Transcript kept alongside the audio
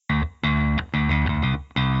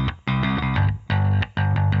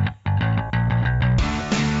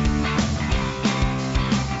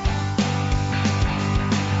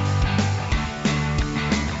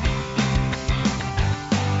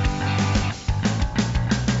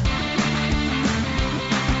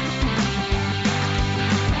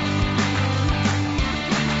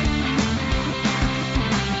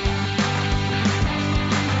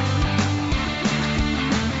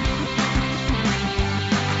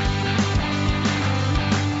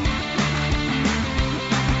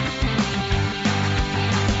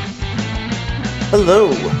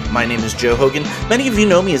Hello, my name is Joe Hogan. Many of you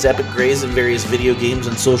know me as Epic Grays in various video games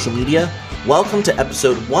and social media. Welcome to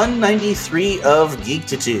episode 193 of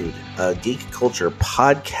Geektitude, a geek culture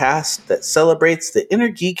podcast that celebrates the inner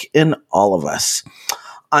geek in all of us.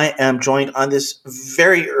 I am joined on this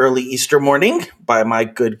very early Easter morning by my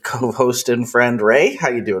good co-host and friend, Ray. How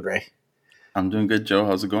you doing, Ray? I'm doing good, Joe.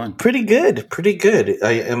 How's it going? Pretty good.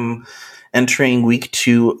 I am entering week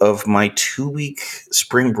 2 of my 2-week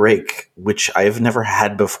spring break, which I've never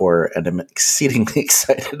had before, and I'm exceedingly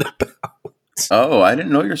excited about. Oh, I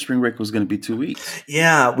didn't know your spring break was going to be 2 weeks.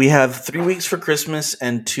 Yeah, we have 3 weeks for Christmas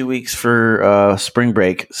and 2 weeks for spring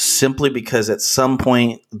break, simply because at some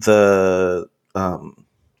point the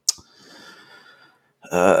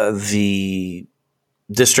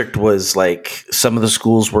district was like, some of the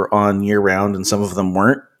schools were on year round and some of them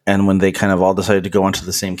weren't. And when they kind of all decided to go onto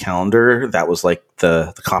the same calendar, that was like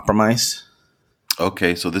the compromise.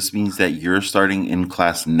 Okay, so this means that you're starting in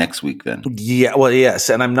class next week then. Yeah, well, yes,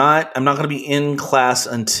 and I'm not going to be in class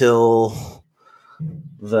until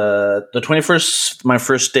the 21st, my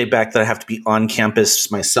first day back that I have to be on campus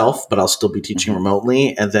myself, but I'll still be teaching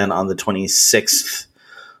remotely. And then on the 26th,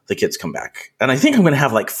 the kids come back. And I think I'm going to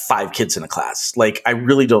have like 5 kids in a class. Like, I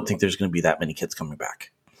really don't think there's going to be that many kids coming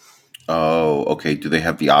back. Oh, okay. Do they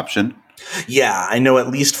have the option? Yeah, I know at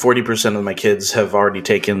least 40% of my kids have already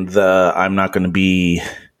taken the I'm not going to be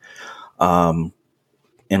in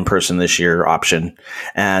person this year option.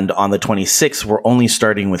 And on the 26th, we're only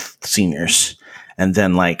starting with seniors. And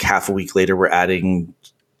then like half a week later, we're adding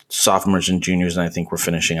sophomores and juniors. And I think we're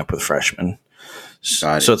finishing up with freshmen.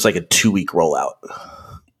 So it's like a 2-week rollout.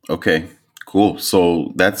 Okay, cool.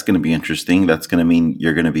 So that's going to be interesting. That's going to mean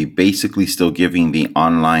you're going to be basically still giving the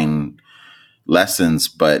online lessons,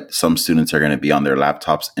 but some students are going to be on their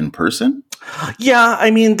laptops in person. Yeah,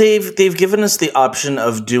 I mean they've given us the option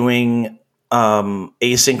of doing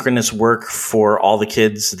asynchronous work for all the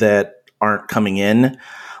kids that aren't coming in,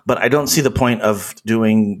 but I don't see the point of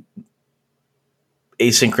doing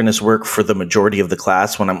asynchronous work for the majority of the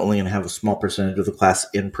class when I'm only going to have a small percentage of the class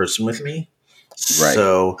in person with me. Right.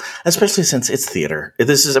 So, especially since it's theater, it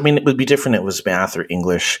would be different if it was math or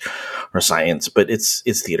English or science, but it's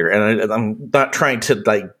theater, and I'm not trying to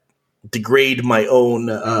like degrade my own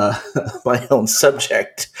my own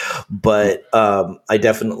subject, but I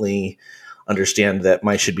definitely understand that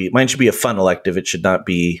mine should be a fun elective. It should not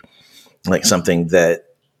be like something that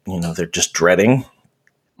they're just dreading.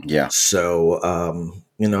 Yeah. So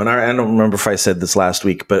and I don't remember if I said this last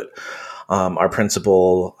week, but our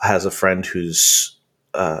principal has a friend whose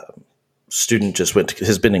student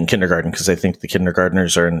has been in kindergarten, because I think the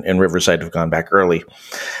kindergartners are in Riverside have gone back early,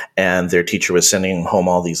 and their teacher was sending home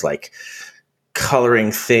all these like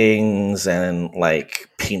coloring things and like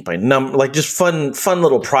paint by number, like just fun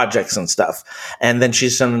little projects and stuff. And then she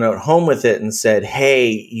sent a note home with it and said,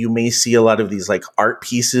 "Hey, you may see a lot of these like art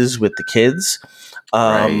pieces with the kids."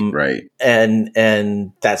 Right.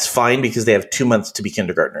 And that's fine because they have 2 months to be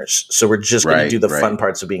kindergartners. So we're just going to do the fun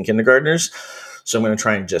parts of being kindergartners. So I'm going to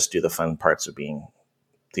try and just do the fun parts of being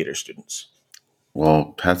theater students.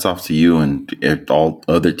 Well, hats off to you and all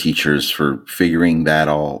other teachers for figuring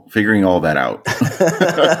all that out,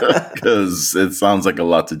 because it sounds like a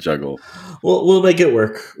lot to juggle. We'll make it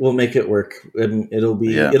work. And it'll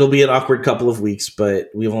be an awkward couple of weeks, but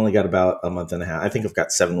we've only got about a month and a half. I think I've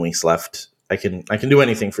got 7 weeks left. I can do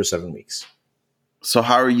anything for 7 weeks. So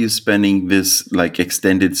how are you spending this like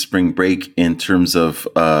extended spring break in terms of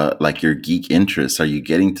like your geek interests? Are you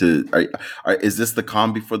getting to is this the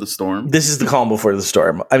calm before the storm? This is the calm before the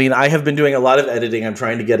storm. I mean, I have been doing a lot of editing. I'm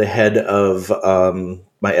trying to get ahead of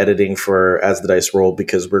my editing for As the Dice Roll,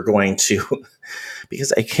 because we're going to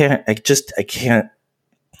because I can't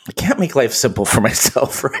make life simple for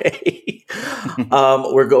myself, right?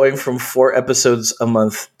 We're going from 4 episodes a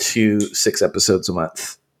month to 6 episodes a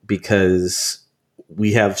month, because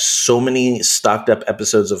we have so many stocked up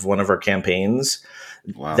episodes of one of our campaigns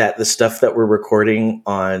that the stuff that we're recording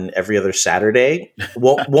on every other Saturday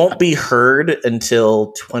won't be heard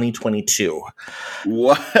until 2022.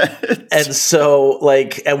 What? And so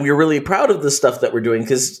and we're really proud of the stuff that we're doing,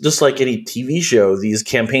 because just like any TV show, these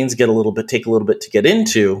campaigns take a little bit to get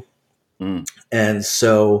into. And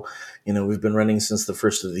so, we've been running since the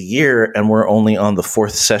first of the year, and we're only on the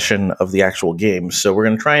 4th session of the actual game. So we're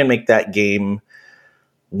going to try and make that game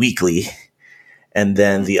weekly, and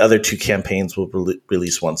then the other 2 campaigns will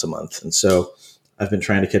release once a month. And so I've been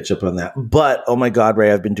trying to catch up on that. But, oh my God,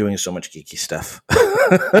 Ray, I've been doing so much geeky stuff.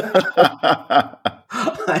 I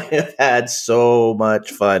have had so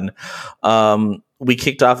much fun. We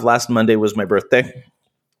kicked off last Monday was my birthday.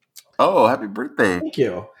 Oh, happy birthday. Thank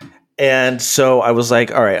you. And so I was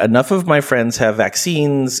like, all right, enough of my friends have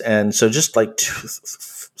vaccines. And so just like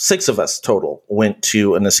six of us total went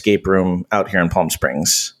to an escape room out here in Palm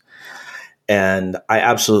Springs. And I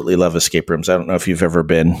absolutely love escape rooms. I don't know if you've ever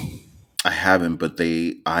been. I haven't, but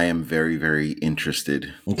I am very, very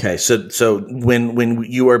interested. Okay, so when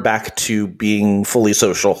you are back to being fully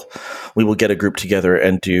social, we will get a group together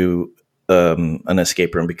and do an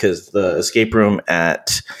escape room, because the escape room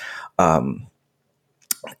at in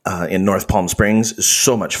North Palm Springs is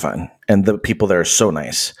so much fun, and the people there are so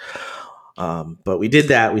nice. But we did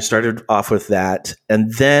that. We started off with that,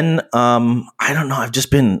 and then I don't know.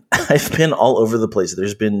 I've been all over the place.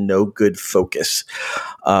 There's been no good focus.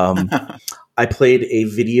 I played a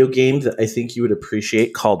video game that I think you would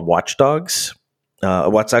appreciate called Watch Dogs.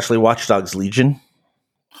 What's actually Watch Dogs Legion?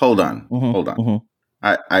 Hold on. Mm-hmm.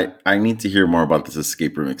 I need to hear more about this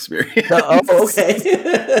escape room experience. Oh,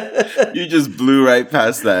 okay. You just blew right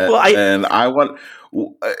past that. Well, and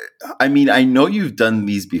I mean, I know you've done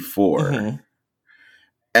these before. Mm-hmm.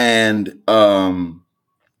 And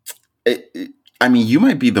I mean, you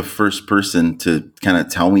might be the first person to kind of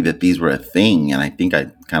tell me that these were a thing. And I think I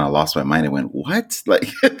kind of lost my mind and went, what? Like,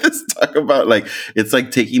 let's talk about, like, it's like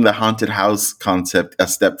taking the haunted house concept a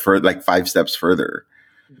step further, like 5 steps further.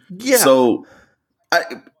 Yeah. So,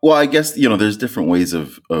 I guess, there's different ways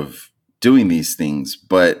of doing these things,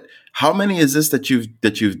 but how many is this that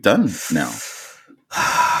you've done now?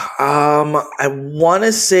 I want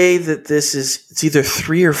to say that it's either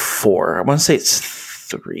 3 or 4. I want to say it's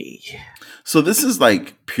 3. So this is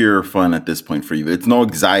like pure fun at this point for you. It's no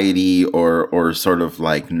anxiety or sort of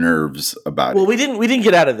like nerves about it. Well, we didn't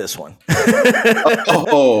get out of this one.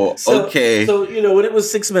 Okay. So, when it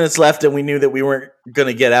was 6 minutes left and we knew that we weren't going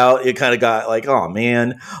to get out, it kind of got like, oh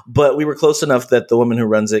man. But we were close enough that the woman who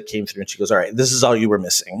runs it came through and she goes, all right, this is all you were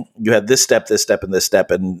missing. You had this step, and this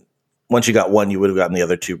step. And once you got one, you would have gotten the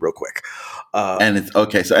other 2 real quick. And it's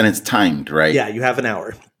okay. So, and it's timed, right? Yeah. You have an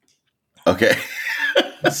hour. Okay.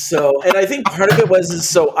 So, and I think part of it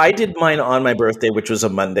was, I did mine on my birthday, which was a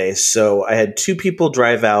Monday. So I had 2 people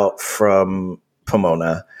drive out from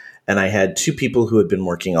Pomona, and I had 2 people who had been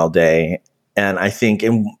working all day. And I think,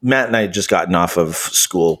 and Matt and I had just gotten off of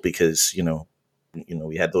school because, we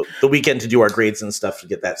had the weekend to do our grades and stuff to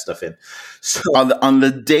get that stuff in. So on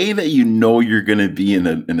the day that you're going to be in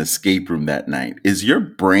an escape room that night, is your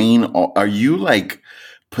brain, are you like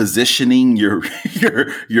positioning your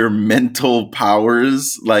mental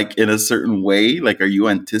powers like in a certain way? Like, are you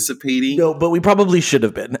anticipating? No, but we probably should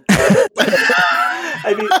have been.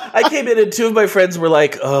 I mean, I came in and 2 of my friends were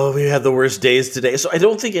like, oh, we had the worst days today. So I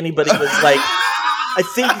don't think anybody was like, I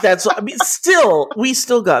think we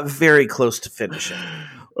still got very close to finishing.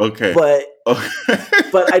 Okay. But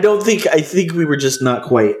I think we were just not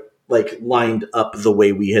quite like lined up the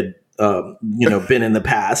way we had been in the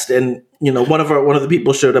past. And one of the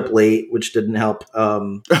people showed up late, which didn't help.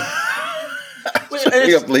 Showing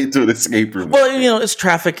up late to an escape room. Well, it's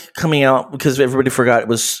traffic coming out because everybody forgot it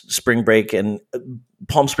was spring break, and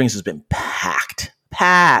Palm Springs has been packed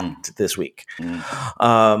this week.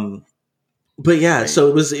 But yeah, so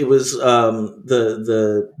it was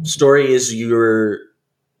the story is you're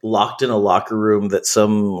locked in a locker room that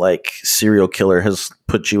some like serial killer has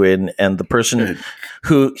put you in, and the person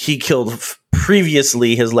who he killed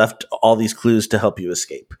previously has left all these clues to help you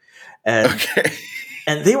escape. And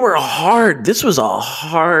and they were hard. This was a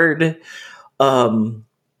hard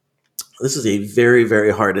this is a very,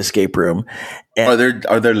 very hard escape room. And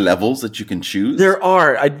are there levels that you can choose? There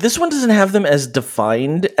are. This one doesn't have them as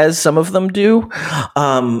defined as some of them do.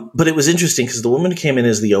 But it was interesting because the woman came in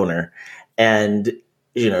as the owner, and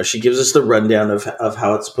she gives us the rundown of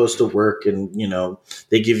how it's supposed to work, and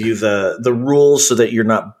they give you the rules so that you're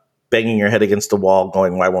not banging your head against the wall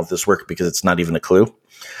going, why won't this work? Because it's not even a clue.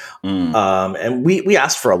 And we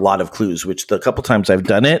asked for a lot of clues, which the couple times I've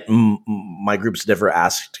done it, my group's never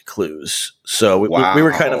asked clues. So we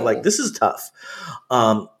were kind of like, this is tough.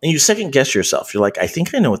 And you second guess yourself. You're like, I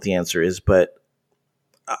think I know what the answer is, but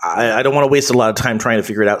I don't want to waste a lot of time trying to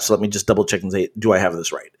figure it out. So let me just double check and say, do I have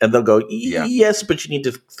this right? And they'll go, yes, but you need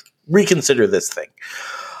to reconsider this thing.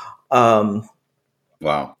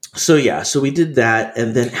 Wow. So we did that,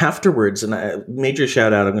 and then afterwards, and major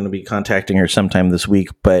shout out, I'm going to be contacting her sometime this week,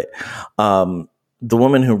 but the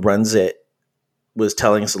woman who runs it was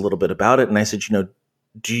telling us a little bit about it, and I said,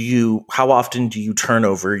 how often do you turn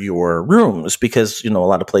over your rooms? Because, a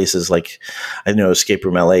lot of places, like I know Escape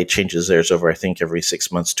Room LA changes theirs over, I think, every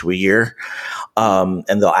 6 months to a year,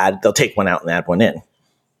 and they'll take one out and add one in.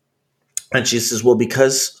 And she says, well,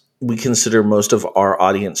 because we consider most of our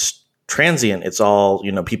audience transient, it's all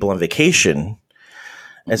people on vacation,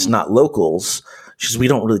 It's not locals. She says, we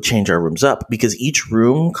don't really change our rooms up because each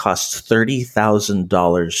room costs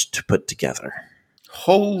 $30,000 to put together.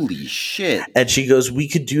 Holy shit. And she goes, we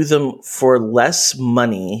could do them for less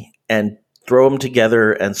money and throw them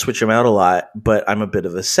together and switch them out a lot, but I'm a bit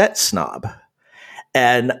of a set snob.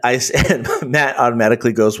 And Matt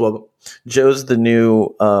automatically goes, well, Joe's the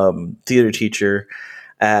new theater teacher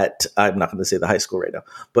at, I'm not going to say the high school right now,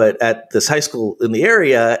 but at this high school in the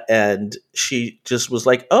area. And she just was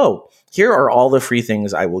like, oh, here are all the free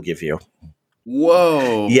things I will give you.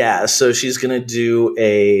 Whoa. Yeah. So she's going to do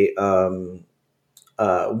a,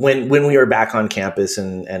 when we are back on campus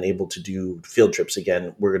and able to do field trips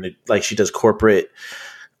again, we're going to, like, she does corporate,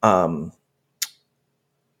 what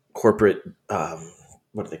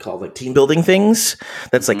do they call, like team building things?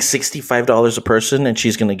 That's like $65 a person. And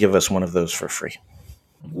she's going to give us one of those for free.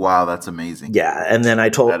 Wow, that's amazing. Yeah, and then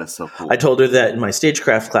that is so cool. I told her that in my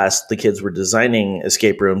stagecraft class, the kids were designing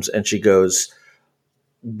escape rooms, and she goes,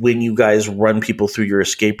 when you guys run people through your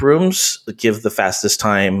escape rooms, give the fastest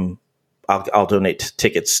time. I'll donate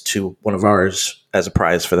tickets to one of ours as a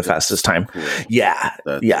prize for the fastest time. Cool. Yeah,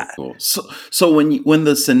 that's cool. So when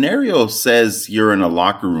the scenario says you're in a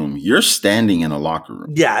locker room, you're standing in a locker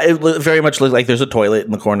room. Yeah, it very much looks like there's a toilet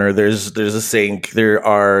in the corner. There's a sink. There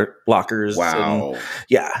are lockers. Wow.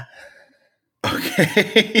 Yeah.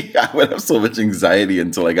 Okay. I would have so much anxiety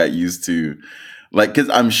until I got used to, like, because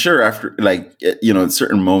I'm sure after, like, you know, at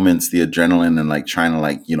certain moments, the adrenaline and like trying to,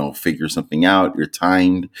 like, you know, figure something out, you're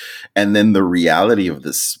timed. And then the reality of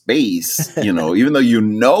the space, you know, even though you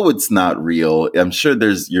know it's not real, I'm sure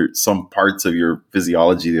there's some parts of your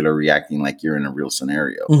physiology that are reacting like you're in a real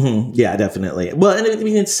scenario. Mm-hmm. Yeah, definitely. Well, and I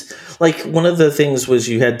mean, it's like one of the things was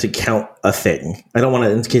you had to count a thing. I don't want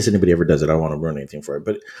to, in case anybody ever does it, I don't want to ruin anything for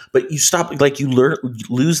it. But you stop, like, you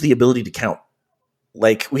lose the ability to count.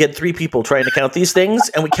 Like, we had 3 people trying to count these things,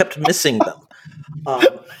 and we kept missing them.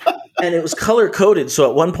 And it was color coded. So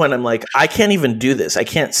at one point, I'm like, I can't even do this. I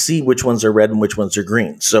can't see which ones are red and which ones are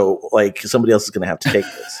green. So, like, somebody else is going to have to take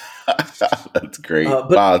this. That's great.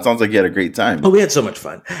 Wow, it sounds like you had a great time. Oh, we had so much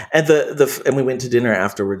fun, and and we went to dinner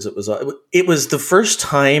afterwards. It was the first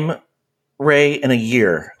time, Ray, in a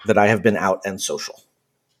year that I have been out and social.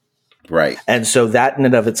 Right. And so that in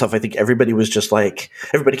and of itself, I think everybody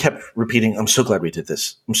kept repeating, I'm so glad we did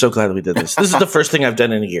this. I'm so glad we did this. This is the first thing I've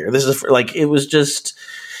done in a year. This is like, it was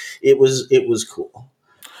cool.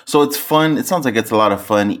 So it's fun. It sounds like it's a lot of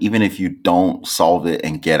fun, even if you don't solve it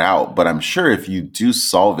and get out. But I'm sure if you do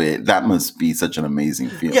solve it, that must be such an amazing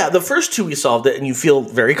feeling. Yeah. The first 2, we solved it and you feel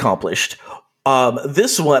very accomplished.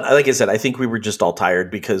 This one, like I said, I think we were just all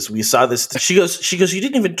tired because we saw this. She goes, you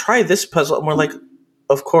didn't even try this puzzle. And we're like,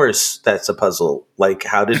 of course that's a puzzle. Like,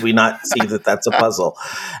 how did we not see that that's a puzzle?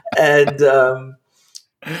 And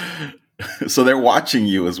so they're watching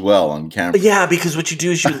you as well on camera. Yeah, because what you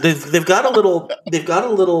do is they've got a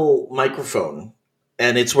little microphone,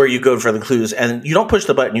 and it's where you go for the clues, and you don't push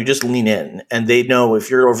the button, you just lean in, and they know if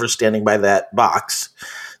you're over standing by that box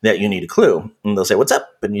that you need a clue, and they'll say, "What's up?"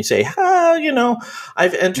 And you say, you know,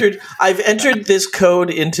 I've entered this code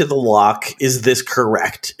into the lock. Is this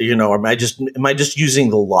correct? You know, or am I just using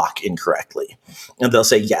the lock incorrectly? And they'll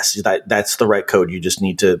say, yes, that's the right code. You just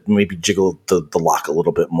need to maybe jiggle the lock a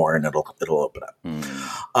little bit more, and it'll open up.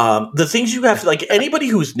 The things you have to, like, anybody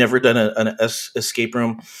who's never done an escape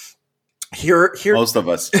room, here, most of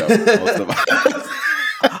us, Joe. Most of us.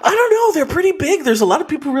 I don't know. They're pretty big. There's a lot of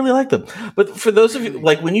people who really like them. But for those of you,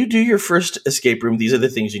 like, when you do your first escape room, these are the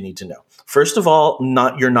things you need to know. First of all,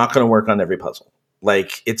 you're not going to work on every puzzle.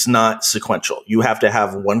 Like, it's not sequential. You have to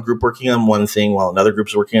have one group working on one thing while another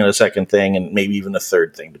group's working on a second thing, and maybe even a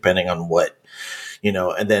third thing, depending on what, you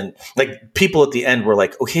know. And then, like, people at the end were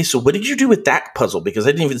like, okay, so what did you do with that puzzle? Because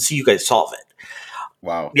I didn't even see you guys solve it.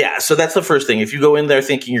 Wow. Yeah, so that's the first thing. If you go in there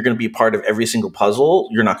thinking you're going to be part of every single puzzle,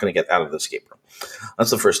 you're not going to get out of the escape room. That's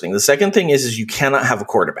the first thing. The second thing is you cannot have a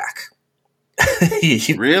quarterback.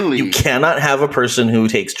 Really? You cannot have a person who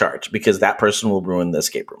takes charge, because that person will ruin the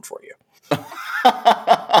escape room for you.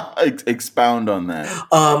 Expound on that.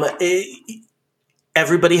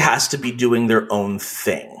 Everybody has to be doing their own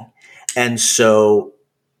thing. And so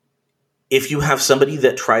if you have somebody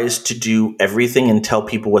that tries to do everything and tell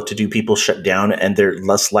people what to do, people shut down, and they're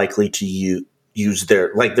less likely to use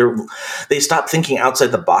they stop thinking outside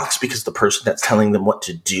the box, because the person that's telling them what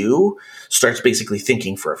to do starts basically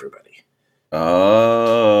thinking for everybody.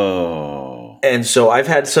 Oh. And so I've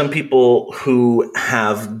had some people who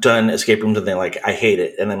have done escape rooms and they're like, I hate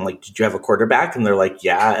it. And I'm like, did you have a quarterback? And they're like,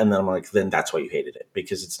 yeah. And then I'm like, then that's why you hated it,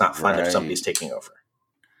 because it's not fun if somebody's taking over.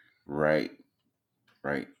 Right.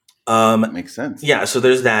 Makes sense. Yeah, so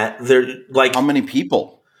there's that. There, like, How many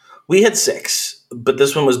people? we had 6, but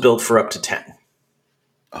this one was built for up to 10.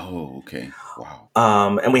 Oh, okay.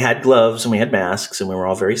 Wow. And we had gloves and we had masks and we were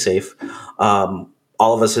all very safe. All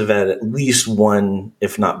of us have had at least one,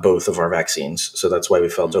 if not both, of our vaccines. So that's why we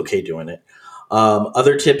felt okay doing it.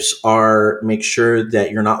 Other tips are make sure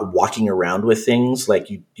that you're not walking around with things. Like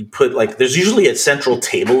you put like, there's usually a central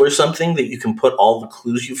table or something that you can put all the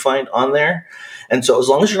clues you find on there. And so as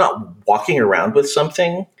long as you're not walking around with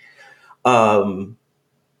something,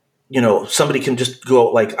 somebody can just go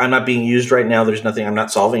like, I'm not being used right now. There's nothing, I'm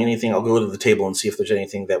not solving anything. I'll go to the table and see if there's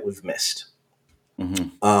anything that we've missed.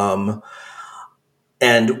 Mm-hmm.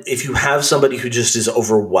 And if you have somebody who just is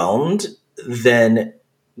overwhelmed, then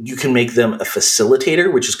you can make them a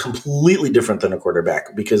facilitator, which is completely different than a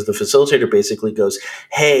quarterback, because the facilitator basically goes,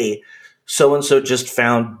 hey, so-and-so just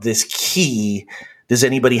found this key. Does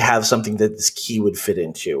anybody have something that this key would fit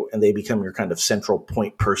into? And they become your kind of central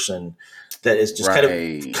point person that is just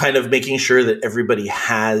kind of making sure that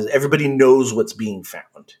everybody knows what's being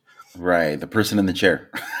found. Right. The person in the chair.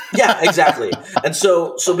 Yeah, exactly. And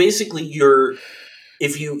so basically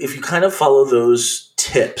if you kind of follow those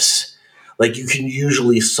tips, like you can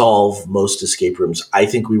usually solve most escape rooms. I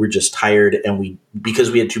think we were just tired and because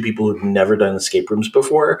we had 2 people who'd never done escape rooms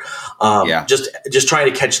before, just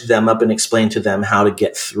trying to catch them up and explain to them how to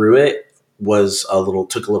get through it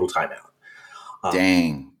took a little time out.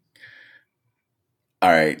 Dang. All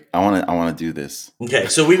right, I want to do this. Okay,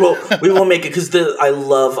 so we will make it because I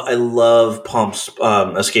love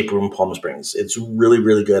Escape Room Palm Springs. It's really,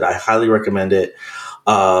 really good. I highly recommend it.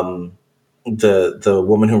 The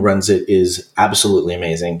woman who runs it is absolutely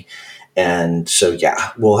amazing, and so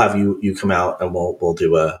yeah, we'll have you come out and we'll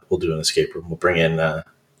do an escape room. We'll bring in the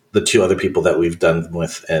 2 other people that we've done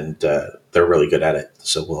with, and they're really good at it.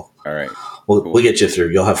 So we'll get you through.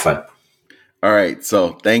 You'll have fun. All right,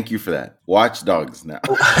 so thank you for that. Watch Dogs now.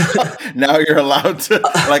 Now you're allowed to.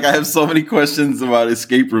 Like, I have so many questions about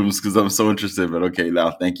escape rooms because I'm so interested. But okay,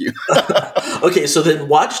 now thank you. Okay, so then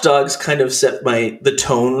Watch Dogs kind of set the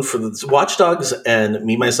tone for the Watch Dogs, and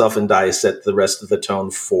Me, Myself, and Die set the rest of the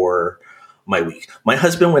tone for my week. My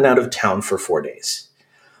husband went out of town for 4 days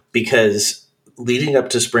because leading up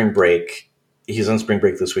to spring break, he's on spring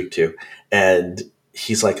break this week too, and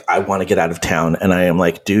he's like, I want to get out of town. And I am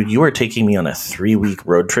like, dude, you are taking me on a 3-week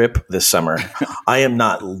road trip this summer. I am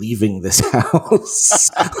not leaving this house.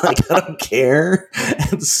 Like, I don't care.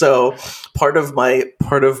 And so part of my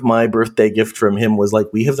birthday gift from him was like,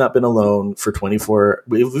 we have not been alone for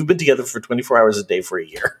we've been together for 24 hours a day for a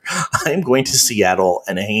year. I'm going to Seattle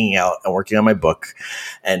and hanging out and working on my book.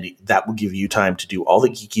 And that will give you time to do all the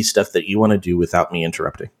geeky stuff that you want to do without me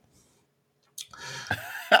interrupting.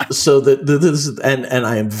 So and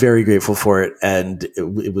I am very grateful for it, and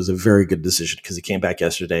it was a very good decision because he came back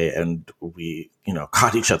yesterday, and we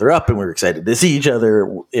caught each other up, and we were excited to see each other.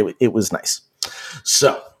 It was nice.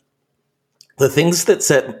 So the things that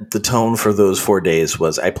set the tone for those 4 days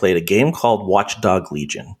was I played a game called Watchdog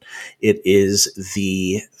Legion. It is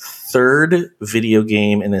the 3rd video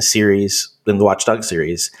game in the Watchdog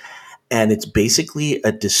series. And it's basically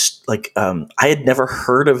I had never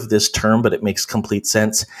heard of this term, but it makes complete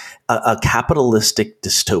sense. A capitalistic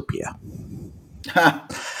dystopia,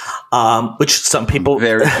 which some people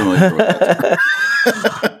very familiar with.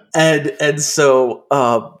 and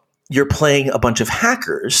so you're playing a bunch of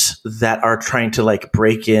hackers that are trying to like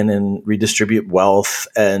break in and redistribute wealth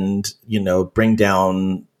and bring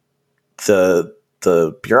down the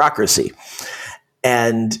bureaucracy.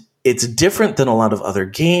 And it's different than a lot of other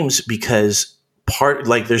games because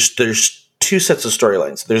there's 2 sets of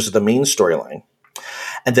storylines. There's the main storyline,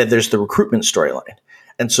 and then there's the recruitment storyline.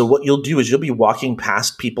 And so what you'll do is you'll be walking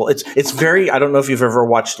past people. It's very, I don't know if you've ever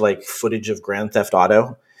watched like footage of Grand Theft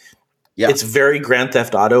Auto. Yeah. It's very Grand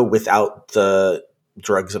Theft Auto without the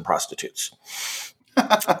drugs and prostitutes.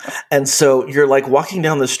 And so you're like walking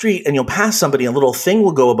down the street and you'll pass somebody, a little thing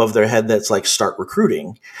will go above their head that's like start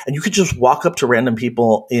recruiting. And you could just walk up to random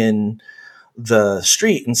people in the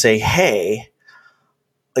street and say, hey,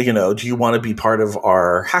 do you want to be part of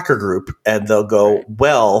our hacker group? And they'll go,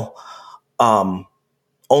 well,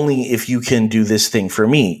 only if you can do this thing for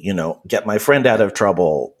me, get my friend out of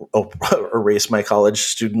trouble, erase my college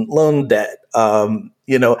student loan debt, and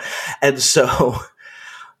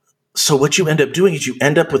so what you end up doing is you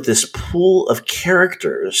end up with this pool of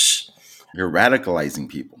characters. You're radicalizing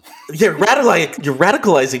people. You're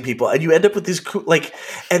radicalizing people, and you end up with these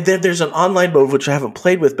and then there's an online mode which I haven't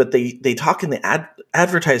played with, but they talk in the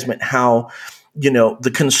advertisement how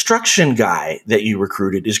the construction guy that you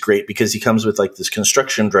recruited is great because he comes with like this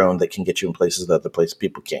construction drone that can get you in places that other places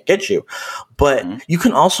people can't get you. But you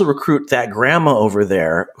can also recruit that grandma over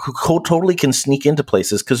there who totally can sneak into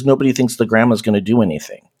places because nobody thinks the grandma's going to do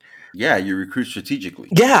anything. Yeah, you recruit strategically.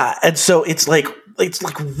 Yeah, and so it's like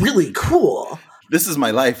really cool. This is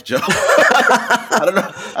my life, Joe.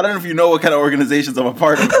 I don't know if you know what kind of organizations I'm a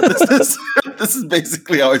part of. But this is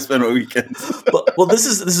basically how I spend my weekends. Well, this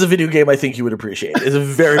is a video game I think you would appreciate. It's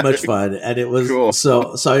very much fun, and it was cool.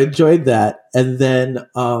 So I enjoyed that, and then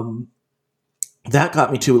that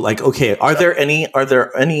got me to like, okay, are there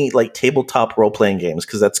any like tabletop role playing games?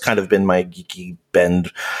 Because that's kind of been my geeky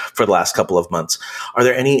bend for the last couple of months. Are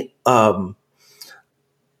there any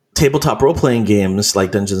tabletop role playing games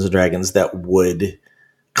like Dungeons and Dragons that would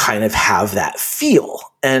kind of have that feel?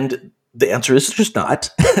 And the answer is just not.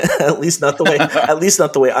 at least not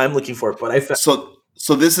the way I'm looking for it. But I so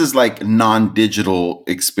this is like non-digital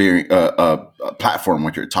experience platform.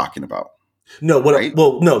 What you're talking about? No, right?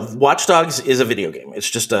 No. Watch Dogs is a video game. It's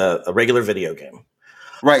just a regular video game.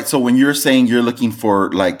 Right. So when you're saying you're looking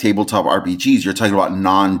for like tabletop RPGs, you're talking about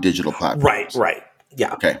non-digital platforms. Right.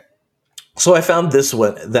 Yeah. Okay. So I found this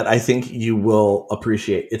one that I think you will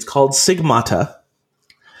appreciate. It's called Sigmata.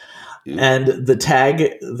 Ooh. And the tag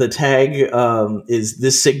is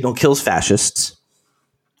 "This signal kills fascists."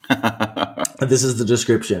 This is the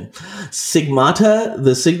description. Sigmata,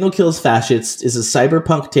 The Signal Kills Fascists, is a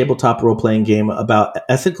cyberpunk tabletop role-playing game about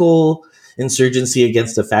ethical insurgency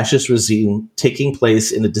against a fascist regime taking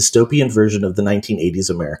place in a dystopian version of the 1980s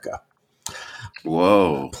America.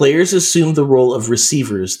 Whoa. Players assume the role of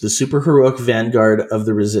receivers, the superheroic vanguard of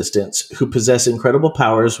the resistance, who possess incredible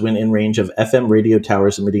powers when in range of FM radio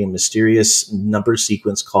towers emitting a mysterious number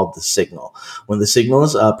sequence called the signal. When the signal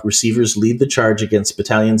is up, receivers lead the charge against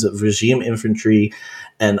battalions of regime infantry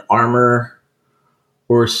and armor,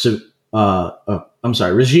 regime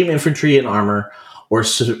infantry and armor, or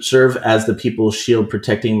serve as the people's shield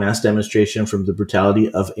protecting mass demonstration from the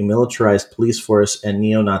brutality of a militarized police force and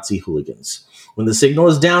neo-Nazi hooligans. When the signal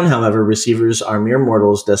is down, however, receivers are mere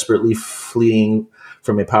mortals desperately fleeing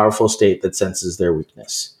from a powerful state that senses their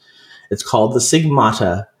weakness. It's called the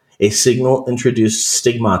Sigmata, a signal-introduced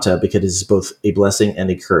stigmata because it is both a blessing and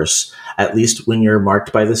a curse. At least when you're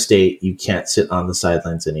marked by the state, you can't sit on the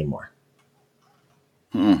sidelines anymore.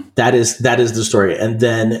 That is the story. And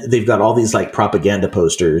then they've got all these like propaganda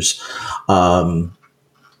posters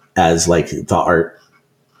as like the art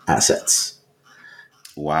assets.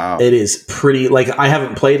 Wow. It is pretty, like, I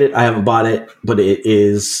haven't played it, I haven't bought it, but the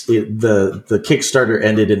Kickstarter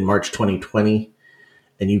ended in March 2020,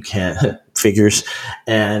 and you can't figures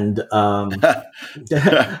and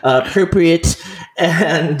appropriate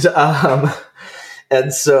and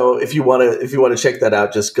so if you want to check that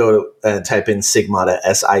out, just go and type in Sigmata,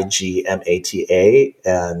 Sigmata,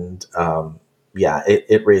 and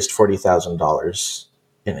it raised $40,000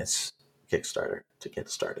 in its Kickstarter to get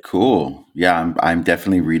started. Cool. Yeah, I'm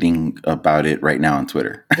definitely reading about it right now on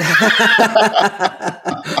Twitter.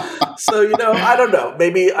 So, I don't know.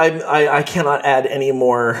 Maybe I cannot add any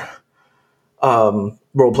more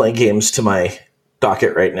role-playing games to my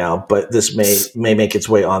docket right now, but this may make its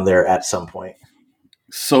way on there at some point.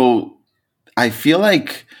 So I feel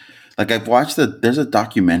like I've watched there's a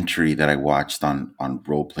documentary that I watched on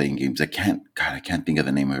role-playing games. I can't think of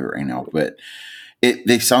the name of it right now, but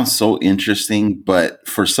they sound so interesting. But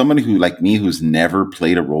for somebody who like me, who's never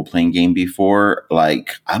played a role-playing game before,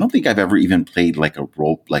 like, I don't think I've ever even played like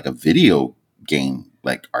a video game,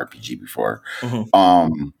 like RPG before.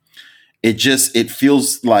 Mm-hmm. It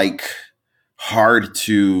feels like hard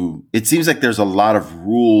to, it seems like there's a lot of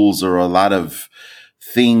rules or a lot of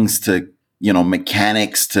things to,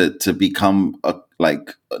 mechanics to become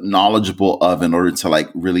knowledgeable of in order to like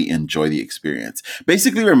really enjoy the experience.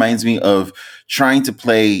 Basically reminds me of trying to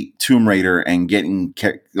play Tomb Raider and getting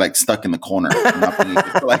like stuck in the corner and not being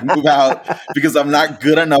able to like move out because I'm not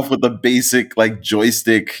good enough with the basic like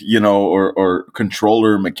joystick, or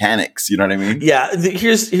controller mechanics. You know what I mean? Yeah.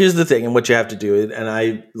 Here's the thing, and what you have to do,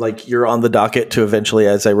 and you're on the docket to eventually,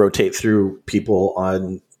 as I rotate through people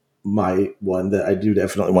on my one, that I do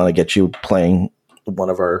definitely want to get you playing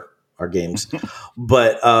one of our games.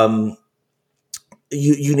 But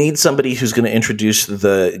you need somebody who's going to introduce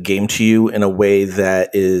the game to you in a way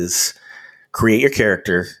that is create your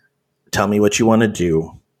character, tell me what you want to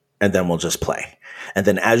do, and then we'll just play. And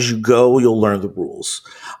then as you go, you'll learn the rules.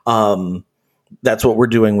 That's what we're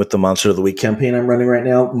doing with the Monster of the Week campaign I'm running right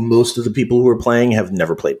now. Most of the people who are playing have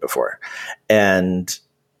never played before. And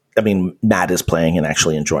I mean, Matt is playing and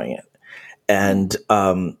actually enjoying it. And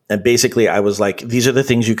basically I was like, these are the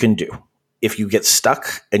things you can do. if you get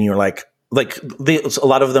stuck and you're like a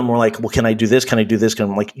lot of them were like, well, can I do this? Can I do this?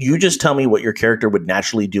 I'm like, you just tell me what your character would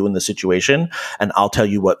naturally do in the situation, and I'll tell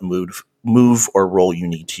you what move or role you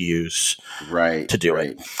need to use to do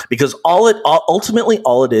it. Because ultimately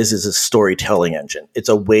all it is a storytelling engine. It's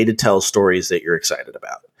a way to tell stories that you're excited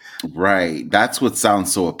about. Right. That's what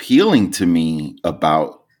sounds so appealing to me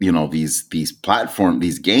about, these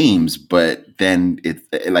these games, but then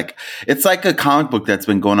it's like a comic book that's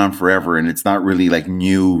been going on forever, and it's not really like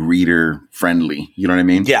new reader friendly. You know what I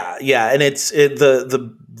mean? Yeah. And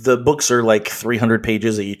the books are like 300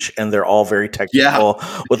 pages each, and they're all very technical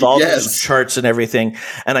with all these charts and everything.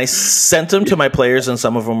 And I sent them to my players, and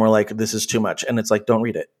some of them were like, this is too much. And it's like, don't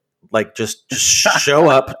read it. Like, just show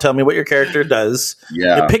up, tell me what your character does.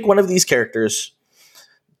 Yeah. You pick one of these characters,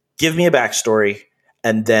 give me a backstory,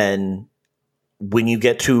 and then when you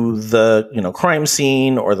get to the crime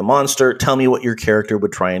scene or the monster, tell me what your character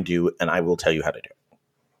would try and do, and I will tell you how to do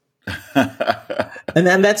it. and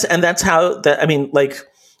that's how that. I mean, like,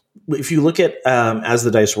 if you look at As the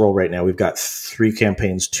Dice Roll right now, we've got 3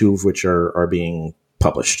 campaigns, 2 of which are being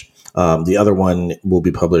published. The other one will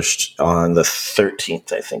be published on the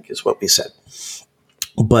 13th, I think, is what we said.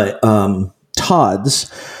 But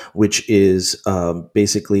Todd's, which is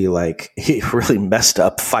basically like he really messed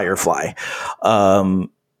up Firefly. So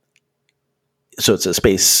it's a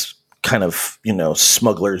space kind of,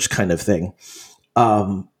 smugglers kind of thing.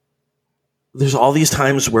 There's all these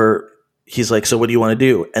times where he's like, so what do you want to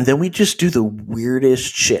do? And then we just do the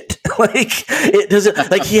weirdest shit. Like, it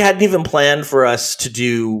doesn't, like, he hadn't even planned for us to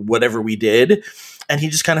do whatever we did. And he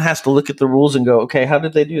just kind of has to look at the rules and go, okay, how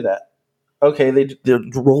did they do that? Okay, they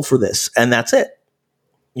roll for this. And that's it.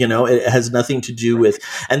 It has nothing to do with,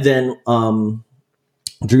 and then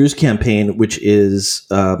Drew's campaign, which is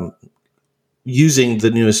using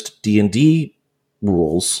the newest D&D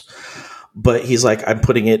rules, but he's like, I'm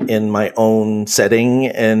putting it in my own setting.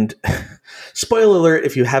 And spoiler alert,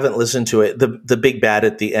 if you haven't listened to it, the big bad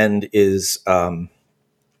at the end is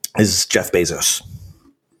Jeff Bezos.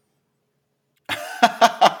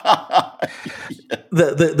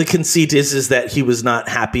 The conceit is that he was not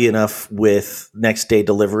happy enough with next day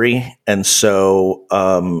delivery, and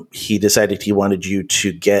so he decided he wanted you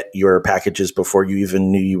to get your packages before you even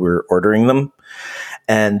knew you were ordering them,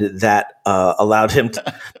 and that allowed him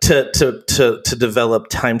to develop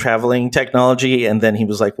time traveling technology. And then he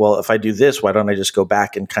was like, well, if I do this, why don't I just go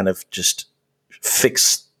back and kind of just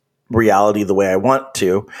fix reality the way I want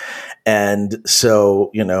to? And so,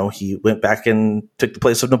 he went back and took the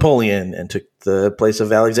place of Napoleon and took the place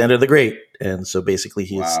of Alexander the Great. And so basically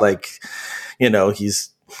he's like,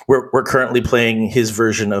 we're currently playing his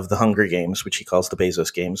version of the Hunger Games, which he calls the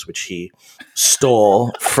Bezos Games, which he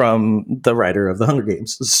stole from the writer of the Hunger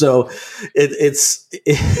Games. So it's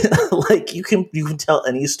like you can tell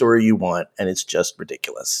any story you want, and it's just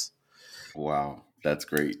ridiculous. Wow. That's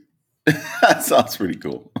great. That sounds pretty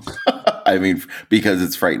cool. I mean, because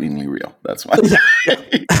it's frighteningly real. That's why.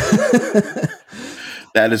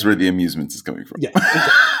 That is where the amusement is coming from. Yeah,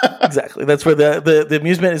 exactly. That's where the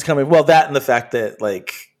amusement is coming. Well, that and the fact that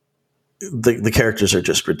like the characters are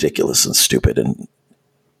just ridiculous and stupid, and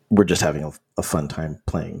we're just having a fun time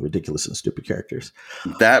playing ridiculous and stupid characters.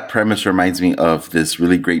 That premise reminds me of this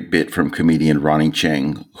really great bit from comedian Ronnie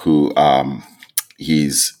Chang, who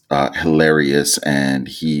he's hilarious, and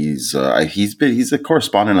he's a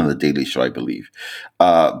correspondent on the Daily Show, I believe.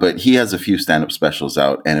 But he has a few stand-up specials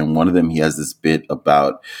out, and in one of them, he has this bit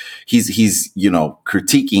about he's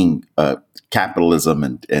critiquing capitalism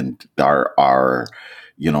and our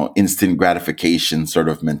instant gratification sort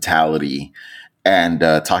of mentality, and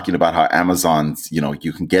talking about how Amazon's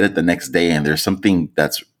you can get it the next day, and there's something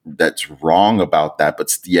that's wrong about that,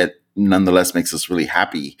 but yet nonetheless makes us really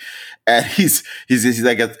happy. And he's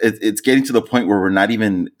like, it's getting to the point where we're not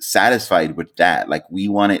even satisfied with that. Like, we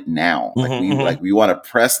want it now. We want to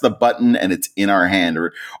press the button and it's in our hand.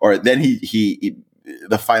 Or then he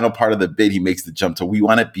the final part of the bit, he makes the jump to, we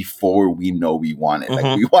want it before we know we want it.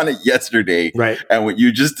 Like, we want it yesterday. Right. And what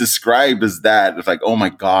you just described is that, it's like, oh my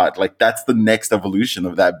God, like that's the next evolution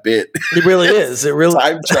of that bit. It really is. It really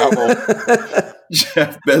time travel.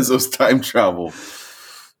 Jeff Bezos time travel.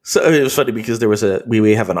 So it was funny because there was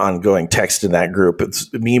we have an ongoing text in that group.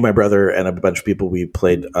 It's me, my brother, and a bunch of people we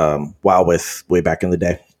played WoW with way back in the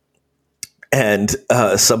day. And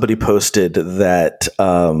somebody posted that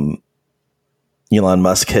Elon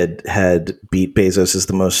Musk had beat Bezos as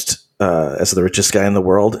the richest guy in the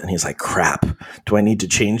world, and he's like, "Crap! Do I need to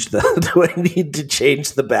change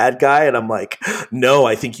the bad guy?" And I'm like, "No,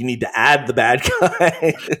 I think you need to add the bad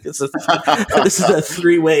guy. This is a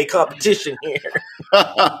 3-way competition here."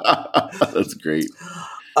 That's great.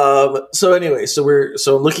 So anyway,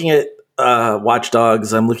 so looking at Watch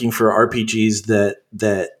Dogs. I'm looking for RPGs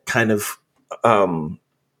that kind of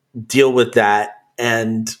deal with that,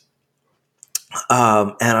 and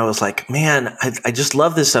I was like, man, I just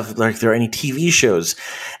love this stuff. Like, there are any TV shows,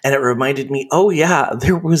 and it reminded me, oh yeah,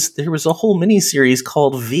 there was a whole miniseries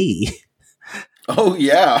called V. Oh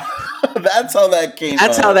yeah, that's how that came.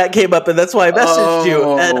 That's how that came up, and that's why I messaged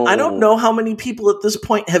you. And I don't Oh. know how many people at this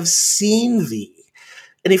point have seen V.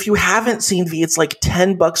 And if you haven't seen V, it's like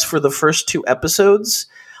 $10 for the first 2 episodes,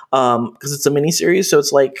 because it's a miniseries. So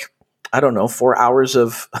it's like, I don't know, 4 hours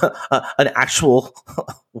of an actual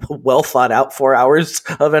well thought out 4 hours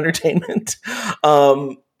of entertainment.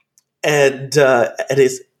 And it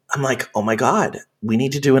is, I'm like, oh my God, we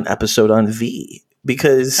need to do an episode on V,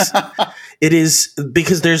 because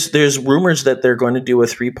there's rumors that they're going to do a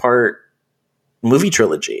 3-part movie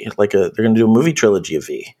trilogy. They're going to do a movie trilogy of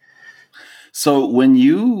V. So when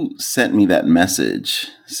you sent me that message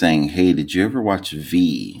saying, "Hey, did you ever watch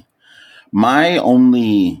V?"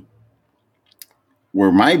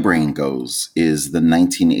 Where my brain goes is the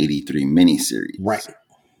 1983 miniseries. Right.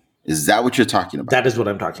 Is that what you're talking about? That is what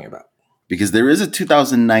I'm talking about. Because there is a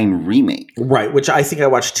 2009 remake. Right, which I think I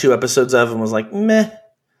watched 2 episodes of and was like, meh.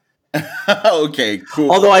 Okay,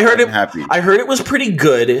 cool. Although I heard happy. I heard it was pretty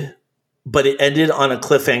good, but it ended on a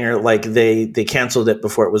cliffhanger. Like they canceled it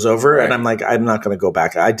before it was over, right. And I'm like, I'm not going to go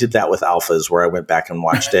back. I did that with Alphas, where I went back and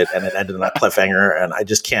watched it, and it ended on a cliffhanger, and I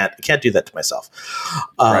just can't do that to myself.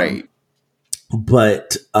 Right.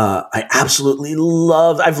 But I absolutely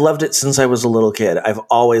I've loved it since I was a little kid. I've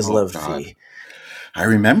always loved God. V. I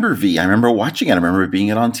remember V. I remember watching it. I remember it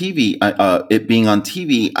being on TV. It being on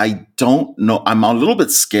TV. I don't know. I'm a little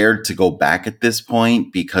bit scared to go back at this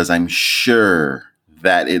point, because I'm sure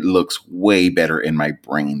that it looks way better in my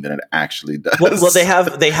brain than it actually does. Well, they have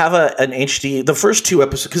an HD. The first 2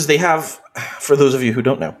 episodes, because they have, for those of you who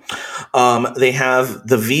don't know, they have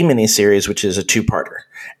the V miniseries, which is a 2-parter,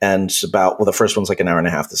 and it's about, well, the first one's like an hour and a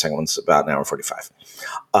half. The second one's about an hour and 45,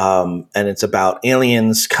 and it's about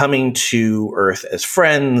aliens coming to Earth as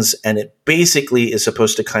friends, and it basically is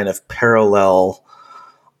supposed to kind of parallel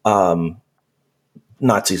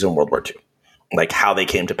Nazis in World War II, like how they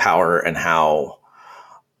came to power and how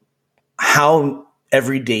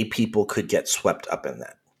everyday people could get swept up in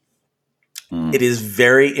that. It is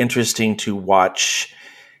very interesting to watch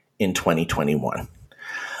in 2021,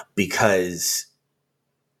 because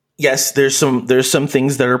yes, there's some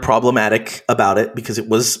things that are problematic about it, because it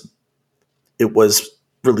was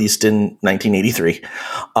released in 1983.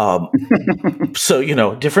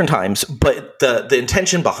 So, different times, but the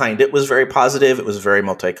intention behind it was very positive. It was very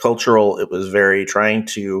multicultural. It was very trying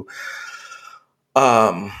to,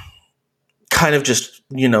 kind of just,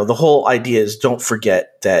 the whole idea is, don't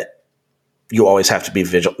forget that you always have to be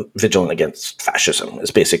vigilant against fascism,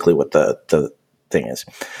 is basically what the thing is.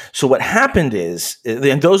 So what happened is,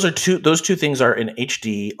 and those 2 things are in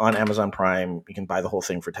HD on Amazon Prime. You can buy the whole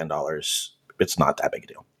thing for $10. It's not that big a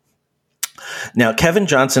deal. Now, Kevin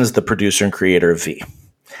Johnson is the producer and creator of V.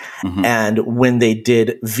 Mm-hmm. And when they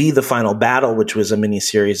did V: The Final Battle, which was a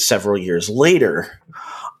miniseries several years later,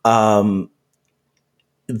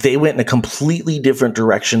 they went in a completely different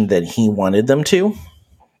direction than he wanted them to.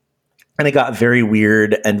 And it got very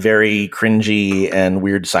weird and very cringy and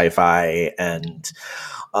weird sci-fi. And,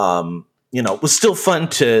 it was still fun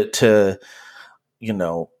to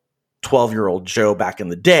 12-year-old Joe back in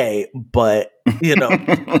the day, but,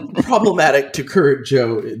 problematic to current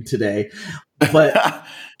Joe today. But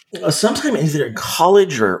sometime either in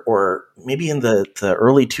college or maybe in the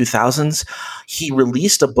early 2000s, he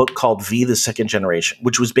released a book called V: The Second Generation,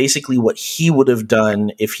 which was basically what he would have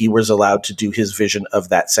done if he was allowed to do his vision of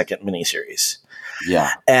that second miniseries.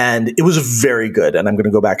 Yeah. And it was very good. And I'm going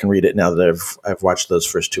to go back and read it now that I've watched those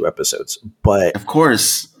first 2 episodes. But Of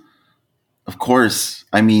course.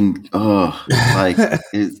 I mean,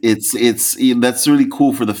 it's that's really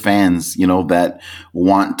cool for the fans, that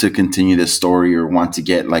want to continue the story or want to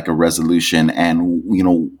get like a resolution, and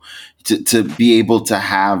to be able to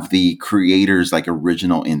have the creators like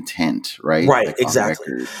original intent, right? Right, like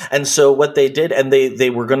exactly. And so what they did, and they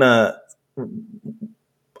were gonna,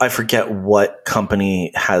 I forget what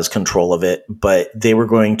company has control of it, but they were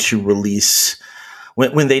going to release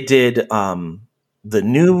when they did the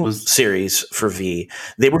new series for V,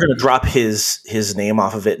 they were going to drop his name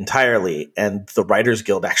off of it entirely, and the Writers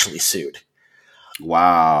Guild actually sued.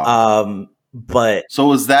 Wow. But so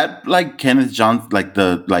was that like Kenneth Johnson, like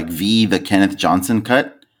the Kenneth Johnson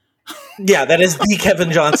cut? Yeah, that is the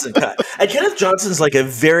Kevin Johnson cut. And Kenneth Johnson's like a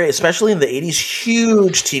very, especially in the 80s,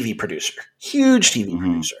 huge TV producer. Huge TV Mm-hmm.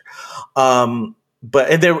 producer.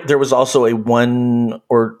 But and there was also a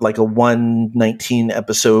 119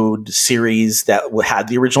 episode series that had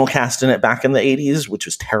the original cast in it back in the 80s, which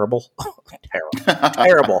was terrible.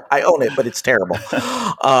 Terrible. I own it, but it's terrible.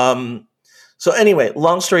 So anyway,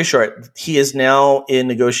 long story short, he is now in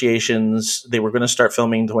negotiations. They were going to start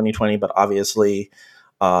filming in 2020, but obviously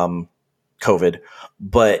COVID.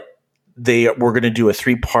 But they were going to do a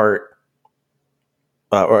 3-part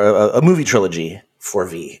or a movie trilogy for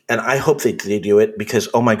V. And I hope they do it because,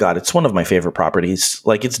 oh my God, it's one of my favorite properties.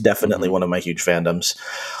 Like, it's definitely one of my huge fandoms.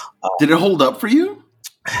 Did it hold up for you?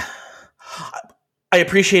 I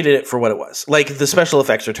appreciated it for what it was. Like, the special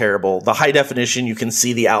effects are terrible. The high definition, you can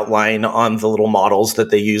see the outline on the little models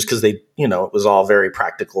that they use because they, it was all very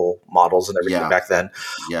practical models and everything back then.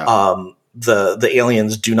 Yeah. The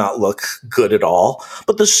aliens do not look good at all,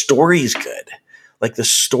 but the story's good. Like, the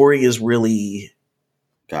story is really...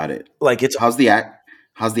 Got it. Like, it's... How's the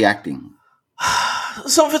acting?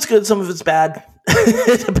 Some of it's good, some of it's bad.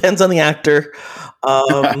 It depends on the actor.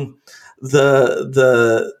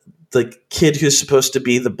 The kid who's supposed to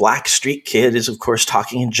be the Black Street Kid is, of course,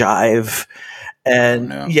 talking in jive.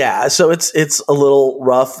 And so it's a little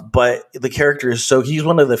rough, but the character is he's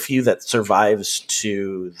one of the few that survives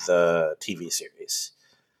to the TV series.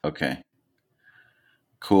 Okay.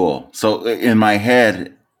 Cool. So in my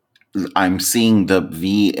head, I'm seeing the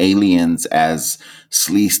V aliens as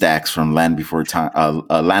slee stacks from Land Before Time,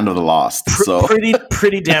 Land of the Lost. So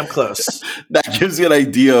pretty damn close. That gives you an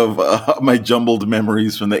idea of my jumbled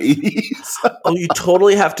memories from the 80s. Oh, you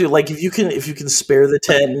totally have to, like, if you can spare the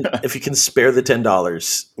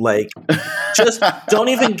 $10, like, just don't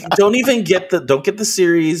get the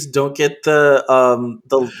series, don't get the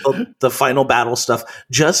final battle stuff.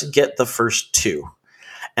 Just get the first 2,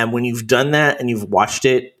 and when you've done that and you've watched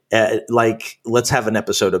it. Let's have an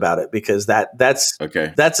episode about it because that's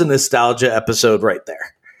okay. That's a nostalgia episode right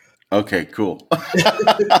there. Okay, cool.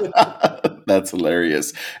 That's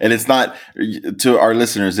hilarious. And it's not, to our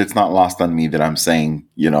listeners, it's not lost on me that I'm saying,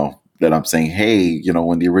 hey,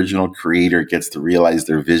 when the original creator gets to realize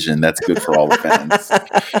their vision, that's good for all the fans.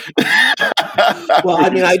 Well, I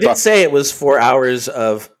mean, I did say it was 4 hours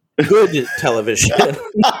of good television.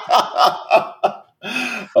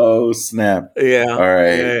 Oh snap! Yeah. All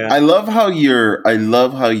right. Yeah. I love how your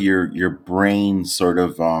brain sort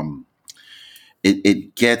of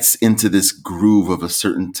it gets into this groove of a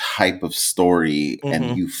certain type of story,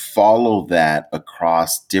 and you follow that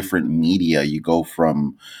across different media. You go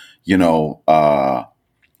from,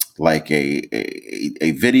 like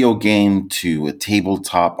a video game to a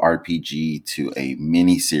tabletop RPG to a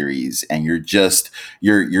mini series, and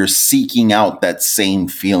you're seeking out that same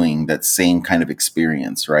feeling, that same kind of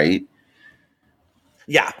experience, right?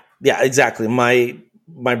 Yeah, exactly. My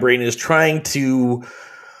brain is trying to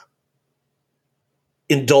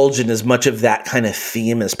indulge in as much of that kind of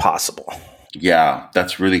theme as possible. Yeah,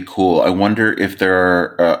 that's really cool. I wonder if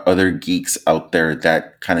there are other geeks out there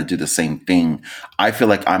that kind of do the same thing. I feel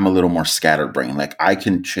like I'm a little more scatterbrained. Like, I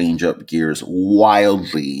can change up gears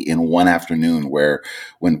wildly in one afternoon, where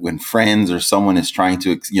when friends or someone is trying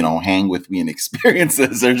to, hang with me and experience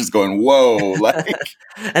this, they're just going, whoa, like,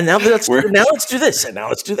 and now let's do this, and now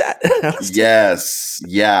let's do that. Yes.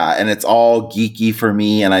 Yeah. And it's all geeky for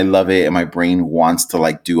me, and I love it. And my brain wants to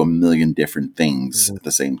like do a million different things at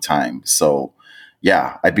the same time. So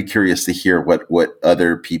yeah, I'd be curious to hear what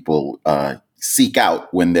other people seek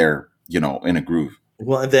out when they're, in a groove.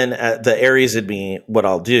 Well, and then the Aries in me, what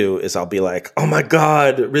I'll do is I'll be like, oh my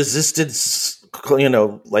God, resistance,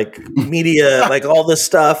 like media, like all this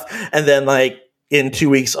stuff. And then like in 2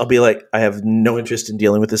 weeks, I'll be like, I have no interest in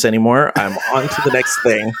dealing with this anymore. I'm on to the next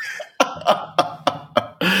thing.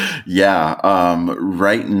 Yeah.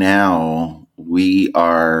 Right now we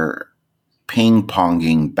are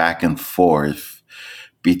ping-ponging back and forth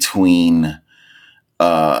between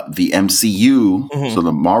the MCU, so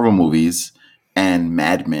the Marvel movies, and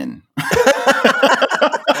Mad Men.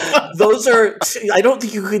 Those are, I don't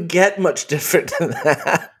think you could get much different than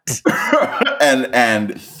that.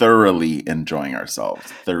 and thoroughly enjoying ourselves.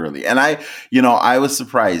 Thoroughly. And I was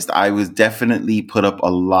surprised. I was definitely put up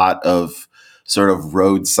a lot of sort of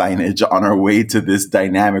road signage on our way to this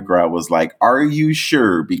dynamic where I was like, are you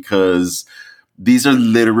sure? Because these are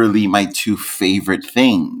literally my 2 favorite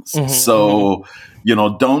things. So,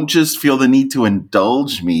 don't just feel the need to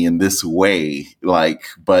indulge me in this way,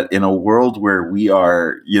 but in a world where we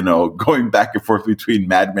are, going back and forth between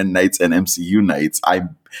Mad Men nights and MCU nights,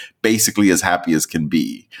 I'm basically as happy as can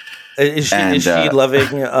be. Is And she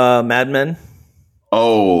loving Mad Men?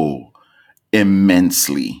 oh,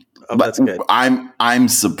 immensely. Oh, But that's good. I'm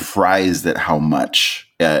surprised at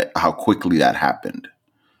how quickly that happened.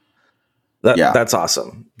 Yeah, That's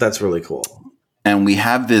awesome. That's really cool. and we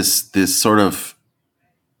have this sort of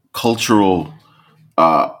cultural,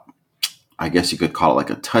 I guess you could call it like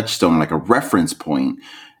a touchstone, like a reference point.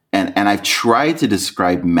 And I've tried to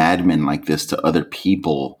describe Mad Men like this to other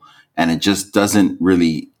people, and it just doesn't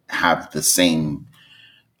really have the same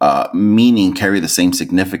meaning, carry the same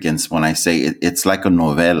significance when I say it's like a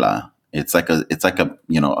novela. It's like a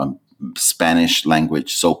a Spanish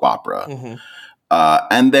language soap opera. Mm-hmm.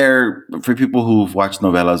 And they're, for people who've watched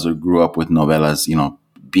novelas or grew up with novelas,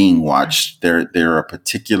 being watched, they're a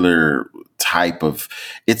particular type of,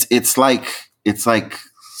 it's like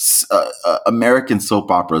American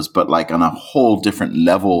soap operas, but like on a whole different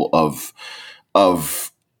level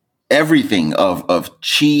of everything, of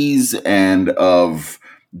cheese and of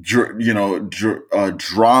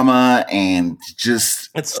drama, and just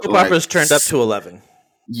It's soap like, operas turned up to 11.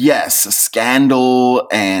 yes, scandal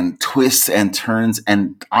and twists and turns.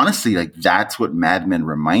 And honestly, like, that's what Mad Men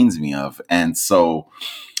reminds me of. And so,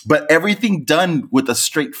 but everything done with a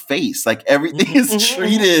straight face, like everything is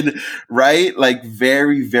treated right, like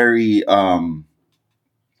very, very,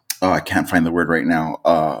 I can't find the word right now,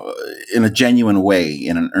 in a genuine way,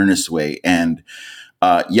 in an earnest way. And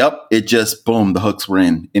yep, it just, boom, the hooks were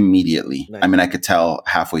in immediately. Nice. I mean, I could tell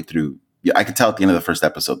halfway through. Yeah, I could tell at the end of the first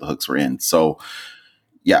episode the hooks were in. So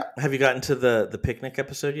yeah. Have you gotten to the picnic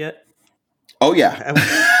episode yet? Oh yeah.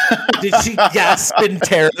 Did she gasp in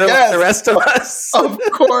terror like the rest of us? Of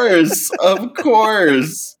course, of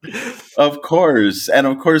course, of course, and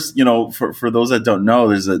of course, for those that don't know,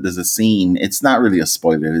 there's a scene. It's not really a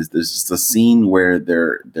spoiler. There's just a scene where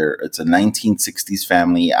it's a 1960s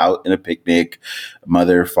family out in a picnic,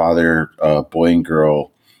 mother, father, boy and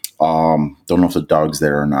girl. Don't know if the dog's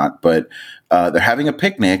there or not, but they're having a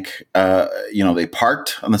picnic. They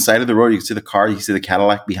parked on the side of the road. You can see the car, you can see the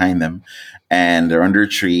Cadillac behind them, and they're under a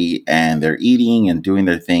tree and they're eating and doing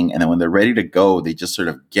their thing. And then when they're ready to go, they just sort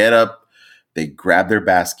of get up, they grab their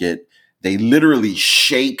basket, they literally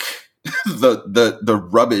shake the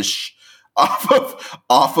rubbish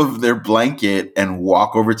off of their blanket and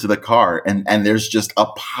walk over to the car. And there's just a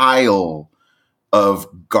pile of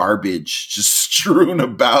garbage just strewn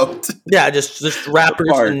about. Yeah, just wrappers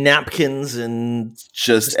and napkins and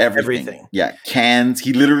just everything. Yeah, cans.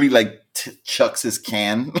 He literally chucks his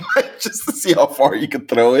can just to see how far you can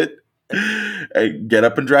throw it. And get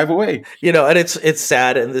up and drive away. And it's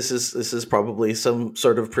sad, and this is probably some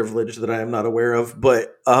sort of privilege that I am not aware of,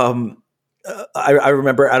 but I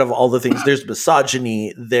remember, out of all the things, there's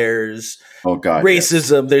misogyny, there's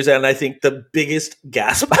racism, yes. And I think the biggest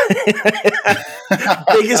gasp,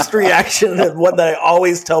 biggest reaction, and one that I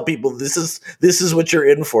always tell people, this is what you're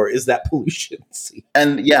in for, is that pollution scene.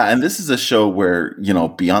 And this is a show where,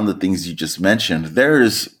 beyond the things you just mentioned,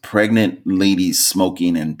 there's pregnant ladies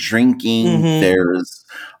smoking and drinking. Mm-hmm.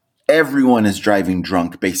 Everyone is driving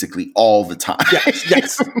drunk basically all the time.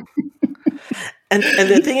 Yes. And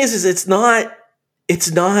the thing is it's not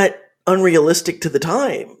unrealistic to the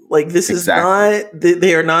time. Like, this is not,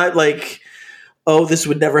 they are not like, oh, this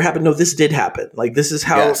would never happen. No, this did happen. Like, this is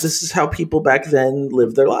how people back then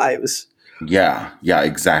lived their lives. Yeah,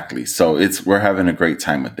 exactly. So we're having a great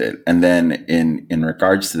time with it. And then in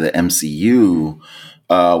regards to the MCU,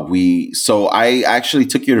 I actually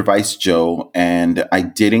took your advice, Joe, and we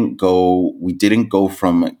didn't go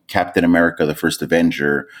from Captain America, the First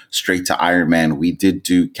Avenger, straight to Iron Man. We did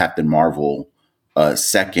do Captain Marvel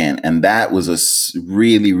second, and that was a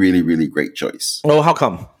really, really, really great choice. Oh, how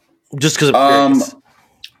come? Just because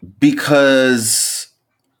because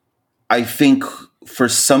I think for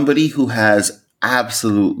somebody who has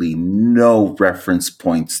absolutely no reference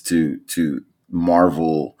points to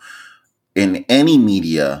Marvel in any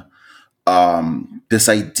media, this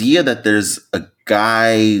idea that there's a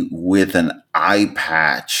guy with an eye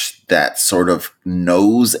patch that sort of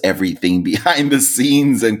knows everything behind the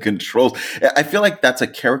scenes and controls. I feel like that's a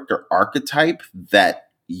character archetype that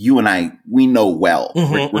you and we know well,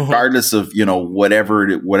 regardless of,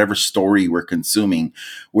 whatever story we're consuming,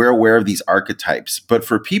 we're aware of these archetypes. But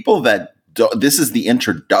for people that this is the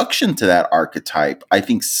introduction to that archetype, I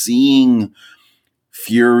think seeing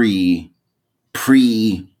Fury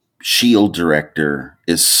pre-Shield director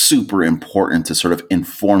is super important to sort of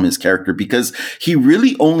inform his character, because he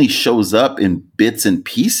really only shows up in bits and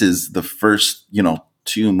pieces the first,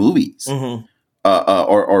 2 movies. Mm-hmm.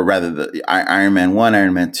 Or rather the Iron Man 1,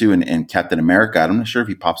 Iron Man 2, and Captain America. I'm not sure if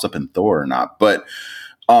he pops up in Thor or not, but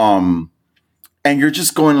And you're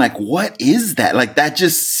just going like, what is that? Like, that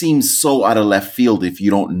just seems so out of left field if you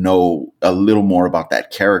don't know a little more about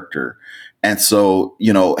that character. And so,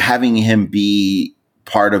 having him be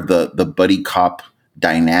part of the buddy cop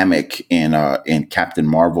dynamic in Captain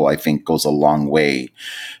Marvel, I think goes a long way.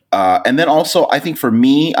 And then also, I think for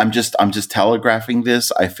me, I'm just telegraphing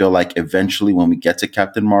this. I feel like eventually, when we get to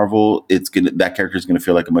Captain Marvel, that character is gonna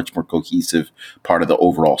feel like a much more cohesive part of the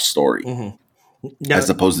overall story, Now, as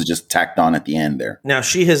opposed to just tacked on at the end there. now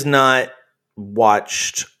she has not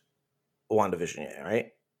watched WandaVision yet,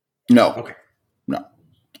 right? No, Okay. no,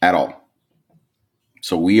 at all.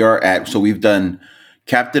 So we've done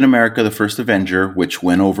Captain America, the First Avenger, which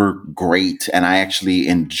went over great. And I actually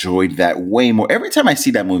enjoyed that way more. Every time I see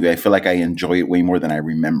that movie, I feel like I enjoy it way more than I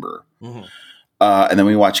remember. Mm-hmm. And then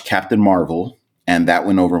we watched Captain Marvel, and that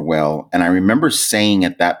went over well. And I remember saying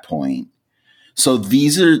at that point, so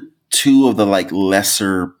these are two of the like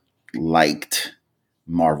lesser liked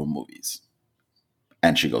Marvel movies.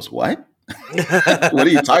 And she goes, what? What are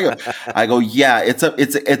you talking about? I go, yeah,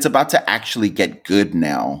 it's about to actually get good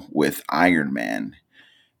now with Iron Man.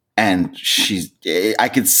 And I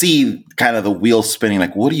could see kind of the wheel spinning.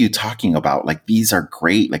 Like, what are you talking about? Like, these are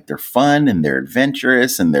great. Like, they're fun and they're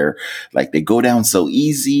adventurous and they're like, they go down so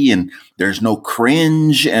easy and there's no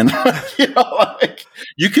cringe. And, like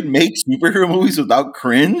you can make superhero movies without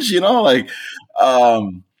cringe,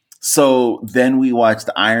 so then we watched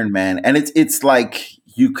Iron Man, and it's like,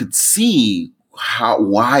 you could see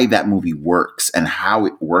why that movie works and how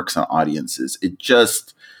it works on audiences. It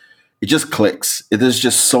just clicks. There's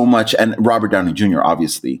just so much, and Robert Downey Jr.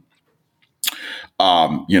 obviously,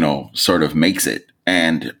 sort of makes it.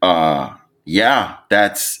 And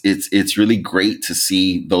it's really great to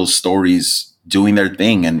see those stories doing their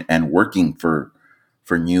thing and working for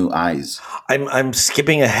new eyes. I'm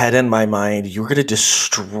skipping ahead in my mind. You're going to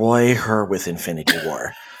destroy her with Infinity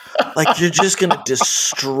War. Like, you're just going to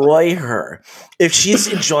destroy her. If she's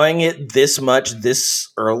enjoying it this much this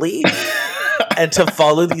early, and to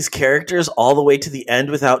follow these characters all the way to the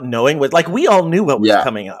end without knowing what, like, we all knew what was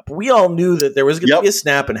coming up. We all knew that there was going to be a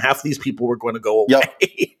snap and half these people were going to go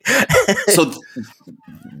away. So,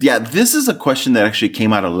 this is a question that actually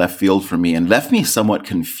came out of left field for me and left me somewhat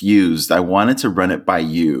confused. I wanted to run it by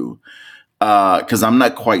you because I'm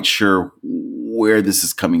not quite sure where this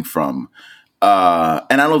is coming from.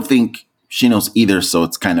 And I don't think she knows either, so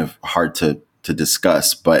it's kind of hard to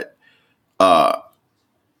discuss. But I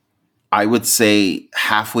would say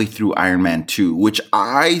halfway through Iron Man 2, which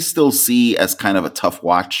I still see as kind of a tough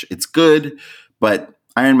watch. It's good, but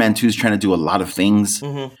Iron Man 2 is trying to do a lot of things.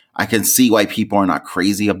 Mm-hmm. I can see why people are not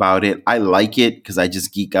crazy about it. I like it because I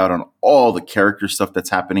just geek out on all the character stuff that's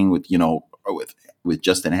happening with with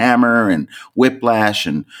Justin Hammer and Whiplash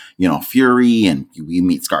and Fury, and we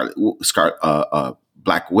meet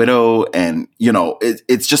Black Widow, and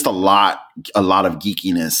it's just a lot of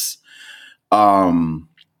geekiness.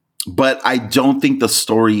 But I don't think the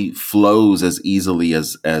story flows as easily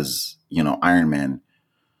as Iron Man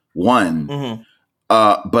 1. Mm-hmm.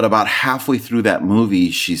 But about halfway through that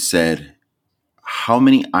movie, she said, "How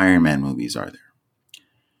many Iron Man movies are there?"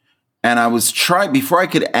 And I was before I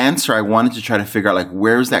could answer, I wanted to try to figure out like,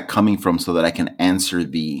 where's that coming from so that I can answer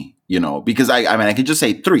because I could just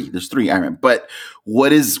say 3. There's 3 Iron Man, but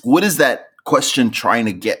what is that question trying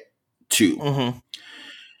to get to? Mm-hmm.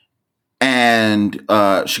 And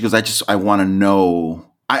she goes, I want to know.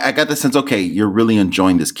 I got the sense, okay, you're really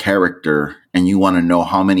enjoying this character and you want to know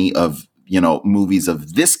how many of movies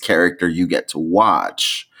of this character you get to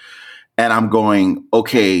watch. And I'm going,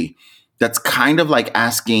 okay, that's kind of like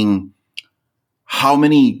asking, how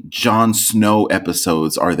many Jon Snow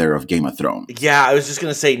episodes are there of Game of Thrones? Yeah, I was just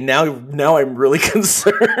gonna say now I'm really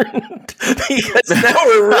concerned because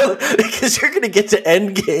you're gonna get to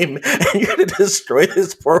Endgame and you're gonna destroy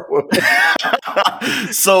this poor woman.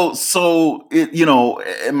 So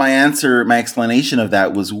my explanation of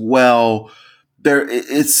that was, well,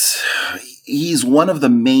 he's one of the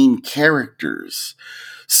main characters.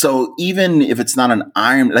 So even if it's not an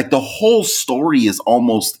Iron, like the whole story is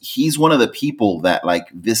almost, he's one of the people that like,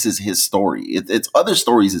 this is his story. It's other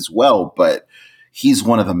stories as well, but he's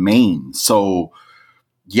one of the main. So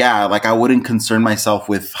yeah, like I wouldn't concern myself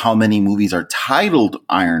with how many movies are titled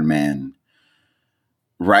Iron Man.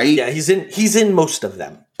 Right? Yeah, he's in most of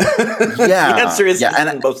them. Yeah. The answer is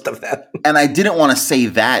in most of them. And I didn't want to say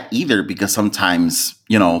that either because sometimes,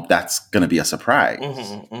 that's going to be a surprise.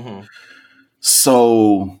 Mm-hmm, mm-hmm.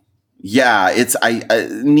 So yeah, it's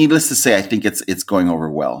needless to say, I think it's going over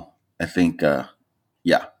well. I think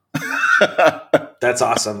yeah. That's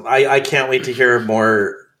awesome. I can't wait to hear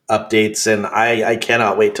more updates, and I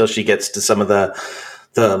cannot wait till she gets to some of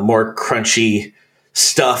the more crunchy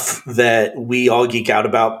stuff that we all geek out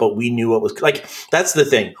about, but we knew what was like. That's the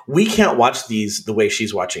thing. We can't watch these the way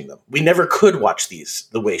she's watching them. We never could watch these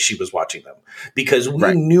the way she was watching them because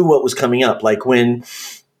we knew what was coming up. Like when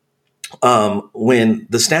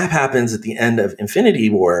the snap happens at the end of Infinity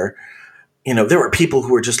War, you know, there were people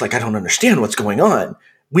who were just like, I don't understand what's going on.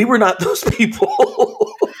 We were not those people.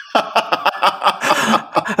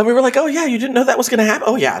 And we were like, oh yeah, you didn't know that was going to happen?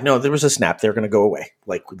 Oh yeah, no, there was a snap. They're going to go away.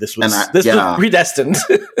 Like this was predestined.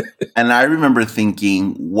 And I remember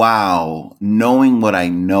thinking, wow, knowing what I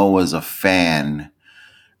know as a fan,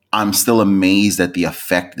 I'm still amazed at the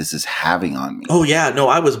effect this is having on me. Oh yeah, no,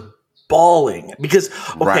 I was bawling because,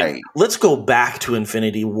 let's go back to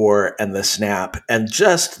Infinity War and the snap and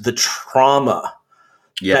just the trauma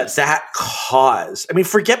that caused. I mean,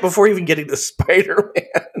 forget before even getting to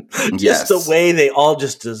Spider-Man, just the way they all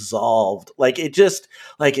just dissolved. Like it just,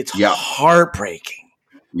 like it's heartbreaking.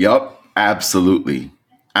 Yep, absolutely.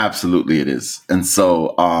 Absolutely it is. And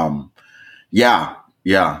so,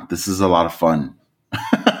 this is a lot of fun.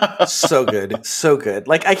 So good. So good.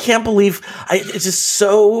 Like, I can't believe it's just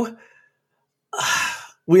so,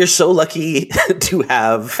 we're so lucky to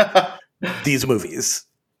have these movies.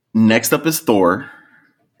 Next up is Thor.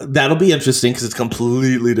 That'll be interesting because it's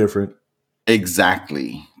completely different.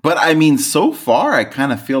 Exactly. But I mean, so far, I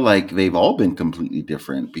kind of feel like they've all been completely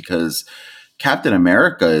different because Captain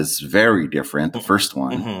America is very different, the first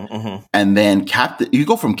one. And then you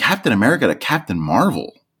go from Captain America to Captain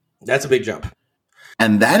Marvel. That's a big jump.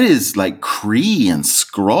 And that is like Kree and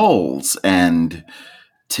Skrulls and,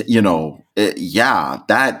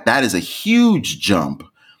 that is a huge jump.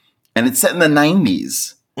 And it's set in the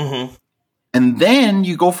 90s. And then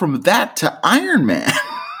you go from that to Iron Man.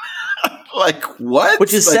 Like what?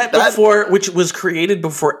 Which is set before, which was created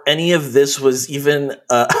before any of this was even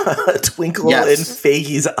a twinkle in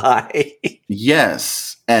Feige's eye.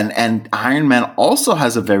 Yes. And Iron Man also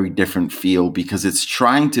has a very different feel because it's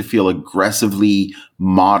trying to feel aggressively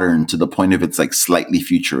modern to the point of it's like slightly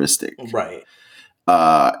futuristic. Right.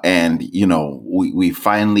 And we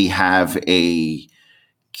finally have a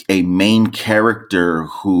main character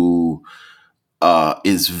who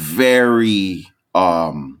is very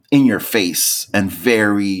in your face and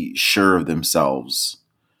very sure of themselves.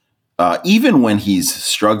 Even when he's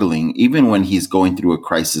struggling, even when he's going through a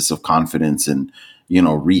crisis of confidence and,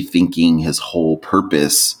 rethinking his whole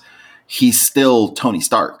purpose, he's still Tony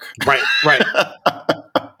Stark. Right.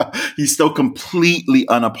 He's still completely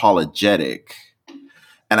unapologetic.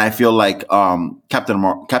 And I feel like Captain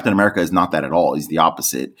America is not that at all. He's the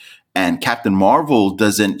opposite. And Captain Marvel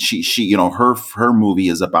doesn't, her movie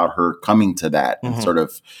is about her coming to that and sort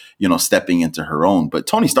of, stepping into her own. But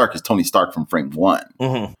Tony Stark is Tony Stark from frame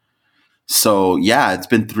one. So, it's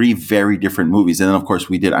been 3 very different movies. And then, of course,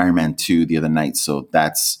 we did Iron Man 2 the other night. So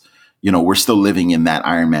that's, we're still living in that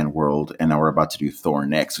Iron Man world. And now we're about to do Thor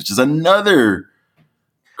next, which is another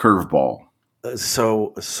curveball.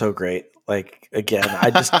 So great. Like, again,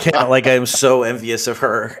 I just can't, like, I'm so envious of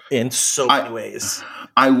her in so many ways.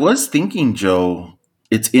 I was thinking, Joe,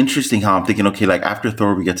 it's interesting how I'm thinking, okay, like after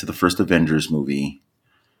Thor, we get to the first Avengers movie.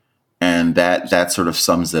 And that sort of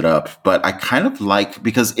sums it up. But I kind of like,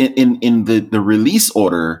 because in the release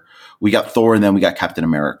order, we got Thor and then we got Captain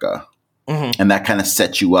America. And that kind of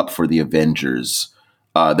sets you up for the Avengers.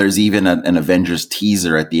 There's even an Avengers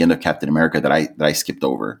teaser at the end of Captain America that I skipped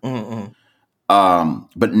over.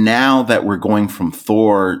 But now that we're going from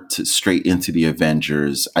Thor to straight into the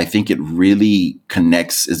Avengers, I think it really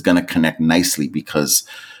is going to connect nicely because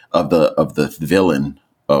of the villain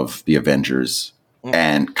of the Avengers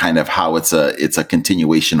and kind of how it's a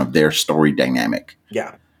continuation of their story dynamic.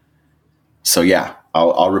 Yeah. So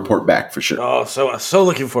I'll report back for sure. Oh, so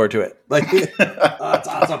looking forward to it. Like, that's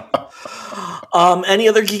awesome. Any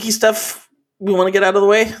other geeky stuff we want to get out of the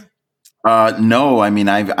way? No, I mean,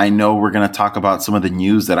 I know we're going to talk about some of the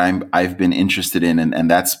news that I've been interested in.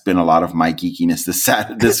 And that's been a lot of my geekiness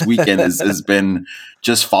this weekend has been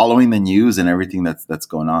just following the news and everything that's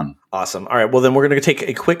going on. Awesome. All right. Well, then we're going to take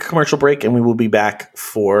a quick commercial break and we will be back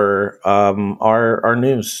for, our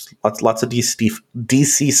news. Lots of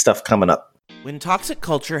DC stuff coming up. When toxic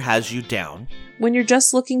culture has you down. When you're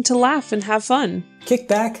just looking to laugh and have fun. Kick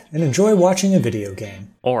back and enjoy watching a video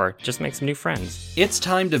game. Or just make some new friends. It's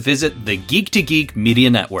time to visit the Geek to Geek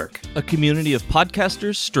Media Network, a community of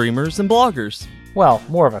podcasters, streamers, and bloggers. Well,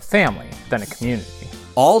 more of a family than a community.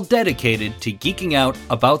 All dedicated to geeking out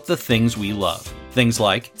about the things we love. Things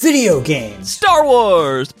like video games, Star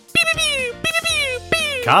Wars,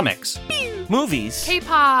 comics, Movies.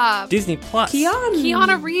 K-pop. Disney Plus,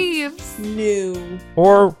 Keanu Reeves. New.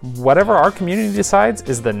 or whatever our community decides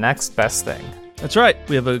is the next best thing. That's right.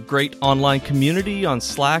 We have a great online community on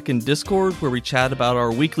Slack and Discord where we chat about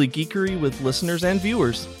our weekly geekery with listeners and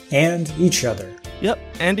viewers. And each other. Yep,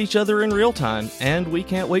 and each other in real time. And we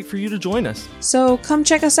can't wait for you to join us. So come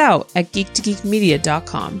check us out at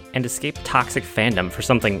geek2geekmedia.com. And escape toxic fandom for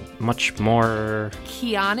something much more...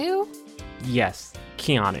 Keanu? Yes,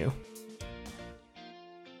 Keanu.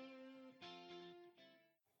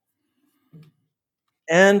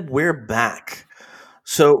 And we're back.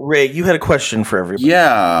 So, Ray, you had a question for everybody.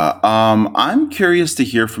 Yeah, I'm curious to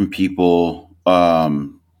hear from people. I've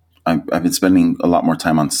been spending a lot more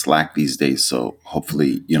time on Slack these days, so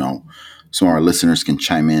hopefully, some of our listeners can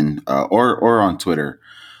chime in, or on Twitter.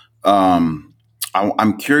 I'm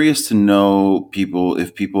curious to know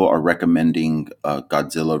if people are recommending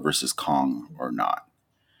Godzilla versus Kong or not.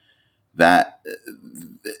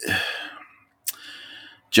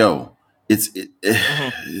 Joe,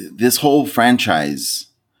 this whole franchise.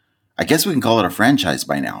 I guess we can call it a franchise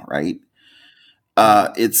by now, right?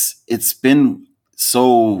 It's been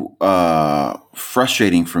so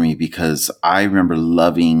frustrating for me because I remember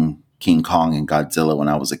loving King Kong and Godzilla when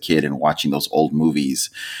I was a kid and watching those old movies.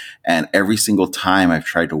 And every single time I've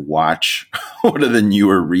tried to watch one of the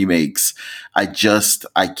newer remakes, I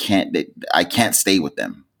can't stay with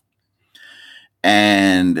them.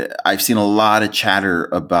 And I've seen a lot of chatter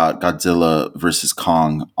about Godzilla versus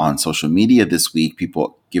Kong on social media this week,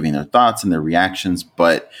 people giving their thoughts and their reactions.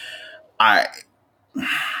 But am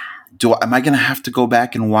I going to have to go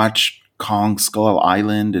back and watch Kong Skull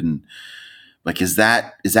Island? And is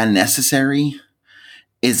that necessary?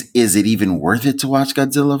 Is it even worth it to watch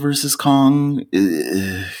Godzilla versus Kong?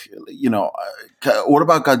 What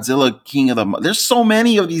about Godzilla King of the... There's so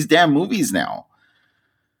many of these damn movies now.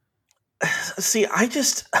 See, I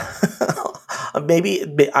just maybe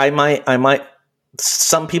I might.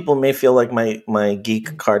 Some people may feel like my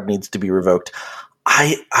geek card needs to be revoked.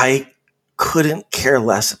 I couldn't care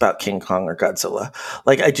less about King Kong or Godzilla.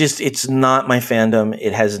 It's not my fandom.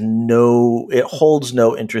 It holds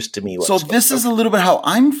no interest to me whatsoever. So this is a little bit how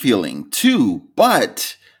I'm feeling too,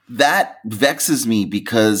 but that vexes me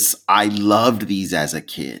because I loved these as a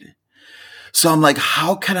kid. So I'm like,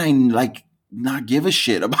 how can I not give a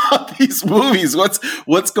shit about these movies?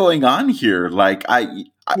 What's going on here?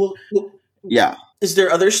 Yeah. Is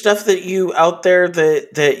there other stuff that you out there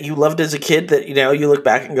that you loved as a kid that you look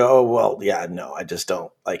back and go, oh well, yeah, no, I just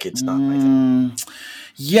don't it's not my thing.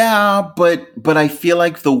 Yeah, but I feel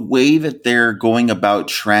like the way that they're going about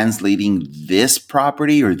translating this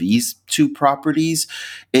property or these two properties,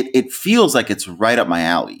 it feels like it's right up my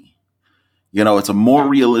alley. It's a more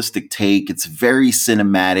realistic take. It's very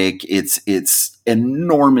cinematic. It's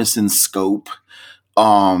enormous in scope.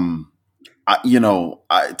 To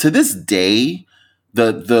this day,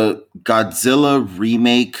 the Godzilla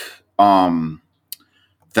remake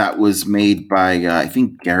that was made by I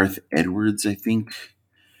think Gareth Edwards,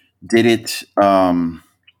 did it. The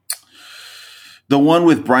one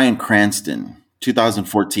with Bryan Cranston.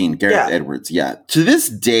 2014, Gareth Edwards. Yeah. To this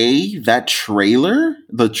day, the trailer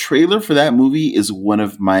for that movie is one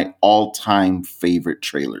of my all-time favorite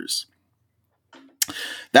trailers.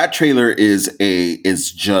 That trailer is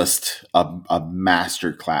just a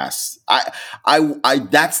masterclass. I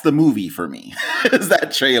that's the movie for me. Is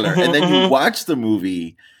that trailer. And then you watch the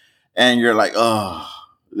movie and you're like, oh,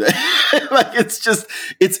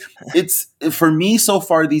 it's for me so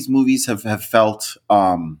far, these movies have felt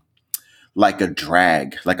like a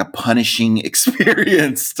drag, like a punishing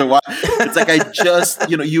experience to watch. It's like I just,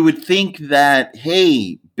 you would think that,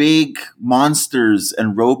 hey, big monsters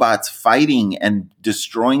and robots fighting and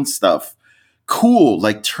destroying stuff, cool,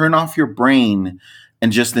 turn off your brain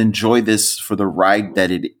and just enjoy this for the ride that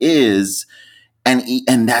it is. And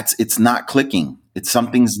it's not clicking.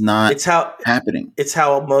 Something's not happening. It's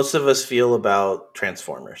how most of us feel about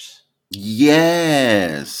Transformers.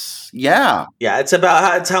 Yes. Yeah. Yeah, it's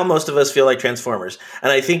how most of us feel like Transformers.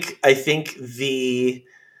 And I think the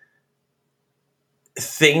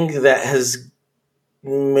thing that has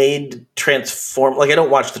made I don't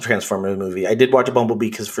watch the Transformers movie. I did watch a Bumblebee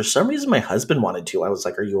because for some reason my husband wanted to. I was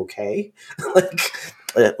like, are you okay?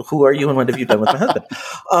 Who are you and what have you done with my husband?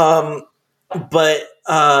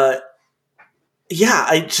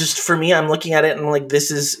 Yeah, for me, I'm looking at it and like,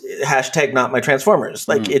 this is hashtag not my Transformers.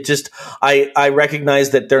 It just, I recognize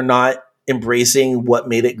that they're not embracing what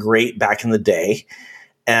made it great back in the day.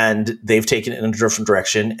 and they've taken it in a different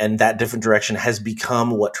direction, and that different direction has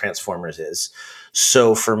become what Transformers is.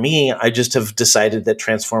 So for me, I just have decided that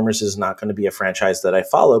Transformers is not going to be a franchise that I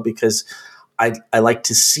follow, because I like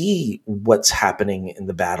to see what's happening in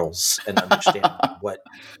the battles and understand what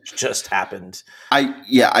just happened.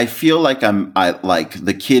 I feel like I like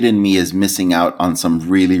the kid in me is missing out on some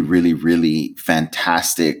really, really, really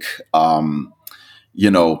fantastic,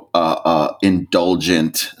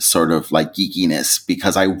 indulgent sort of like geekiness,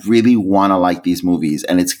 because I really want to like these movies.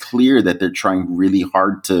 And it's clear that they're trying really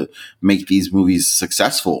hard to make these movies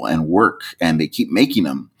successful and work, and they keep making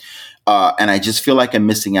them. And I just feel like I'm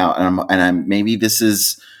missing out, and I'm maybe this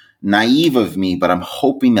is naive of me, but I'm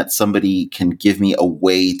hoping that somebody can give me a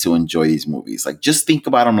way to enjoy these movies. Like, just think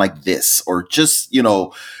about them like this, or just,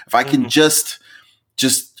 if I can just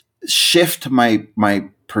shift my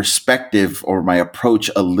perspective or my approach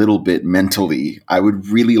a little bit mentally, I would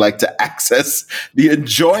really like to access the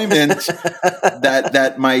enjoyment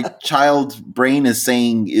that my child brain is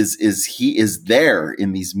saying is there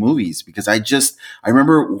in these movies. Because I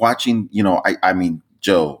remember watching, I mean,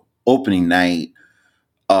 Joe, opening night,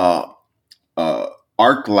 ArcLight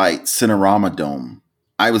Cinerama Dome.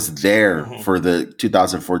 I was there for the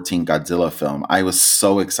 2014 Godzilla film. I was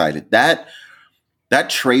so excited. That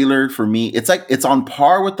trailer for me, it's on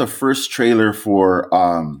par with the first trailer for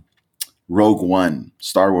Rogue One,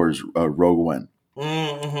 Star Wars Rogue One,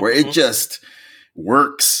 where it just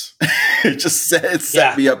works. It just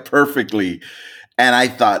set me up perfectly. And I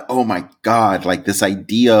thought, oh my God, like this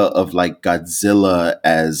idea of like Godzilla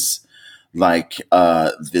as like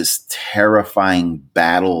this terrifying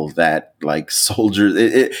battle that like soldiers,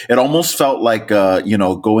 it almost felt like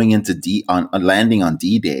going into landing on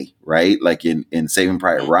D-Day, right? Like in Saving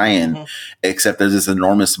Private Ryan, except there's this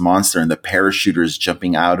enormous monster and the parachuters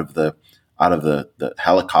jumping out of the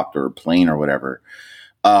helicopter or plane or whatever.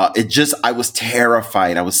 I was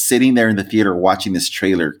terrified. I was sitting there in the theater watching this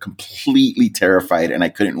trailer, completely terrified, and I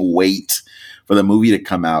couldn't wait for the movie to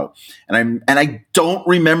come out. And I don't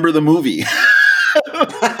remember the movie.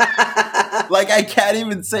 Like, I can't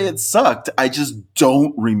even say it sucked. I just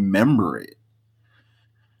don't remember it.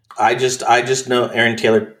 I just know Aaron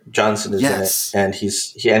Taylor Johnson is in it, and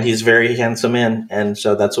he's very handsome man, and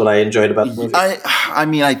so that's what I enjoyed about the movie. I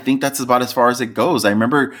mean, I think that's about as far as it goes. I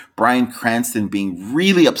remember Bryan Cranston being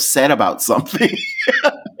really upset about something.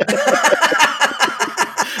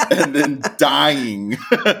 And then dying,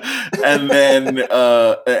 and then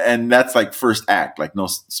and that's like first act, like no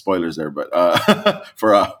spoilers there, but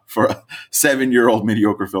for a 7-year-old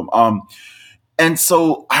mediocre film. And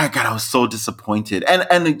so I was so disappointed, and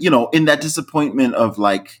in that disappointment of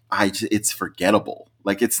like it's forgettable.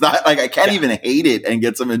 Like, it's not like I can't even hate it and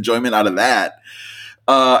get some enjoyment out of that.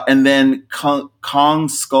 And then Kong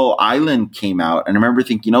Skull Island came out, and I remember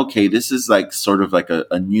thinking, okay, this is like sort of like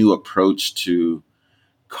a new approach to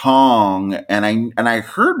Kong, and I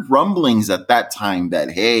heard rumblings at that time that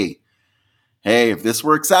hey, if this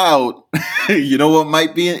works out, what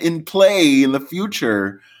might be in play in the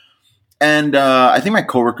future. And I think my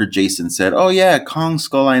coworker Jason said, "Oh yeah, Kong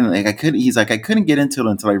Skull Island." Like, I couldn't get into it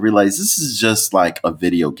until I realized this is just like a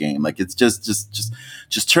video game. Like, it's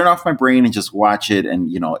just turn off my brain and just watch it, and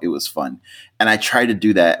it was fun. And I tried to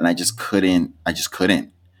do that, and I just couldn't.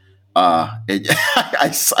 I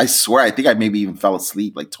swear, I think I maybe even fell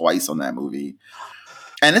asleep like twice on that movie.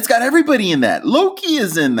 And it's got everybody in that. Loki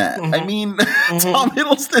is in that. I mean, Tom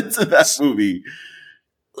Hiddleston's in that movie.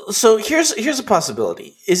 So here's a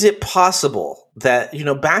possibility. Is it possible that,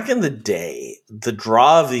 back in the day, the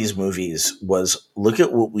draw of these movies was, look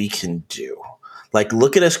at what we can do. Like,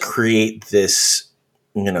 look at us create this,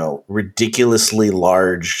 ridiculously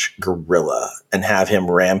large gorilla and have him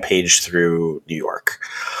rampage through New York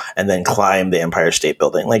and then climb the Empire State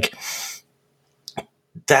Building. Like,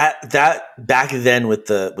 that back then with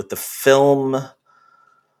the film,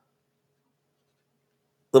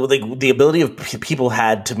 the ability of people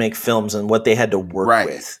had to make films and what they had to work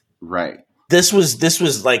with. Right. This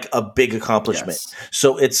was like a big accomplishment. Yes.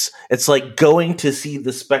 So it's like going to see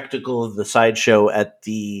the spectacle of the sideshow at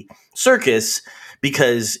the circus,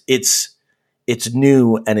 because it's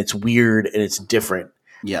new and it's weird and it's different.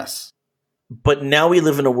 Yes. But now we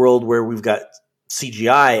live in a world where we've got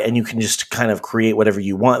CGI and you can just kind of create whatever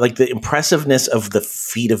you want. Like, the impressiveness of the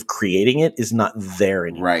feat of creating it is not there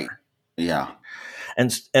anymore. Right. Yeah.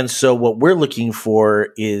 And so what we're looking for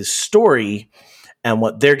is story, and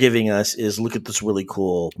what they're giving us is, look at this really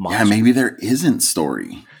cool monster. Yeah, maybe there isn't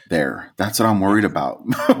story there. That's what I'm worried about.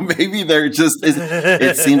 Maybe there just is.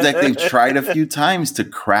 It seems like they've tried a few times to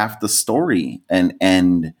craft the story,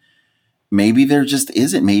 and maybe there just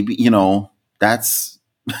isn't. Maybe, that's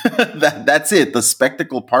That's it. The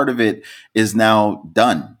spectacle part of it is now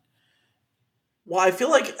done. Well, I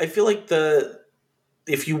feel like if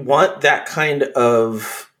you want that kind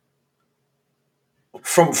of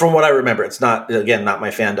from what I remember, it's not my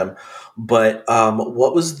fandom, but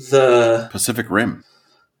what was the Pacific Rim?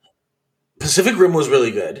 Pacific Rim was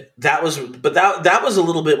really good. That was a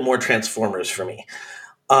little bit more Transformers for me.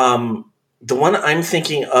 The one I'm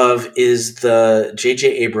thinking of is the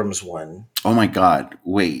J.J. Abrams one. Oh my God!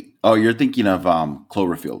 Wait. Oh, you're thinking of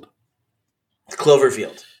Cloverfield.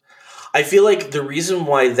 Cloverfield. I feel like the reason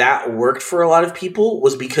why that worked for a lot of people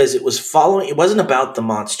was because it wasn't about the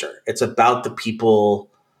monster. It's about the people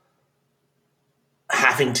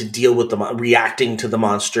having to deal with reacting to the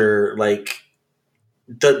monster. Like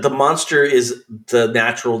the monster is the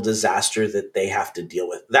natural disaster that they have to deal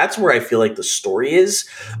with. That's where I feel like the story is,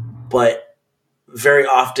 but very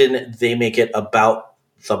often they make it about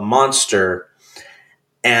the monster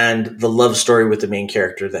and the love story with the main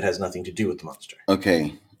character that has nothing to do with the monster.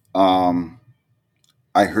 Okay.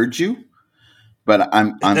 I heard you, but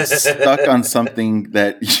I'm stuck on something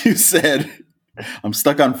that you said. I'm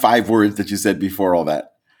stuck on 5 words that you said before all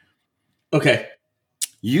that. Okay.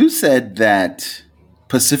 You said that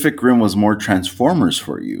Pacific Rim was more Transformers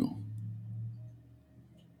for you.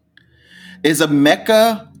 Is a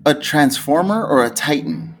mecha a Transformer or a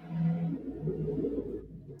Titan?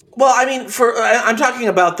 Well, I mean, I'm talking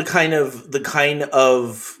about the kind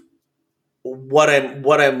of what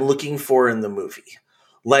I'm looking for in the movie.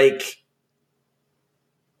 Like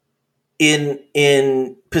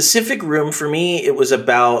in Pacific Rim, for me, it was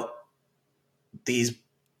about these,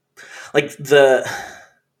 like the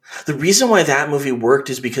reason why that movie worked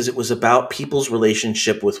is because it was about people's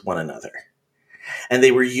relationship with one another, and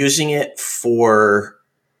they were using it for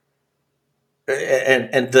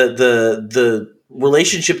and the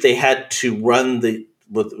relationship they had to run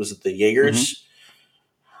was it the Jaegers?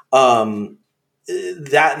 Mm-hmm.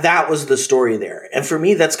 That was the story there. And for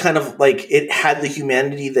me, that's kind of like it had the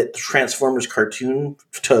humanity that the Transformers cartoon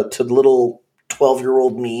to little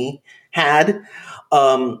 12-year-old me had.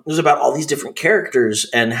 It was about all these different characters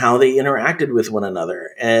and how they interacted with one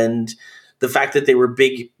another. And the fact that they were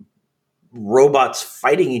big robots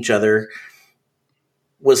fighting each other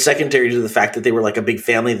was secondary to the fact that they were like a big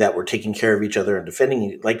family that were taking care of each other and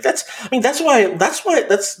defending. Like that's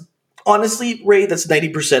honestly, Ray, that's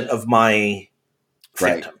 90% of my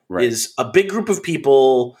fandom, right. Is a big group of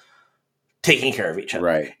people taking care of each other.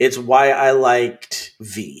 Right. It's why I liked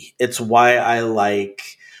V. It's why I like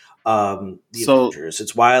the Avengers.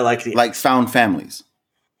 It's why I like found families.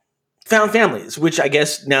 Found families, which I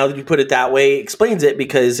guess now that you put it that way explains it,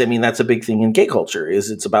 because I mean that's a big thing in gay culture,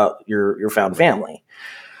 is it's about your found family.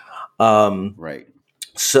 Right.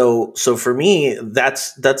 So for me,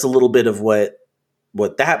 that's a little bit of what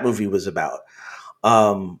that movie was about.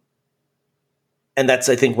 And that's,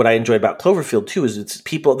 I think, what I enjoy about Cloverfield too, is it's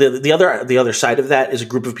people. The other side of that is a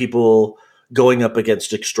group of people going up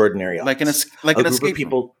against extraordinary odds. Like an escape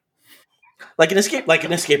people. Like an escape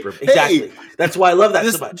room. Exactly. Hey, that's why I love that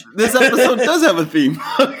so much. This episode does have a theme.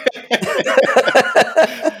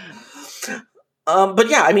 But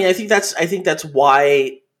yeah, I mean, I think that's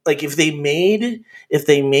why, like, if they made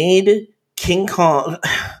King Kong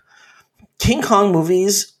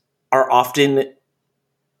movies are often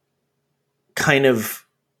kind of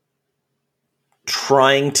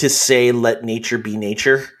trying to say, let nature be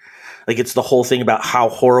nature. Like, it's the whole thing about how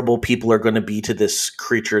horrible people are going to be to this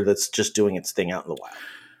creature that's just doing its thing out in the wild.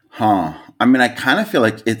 Huh. I mean, I kind of feel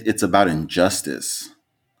like it's about injustice.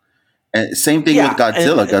 And same thing with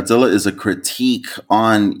Godzilla. Godzilla is a critique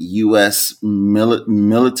on U.S.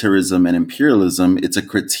 militarism and imperialism. It's a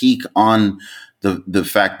critique on the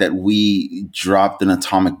fact that we dropped 2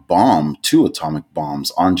 atomic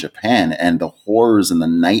bombs on Japan, and the horrors and the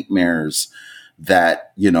nightmares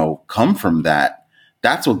that, come from that.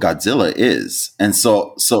 That's what Godzilla is. And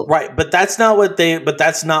so right, but that's not what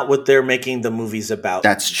they're making the movies about.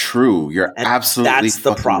 That's true. You're absolutely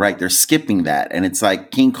fucking right. They're skipping that. And it's like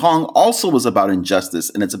King Kong also was about injustice,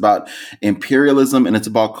 and it's about imperialism, and it's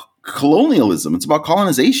about colonialism. It's about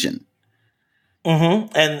colonization. Mm-hmm.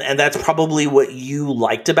 And that's probably what you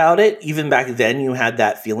liked about it. Even back then, you had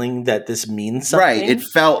that feeling that this means something. Right. It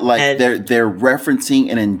felt like they're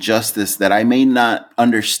referencing an injustice that I may not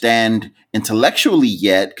understand intellectually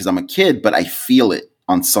yet, because I'm a kid, but I feel it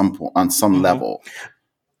on some mm-hmm. level.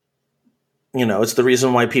 It's the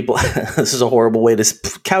reason why people. This is a horrible way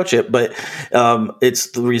to couch it, but it's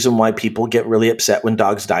the reason why people get really upset when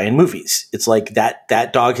dogs die in movies. It's like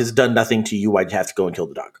that dog has done nothing to you. Why'd you have to go and kill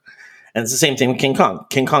the dog? And it's the same thing with King Kong.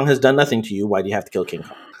 King Kong has done nothing to you. Why do you have to kill King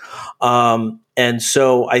And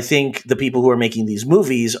so I think the people who are making these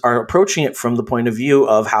movies are approaching it from the point of view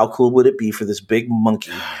of how cool would it be for this big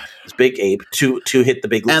monkey, this big ape to hit the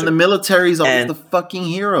big lizard. And the military's always the fucking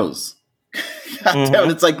heroes. God damn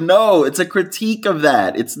it, it's like, no, it's a critique of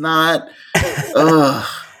that. It's not. Ugh.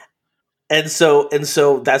 And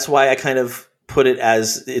so that's why I kind of put it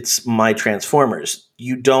as it's my Transformers.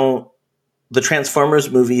 The Transformers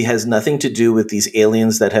movie has nothing to do with these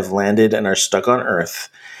aliens that have landed and are stuck on Earth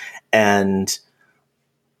and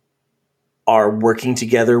are working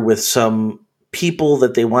together with some people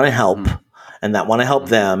that they want to help and that want to help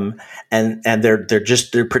them. And they're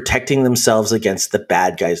protecting themselves against the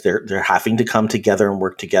bad guys. They're having to come together and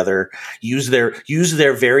work together, use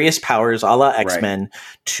their various powers, a la X-Men,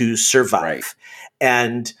 to survive. Right.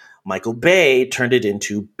 And Michael Bay turned it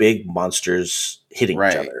into big monsters hitting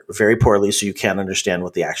each other very poorly, so you can't understand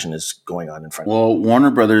what the action is going on in front of you. Well,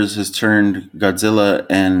 Warner Brothers has turned Godzilla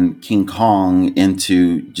and King Kong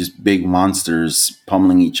into just big monsters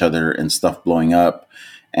pummeling each other and stuff blowing up.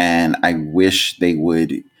 And I wish they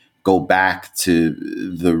would go back to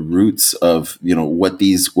the roots of, what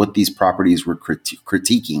these properties were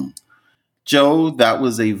critiquing. Joe, that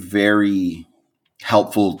was a very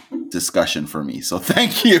helpful discussion for me. So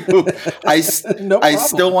thank you. I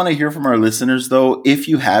still want to hear from our listeners, though. If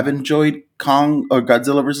you have enjoyed Kong or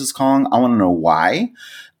Godzilla versus Kong, I want to know why.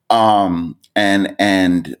 I want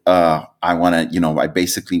to, I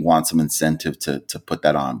basically want some incentive to put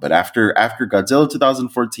that on. But after Godzilla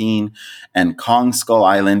 2014 and Kong Skull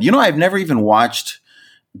Island, I've never even watched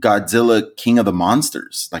Godzilla King of the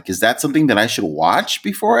Monsters. Like, is that something that I should watch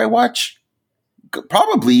before I watch?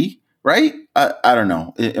 Probably, right? I don't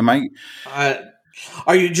know. Am I?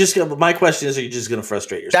 Are you just gonna? My question is: are you just going to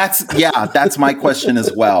frustrate yourself? That's my question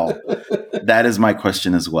as well. That is my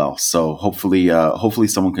question as well. So hopefully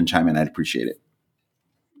someone can chime in. I'd appreciate it.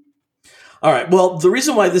 All right. Well, one of the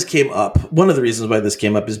reasons why this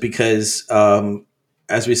came up is because,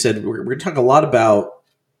 as we said, we're going to talk a lot about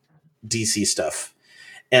DC stuff,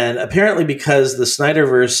 and apparently because the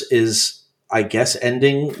Snyderverse is, I guess,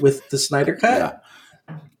 ending with the Snyder Cut. Yeah.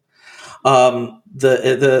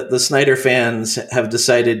 The Snyder fans have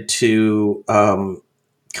decided to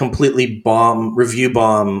completely review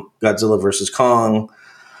bomb Godzilla versus Kong,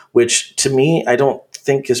 which to me I don't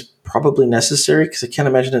think is probably necessary because I can't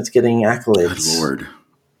imagine it's getting accolades. Good Lord.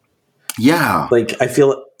 Yeah. Like I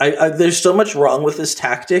feel there's so much wrong with this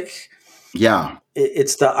tactic. Yeah.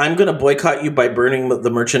 It's I'm going to boycott you by burning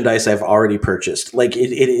the merchandise I've already purchased. Like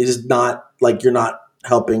it is not like you're not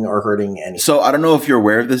helping or hurting anything. So I don't know if you're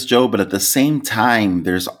aware of this, Joe, but at the same time,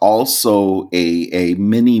 there's also a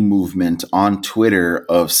mini movement on Twitter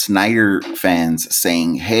of Snyder fans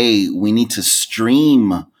saying, hey, we need to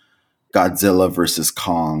stream Godzilla versus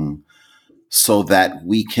Kong so that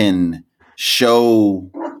we can show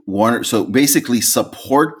Warner. So basically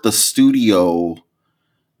support the studio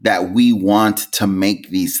that we want to make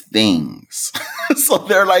these things. So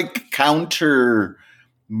they're like counter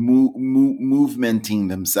movementing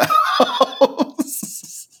themselves.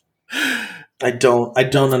 I don't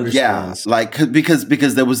understand. Yeah, like because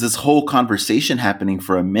there was this whole conversation happening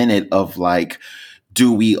for a minute of like,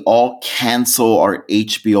 do we all cancel our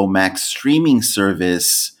HBO Max streaming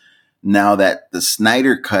service now that the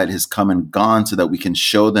Snyder Cut has come and gone so that we can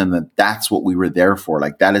show them that that's what we were there for?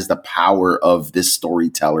 Like, that is the power of this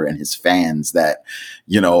storyteller and his fans that,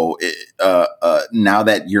 now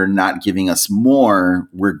that you're not giving us more,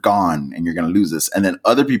 we're gone and you're going to lose us. And then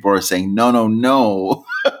other people are saying, no.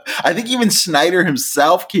 I think even Snyder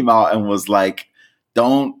himself came out and was like,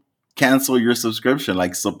 don't cancel your subscription,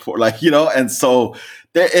 like support, and so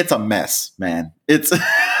it's a mess, man. It's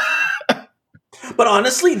But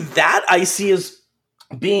honestly, that I see as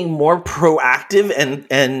being more proactive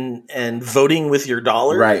and voting with your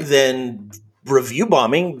dollar than review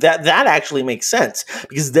bombing. That actually makes sense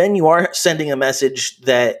because then you are sending a message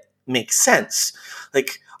that makes sense.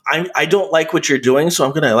 Like I don't like what you're doing, so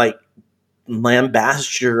I'm gonna like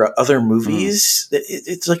lambast your other movies.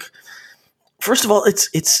 It's like, first of all, it's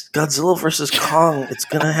Godzilla versus Kong. It's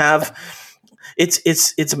gonna have.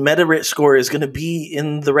 Its meta score is going to be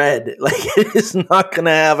in the red. Like, it is not going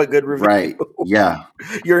to have a good review. Right. Yeah.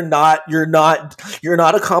 You're not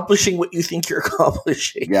accomplishing what you think you're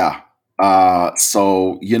accomplishing. Yeah.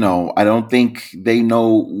 So, I don't think they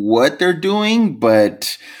know what they're doing,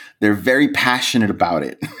 but they're very passionate about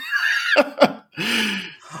it.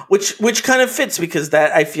 Which kind of fits because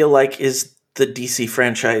that I feel like is the DC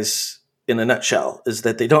franchise in a nutshell, is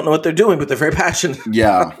that they don't know what they're doing, but they're very passionate.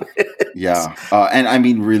 Yeah. Yeah. And I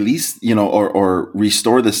mean, release, or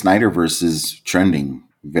restore the Snyderverse is trending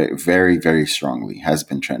very, very, very strongly. Has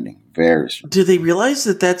been trending very strong. Do they realize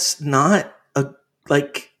that that's not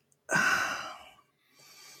like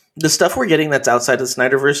the stuff we're getting that's outside the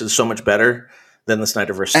Snyderverse is so much better than the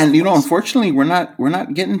Snyderverse? And unfortunately, we're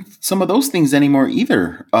not getting some of those things anymore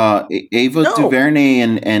either. Ava No. DuVernay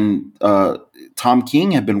and Tom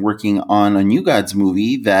King have been working on a New Gods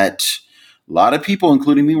movie that a lot of people,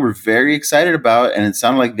 including me, were very excited about, and it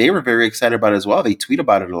sounded like they were very excited about it as well. They tweet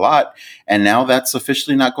about it a lot, and now that's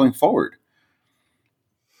officially not going forward.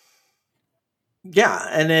 Yeah,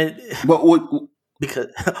 and But because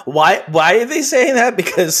why are they saying that?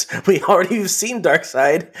 Because we already have seen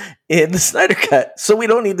Darkseid in the Snyder Cut, so we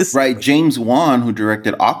don't need to see. Right, James Wan, who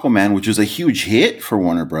directed Aquaman, which was a huge hit for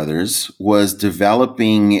Warner Brothers, was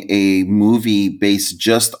developing a movie based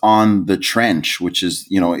just on the Trench, which is,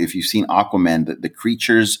 if you've seen Aquaman, the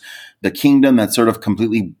creatures, the kingdom that sort of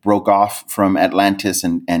completely broke off from Atlantis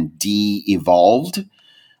and de-evolved.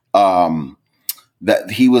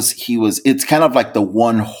 That he was it's kind of like the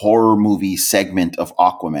one horror movie segment of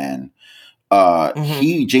Aquaman.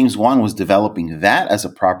 James Wan was developing that as a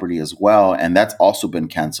property as well, and that's also been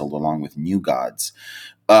canceled along with New Gods.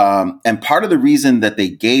 And part of the reason that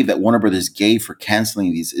Warner Brothers gave for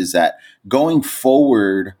canceling these is that going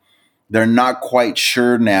forward, they're not quite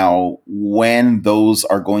sure now when those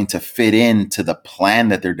are going to fit into the plan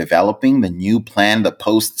that they're developing, the new plan, the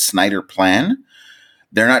post-Snyder plan.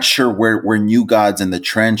 They're not sure where New Gods and the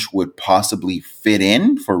Trench would possibly fit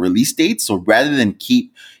in for release dates. So rather than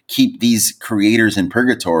keep these creators in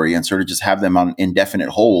purgatory and sort of just have them on indefinite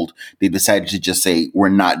hold, they decided to just say, we're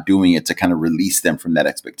not doing it, to kind of release them from that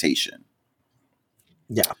expectation.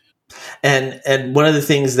 Yeah. And one of the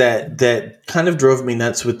things that kind of drove me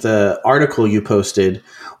nuts with the article you posted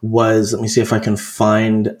was, let me see if I can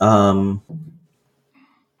find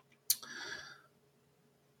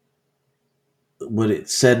what it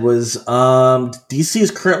said was DC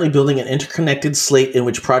is currently building an interconnected slate in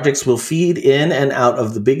which projects will feed in and out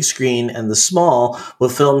of the big screen and the small,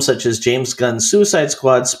 with films such as James Gunn's Suicide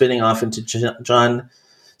Squad spinning off into John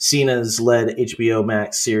Cena's led HBO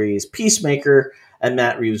Max series Peacemaker, and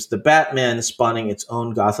Matt Reeves' The Batman spawning its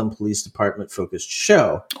own Gotham Police Department focused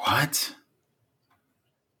show. What?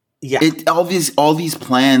 Yeah. All these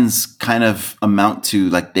plans kind of amount to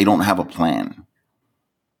like they don't have a plan.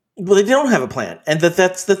 Well, they don't have a plan. And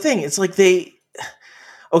that's the thing. It's like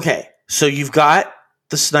okay, so you've got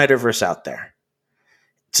the Snyderverse out there.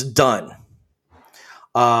 It's done.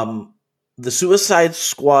 The Suicide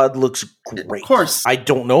Squad looks great. Of course. I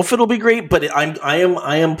don't know if it'll be great, but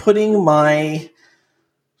I am putting my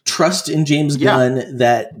trust in James Gunn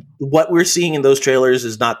that what we're seeing in those trailers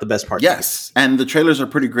is not the best part. Yes. And the trailers are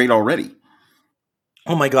pretty great already.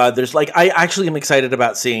 Oh my God. I actually am excited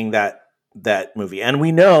about seeing that movie. And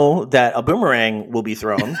we know that a boomerang will be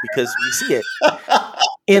thrown because we see it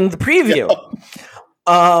in the preview.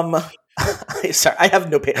 Sorry, I have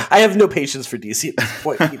no patience for DC at this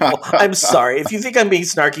point, people. I'm sorry. If you think I'm being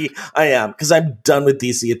snarky, I am, because I'm done with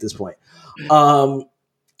DC at this point. But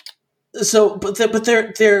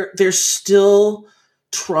they're still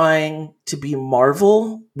trying to be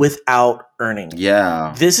Marvel without earning.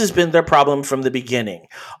 Yeah. This has been their problem from the beginning.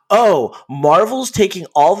 Oh, Marvel's taking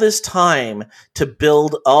all this time to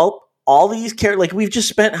build up all these characters. Like, we've just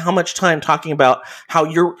spent how much time talking about how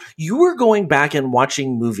you were going back and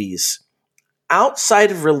watching movies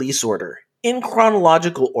outside of release order, in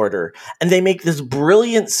chronological order, and they make this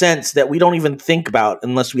brilliant sense that we don't even think about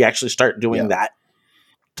unless we actually start doing that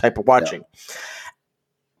type of watching. Yeah.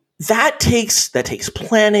 That takes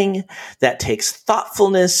planning, that takes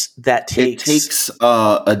thoughtfulness, it takes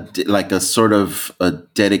a sort of a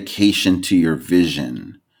dedication to your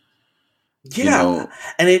vision. Yeah,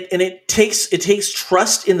 and it takes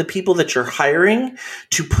trust in the people that you're hiring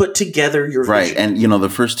to put together your vision. Right, and the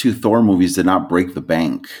first two Thor movies did not break the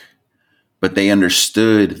bank, but they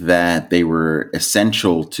understood that they were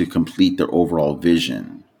essential to complete their overall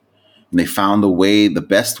vision. And they found the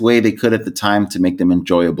best way they could at the time to make them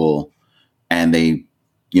enjoyable, and they,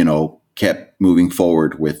 kept moving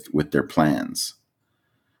forward with their plans.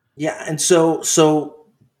 Yeah, and so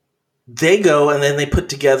they go and then they put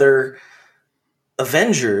together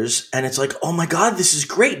Avengers, and it's like, oh my God, this is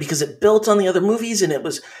great because it built on the other movies, and it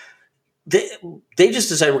was they just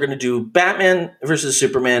decided we're going to do Batman versus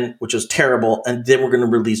Superman, which was terrible, and then we're going to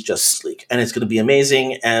release Justice League, and it's going to be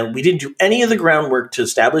amazing. And we didn't do any of the groundwork to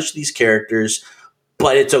establish these characters,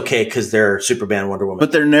 but it's okay because they're Superman, Wonder Woman.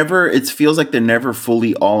 But they're never, it feels like they're never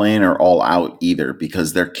fully all in or all out either,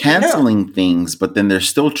 because they're canceling things, but then they're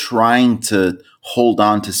still trying to hold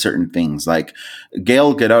on to certain things. Like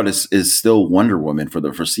Gal Gadot is still Wonder Woman for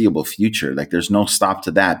the foreseeable future. Like there's no stop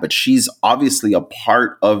to that, but she's obviously a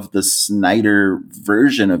part of the Snyder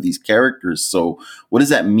version of these characters. So what does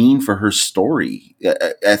that mean for her story?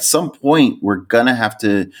 At some point, we're going to have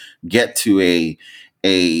to get to a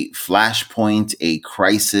flashpoint, a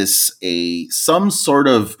crisis, some sort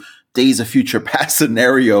of Days of Future Past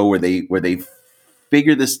scenario where they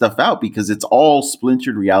figure this stuff out, because it's all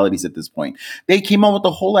splintered realities at this point. They came out with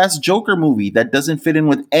a whole ass Joker movie that doesn't fit in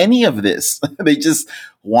with any of this. They just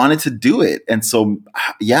wanted to do it. And so,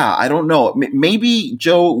 yeah, I don't know. Maybe,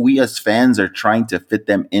 Joe, we as fans are trying to fit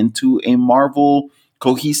them into a Marvel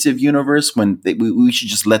cohesive universe when we should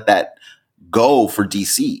just let that go for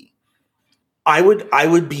DC. I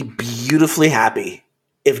would be beautifully happy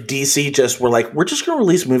if DC just were like, we're just going to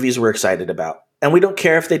release movies we're excited about. And we don't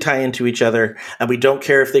care if they tie into each other, and we don't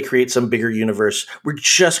care if they create some bigger universe. We're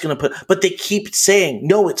just going to but they keep saying,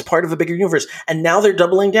 no, it's part of a bigger universe. And now they're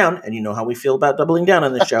doubling down. And you know how we feel about doubling down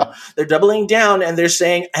on this show. They're doubling down and they're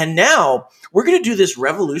saying, and now we're going to do this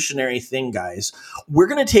revolutionary thing, guys. We're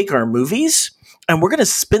going to take our movies and we're going to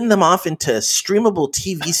spin them off into streamable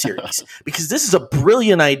TV series because this is a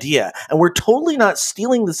brilliant idea. And we're totally not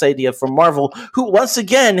stealing this idea from Marvel, who once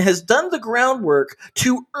again has done the groundwork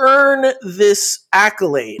to earn this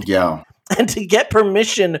accolade. Yeah. And to get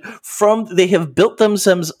permission they have built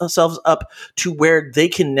themselves up to where they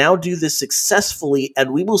can now do this successfully.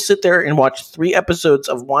 And we will sit there and watch 3 episodes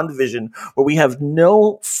of WandaVision where we have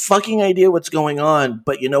no fucking idea what's going on.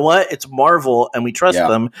 But you know what? It's Marvel and we trust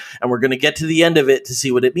them. And we're going to get to the end of it to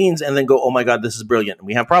see what it means and then go, oh my God, this is brilliant. And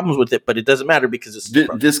we have problems with it, but it doesn't matter because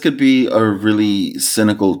this could be a really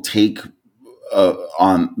cynical take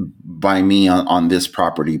by me on this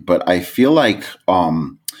property. But I feel like,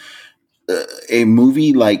 a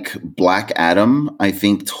movie like Black Adam, I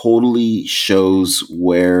think, totally shows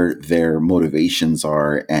where their motivations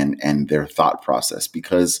are and their thought process,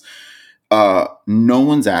 because no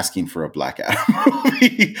one's asking for a Black Adam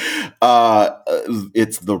movie.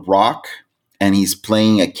 It's The Rock, and he's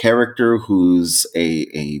playing a character who's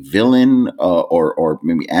a villain or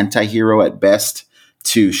maybe anti-hero at best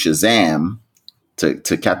to Shazam. To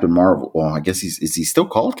Captain Marvel. Well, I guess is he still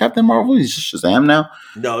called Captain Marvel? He's just Shazam now.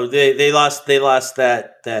 No, they lost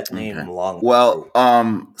that name long. Well,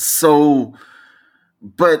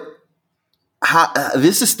 but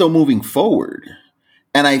this is still moving forward,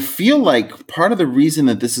 and I feel like part of the reason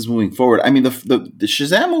that this is moving forward. I mean, the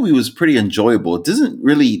Shazam movie was pretty enjoyable. It doesn't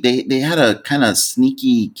really. They had a kind of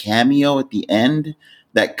sneaky cameo at the end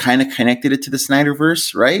that kind of connected it to the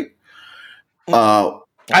Snyderverse, right?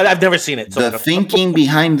 I've never seen it. So the thinking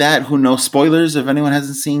behind that, who knows? Spoilers, if anyone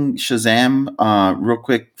hasn't seen Shazam, real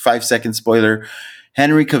quick, 5-second spoiler.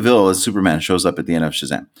 Henry Cavill as Superman shows up at the end of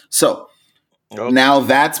Shazam. So now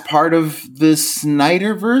that's part of the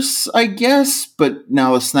Snyderverse, I guess. But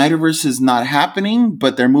now the Snyderverse is not happening,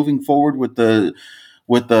 but they're moving forward with the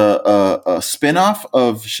spinoff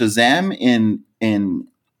of Shazam in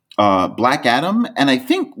Black Adam. And I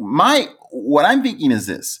think what I'm thinking is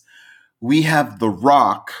this. We have The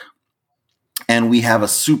Rock and we have a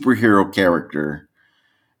superhero character,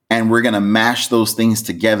 and we're going to mash those things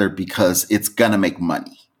together because it's going to make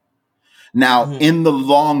money. Now, in the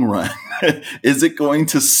long run, is it going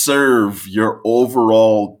to serve your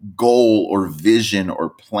overall goal or vision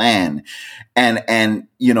or plan? And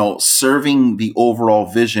serving the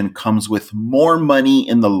overall vision comes with more money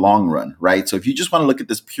in the long run, right? So if you just want to look at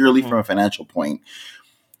this purely from a financial point,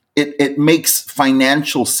 it makes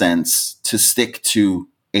financial sense to stick to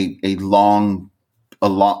the long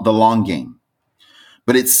game.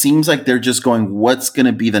 But it seems like they're just going, what's going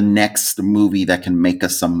to be the next movie that can make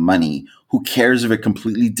us some money? Who cares if it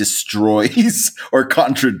completely destroys or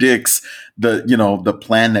contradicts the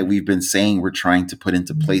plan that we've been saying we're trying to put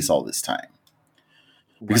into place all this time?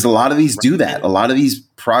 Because a lot of these do that. A lot of these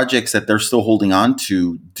projects that they're still holding on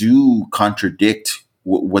to do contradict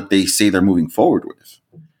what they say they're moving forward with.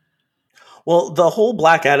 Well, the whole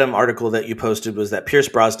Black Adam article that you posted was that Pierce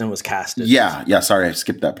Brosnan was casted. Yeah. Sorry, I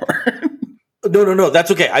skipped that part. No, that's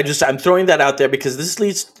okay. I'm throwing that out there because this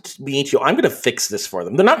leads me to I'm going to fix this for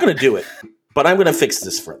them. They're not going to do it, but I'm going to fix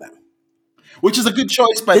this for them. Which is a good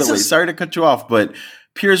choice, by the way. Sorry to cut you off, but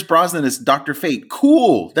Pierce Brosnan is Dr. Fate.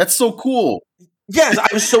 Cool. That's so cool. Yes,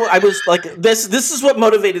 I was like, this is what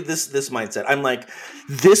motivated this mindset. I'm like,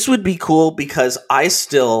 this would be cool because I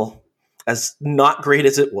still, as not great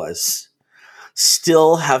as it was,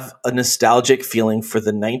 still have a nostalgic feeling for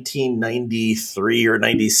the 1993 or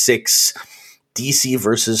 96 DC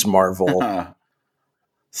versus Marvel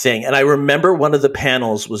thing. And I remember one of the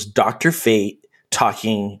panels was Dr. Fate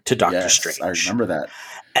talking to Doctor Strange. I remember that.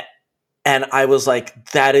 And I was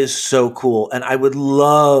like, that is so cool. And I would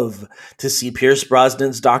love to see Pierce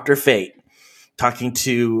Brosnan's Dr. Fate talking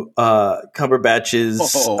to Cumberbatch's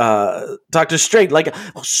Doctor Strange. Like,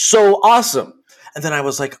 so awesome. And then I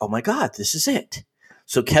was like, oh my God, this is it.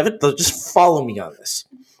 So Kevin, just follow me on this.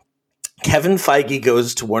 Kevin Feige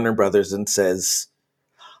goes to Warner Brothers and says,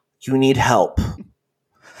 you need help.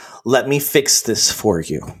 Let me fix this for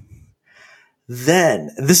you.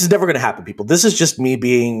 Then, this is never going to happen, people. This is just me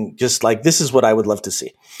being just like, this is what I would love to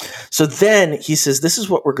see. So then he says, this is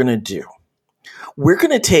what we're going to do. We're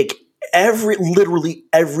going to take literally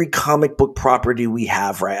every comic book property we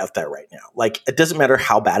have right out there right now. Like, it doesn't matter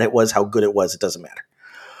how bad it was, how good it was. It doesn't matter.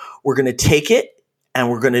 We're going to take it and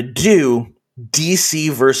we're going to do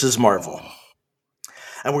DC versus Marvel.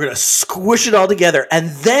 And we're going to squish it all together.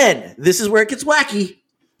 And then, this is where it gets wacky.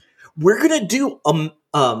 We're going to do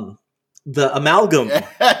the amalgam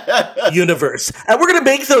universe. And we're going to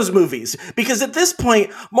make those movies. Because at this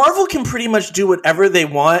point, Marvel can pretty much do whatever they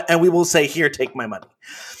want. And we will say, here, take my money.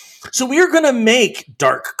 So we are going to make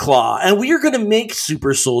Dark Claw. And we are going to make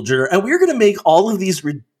Super Soldier. And we are going to make all of these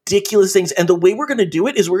ridiculous things. And the way we're going to do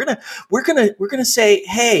it is we're going to say,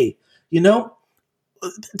 hey, you know,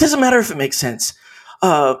 it doesn't matter if it makes sense.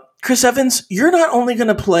 Chris Evans, you're not only going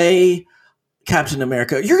to play Captain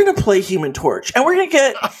America, you're going to play Human Torch. And we're going to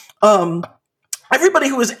get everybody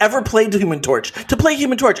who has ever played Human Torch to play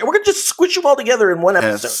Human Torch. And we're going to just squish them all together in one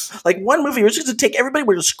episode. Like one movie. We're just going to take everybody,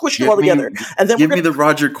 we're going to squish them all together. And then give me the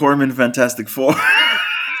Roger Corman Fantastic Four.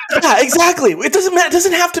 Yeah, exactly. It doesn't matter. It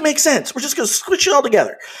doesn't have to make sense. We're just going to squish it all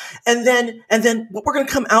together. And then what we're going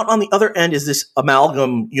to come out on the other end is this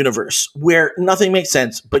amalgam universe where nothing makes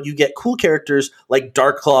sense, but you get cool characters like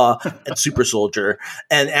Dark Claw and Super Soldier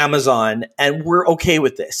and Amazon, and we're okay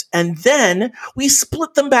with this. And then we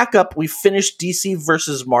split them back up. We finished DC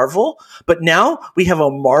versus Marvel, but now we have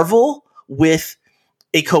a Marvel with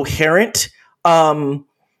a coherent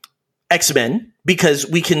X-Men. Because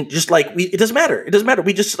we can just it doesn't matter. It doesn't matter.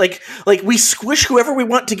 We just like we squish whoever we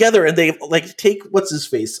want together, and they like take what's his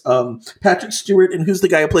face, Patrick Stewart, and who's the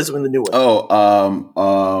guy who plays him in the new one?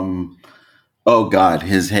 Oh God,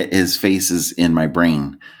 his face is in my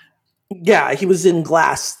brain. Yeah, he was in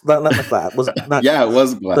Glass. Not Glass. Was not? Yeah, it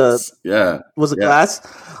was Glass. Was it Glass?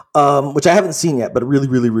 Which I haven't seen yet, but I really,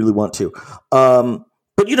 really, really want to. But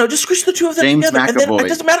just squish the two of them together, and then it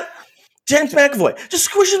doesn't matter. James McAvoy. Just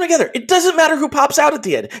squish them together. It doesn't matter who pops out at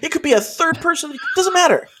the end. It could be a third person. It doesn't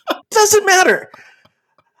matter. Doesn't matter.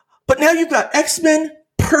 But now you've got X-Men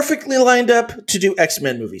perfectly lined up to do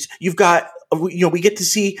X-Men movies. You've got, we get to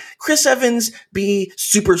see Chris Evans be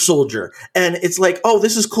Super Soldier. And it's like, oh,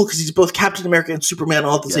 this is cool because he's both Captain America and Superman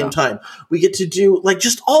all at the same time. We get to do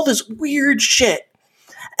just all this weird shit.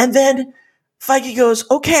 And then Feige goes,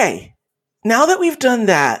 okay, now that we've done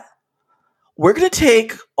that, we're going to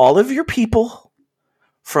take all of your people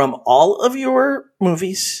from all of your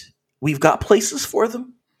movies. We've got places for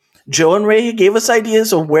them. Joe and Ray gave us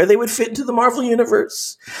ideas of where they would fit into the Marvel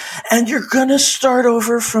Universe. And you're going to start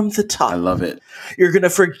over from the top. I love it. You're going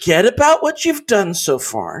to forget about what you've done so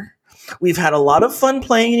far. We've had a lot of fun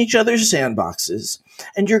playing in each other's sandboxes.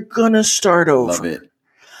 And you're going to start over. Love it.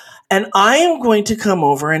 And I am going to come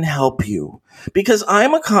over and help you. Because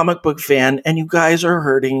I'm a comic book fan and you guys are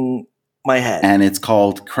hurting my head. And it's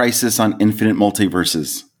called Crisis on Infinite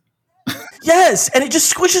Multiverses. Yes, and it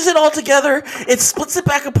just squishes it all together. It splits it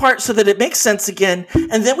back apart so that it makes sense again.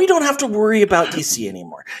 And then we don't have to worry about DC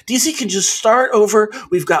anymore. DC can just start over.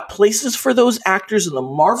 We've got places for those actors in the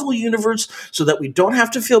Marvel Universe so that we don't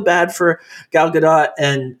have to feel bad for Gal Gadot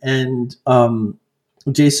and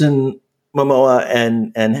Jason Momoa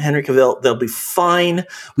and Henry Cavill. They'll be fine.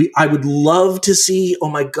 I would love to see, oh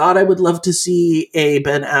my God, I would love to see a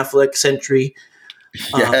Ben Affleck Sentry.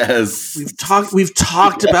 Yes. We've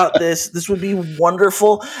talked about this. This would be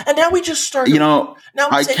wonderful. And now we just start.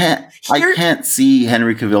 I can't see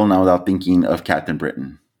Henry Cavill now without thinking of Captain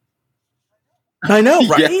Britain. I know,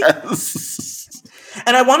 right? Yes.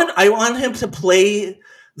 And I want him to play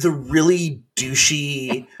the really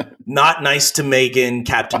douchey, not nice to Megan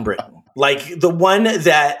Captain Britain. Like the one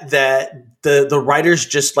that the writers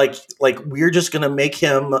just like we're just gonna make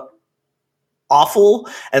him awful,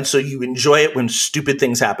 and so you enjoy it when stupid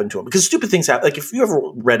things happen to him. Because stupid things happen. Like if you ever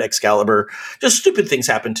read Excalibur, just stupid things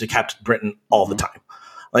happen to Captain Britain all the time.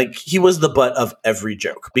 Like, he was the butt of every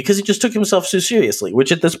joke because he just took himself so seriously,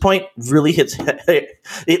 which at this point really hits.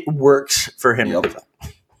 It works for him. Yep.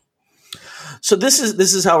 So this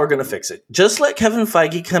is how we're going to fix it. Just let Kevin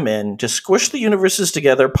Feige come in, just squish the universes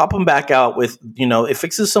together, pop them back out with, it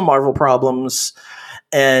fixes some Marvel problems,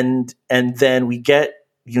 and then we get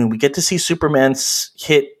to see Superman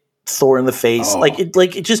hit Thor in the face. Oh.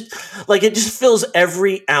 It just fills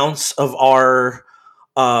every ounce of our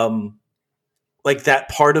like that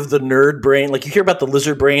part of the nerd brain. Like, you hear about the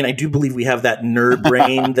lizard brain. I do believe we have that nerd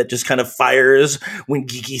brain that just kind of fires when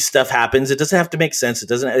geeky stuff happens. It doesn't have to make sense. It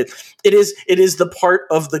doesn't. It is the part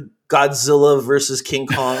of the Godzilla versus King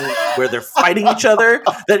Kong where they're fighting each other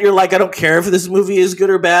that you're like, I don't care if this movie is good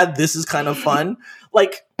or bad. This is kind of fun.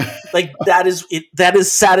 Like that is it. That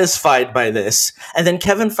is satisfied by this. And then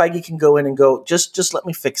Kevin Feige can go in and go, just let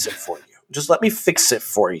me fix it for you. Just let me fix it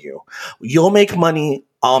for you. You'll make money.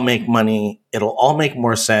 I'll make money. It'll all make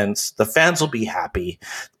more sense. The fans will be happy,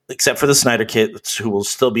 except for the Snyder kids, who will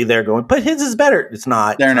still be there going, but his is better. It's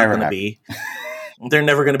not. They're it's never going to be. They're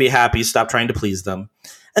never going to be happy. Stop trying to please them.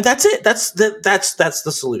 And that's it. That's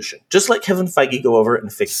the solution. Just let Kevin Feige go over it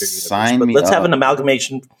and fix their universe. But let's have an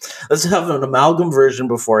amalgamation. Let's have an amalgam version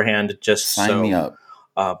beforehand. Sign me up.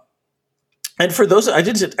 And for those, I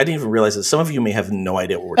didn't even realize that some of you may have no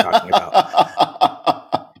idea what we're talking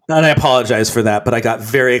about. And I apologize for that, but I got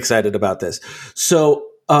very excited about this. So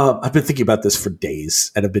I've been thinking about this for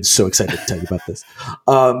days, and I've been so excited to tell you about this.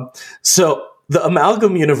 So the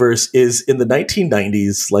Amalgam universe is in the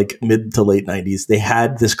 1990s, like mid to late 90s. They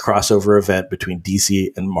had this crossover event between DC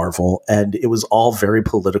and Marvel, and it was all very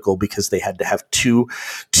political because they had to have two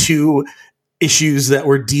issues that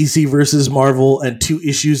were DC versus Marvel and two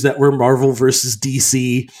issues that were Marvel versus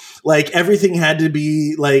DC. Like, everything had to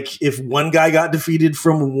be like, if one guy got defeated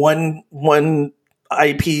from one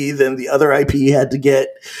IP, then the other IP had to get,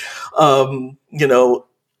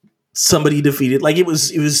 somebody defeated. Like, it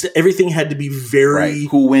was everything had to be very. Right.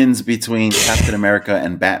 Who wins between Captain America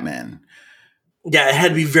and Batman? Yeah, it had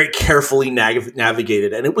to be very carefully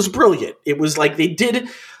navigated, and it was brilliant. It was like they did.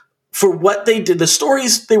 For what they did, the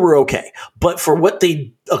stories, they were okay. But for what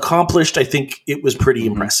they accomplished, I think it was pretty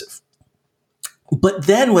impressive. But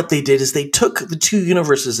then what they did is they took the two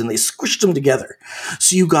universes and they squished them together.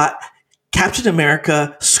 So you got Captain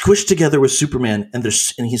America squished together with Superman, and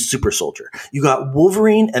he's Super Soldier. You got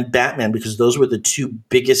Wolverine and Batman, because those were the two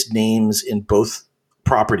biggest names in both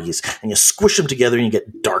properties. And you squish them together and you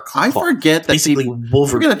get Darkhawk. I forget that basically Wolverine. I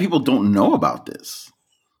forget that people don't know about this.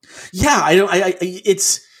 Yeah,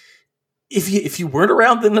 it's. If you weren't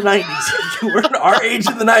around in the 90s, if you weren't our age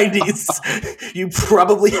in the 90s, you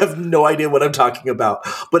probably have no idea what I'm talking about.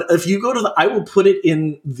 But if you go to I will put it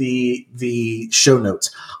in the show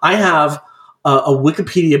notes. I have a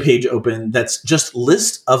Wikipedia page open that's just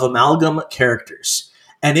list of Amalgam characters.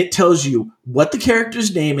 And it tells you what the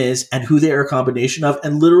character's name is and who they are a combination of.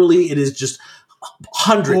 And literally it is just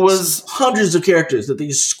hundreds of characters that they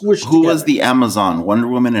squished together. Who was the Amazon? Wonder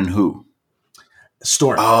Woman and who?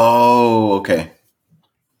 Storm. Oh, okay.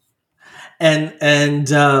 And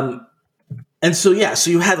so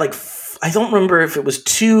you had like I don't remember if it was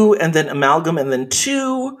 2 and then Amalgam and then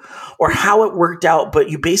 2 or how it worked out,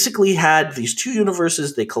 but you basically had these two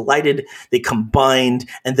universes. They collided, they combined,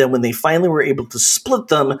 and then when they finally were able to split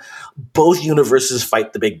them, both universes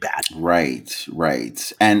fight the big bad. Right.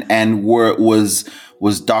 And was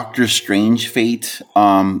Doctor Strange fate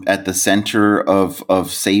at the center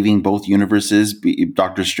of saving both universes?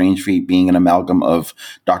 Doctor Strange fate being an amalgam of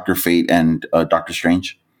Dr. Fate and Doctor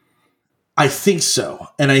Strange? I think so.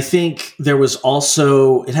 And I think there was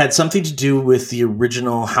also, it had something to do with the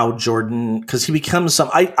original Hal Jordan, because he becomes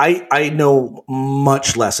I know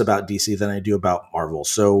much less about DC than I do about Marvel.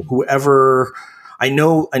 So whoever, I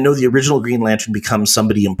know the original Green Lantern becomes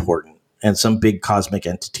somebody important and some big cosmic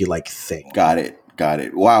entity like thing. Got it.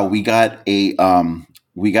 Wow. We got an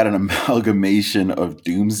amalgamation of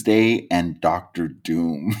Doomsday and Doctor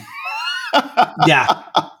Doom. Yeah.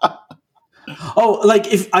 Oh,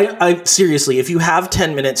 like if I seriously, if you have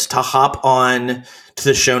 10 minutes to hop on to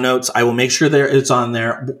the show notes, I will make sure it's on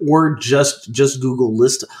there, or just Google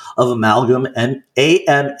list of amalgam and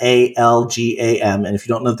AMALGAM. And if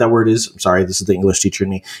you don't know what that word is, I'm sorry, this is the English teacher in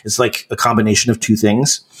me. It's like a combination of two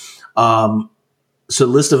things. So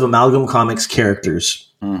list of amalgam comics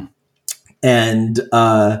characters, and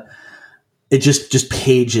it just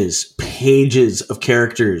pages of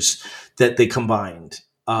characters that they combined.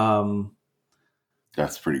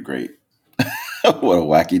 That's pretty great. What a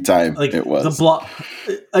wacky time it was.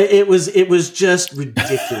 It was just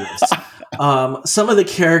ridiculous. Some of the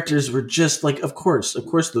characters were just like, of course,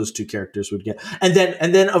 those two characters would get, and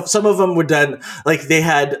then some of them were done like they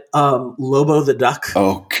had Lobo the Duck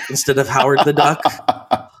instead of Howard the Duck.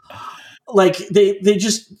 Like they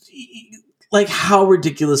just like, how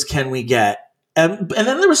ridiculous can we get? And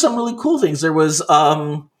then there were some really cool things. There was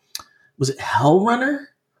it Hell Runner?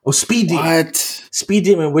 Oh, Speed Demon. What? Speed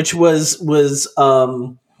Demon, which was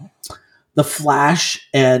the Flash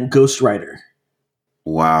and Ghost Rider.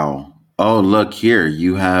 Wow. Oh, look here.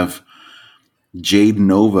 You have Jade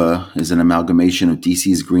Nova is an amalgamation of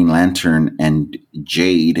DC's Green Lantern and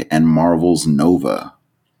Jade and Marvel's Nova.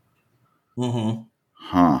 Mm-hmm.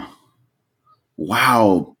 Huh.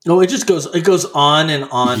 Wow. Oh, it goes on and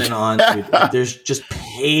on and on. Dude. Like, there's just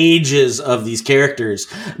pages of these characters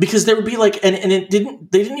because there would be like, and they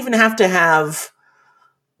didn't even have to have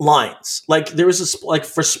lines. Like there was like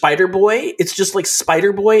for Spider Boy, it's just like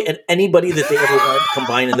Spider Boy and anybody that they ever wanted to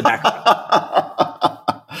combine in the background.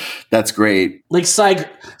 That's great. Like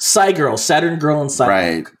Psy Girl, Saturn Girl, and Psy.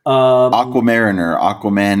 Right. Aquamariner,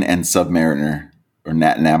 Aquaman, and Submariner, or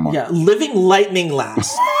Namor. Yeah, Living Lightning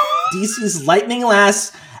Lass. DC's Lightning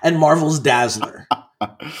Lass and Marvel's Dazzler.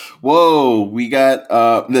 Whoa, we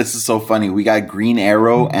got this is so funny. We got Green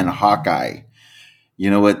Arrow and Hawkeye. You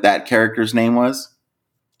know what that character's name was?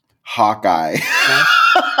 Hawkeye.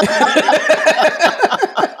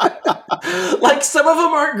 Like some of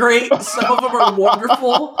them aren't great, some of them are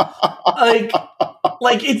wonderful.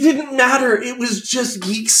 Like it didn't matter. It was just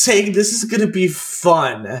geeks saying this is going to be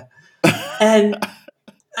fun. And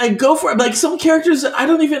I go for it. Like some characters, I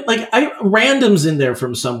don't even like. Random's in there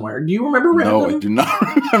from somewhere. Do you remember Random? No, I do not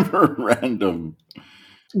remember Random.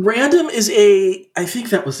 Random is I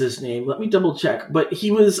think that was his name. Let me double check. But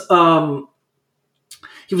he was a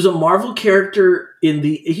Marvel character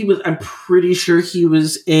I'm pretty sure he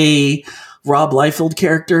was a Rob Liefeld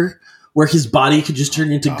character where his body could just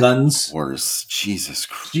turn into guns. Worse, Jesus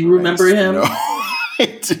Christ. Do you remember him? No.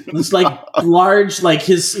 It's like large, like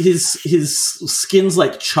his skin's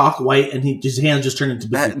like chalk white, and his hands just turn into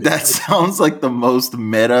that sounds like the most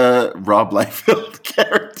meta Rob Liefeld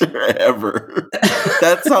character ever.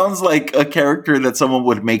 That sounds like a character that someone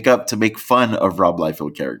would make up to make fun of Rob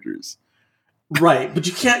Liefeld characters. Right, but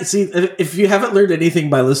you can't see if you haven't learned anything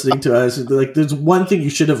by listening to us. Like, there's one thing you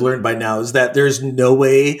should have learned by now is that there's no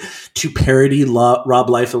way to parody Rob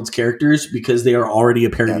Liefeld's characters because they are already a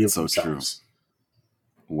parody of themselves. True.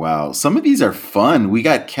 Wow, some of these are fun. We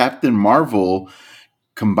got Captain Marvel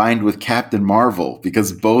combined with Captain Marvel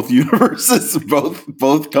because both universes,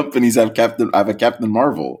 both companies have a Captain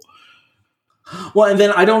Marvel. Well, and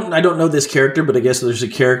then I don't know this character, but I guess there's a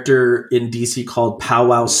character in DC called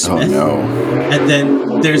Powwow Smith. Oh no! And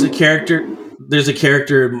then there's a character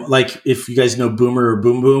like if you guys know Boomer or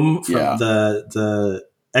Boom Boom from the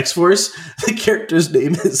X-Force, the character's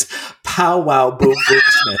name is Powwow Boom Boom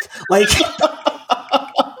Smith. Like.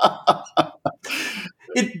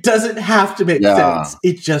 It doesn't have to make sense.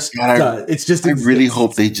 It just does. It's just. I really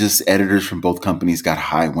hope editors from both companies got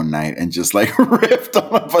high one night and just like riffed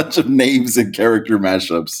on a bunch of names and character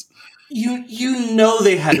mashups. You know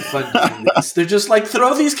they had fun doing this. They're just like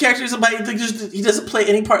throw these characters. He doesn't play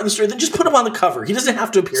any part in the story. Then just put him on the cover. He doesn't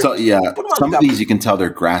have to appear. So some of these you can tell they're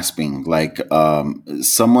grasping. Like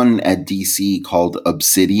someone at DC called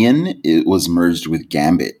Obsidian. It was merged with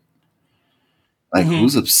Gambit. Like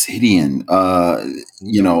who's Obsidian?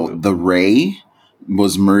 The Ray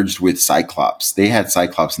was merged with Cyclops. They had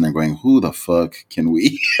Cyclops, and they're going, "Who the fuck can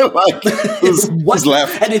we?" Like, who's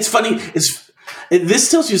left? And it's funny.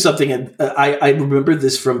 This tells you something. And I remember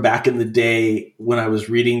this from back in the day when I was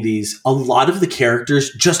reading these. A lot of the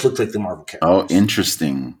characters just looked like the Marvel characters. Oh,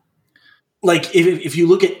 interesting. Like if you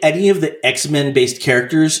look at any of the X-Men based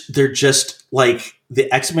characters, they're just like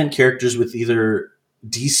the X-Men characters with either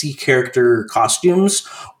DC character costumes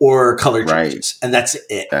or color changes, and that's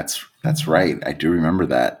it. That's right. I do remember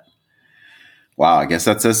that. Wow, I guess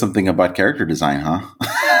that says something about character design, huh?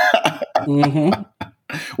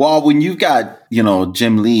 Mm-hmm. Well, when you've got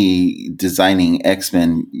Jim Lee designing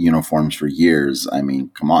X-Men uniforms for years, I mean,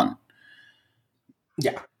 come on.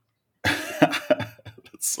 Yeah, that's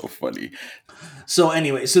so funny. So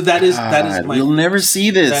anyway, that is my. We'll never see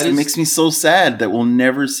this. It makes me so sad that we'll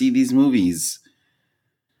never see these movies.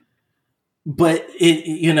 But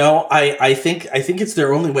I think it's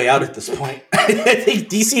their only way out at this point. I think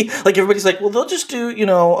DC, like everybody's like, well, they'll just do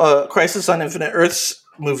a Crisis on Infinite Earths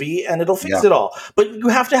movie and it'll fix it all. But you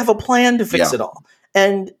have to have a plan to fix it all,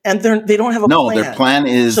 and they don't have a plan. No, their plan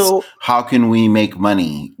is how can we make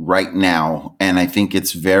money right now, and I think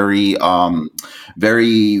it's very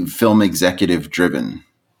very film executive driven.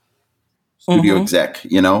 studio exec,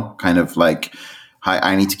 kind of like,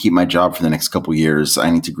 I need to keep my job for the next couple years.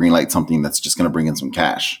 I need to greenlight something that's just going to bring in some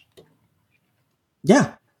cash.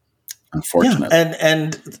 Yeah. Unfortunately.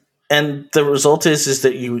 Yeah. And the result is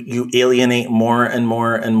that you alienate more and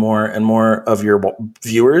more and more and more of your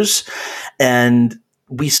viewers, and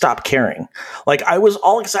we stop caring. Like, I was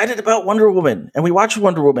all excited about Wonder Woman, and we watched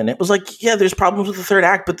Wonder Woman. It was like, yeah, there's problems with the third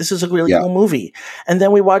act, but this is a really cool movie. And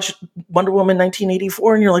then we watched Wonder Woman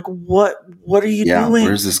 1984, and you're like, what are you doing?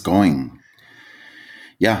 Where's this going?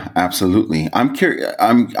 Yeah, absolutely. I'm curious.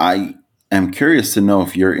 I am curious to know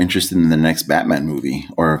if you're interested in the next Batman movie,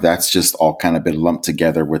 or if that's just all kind of been lumped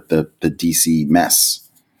together with the DC mess.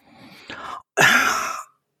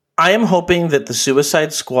 I am hoping that the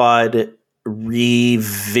Suicide Squad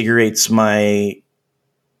revigorates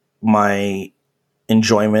my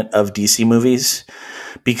enjoyment of DC movies,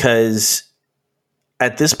 because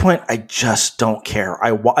at this point I just don't care.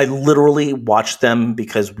 I literally watch them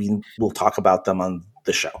because we will talk about them on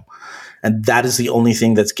the show, and that is the only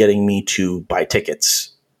thing that's getting me to buy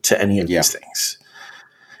tickets to any of these things.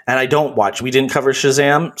 And I don't watch. We didn't cover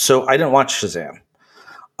Shazam, so I didn't watch Shazam.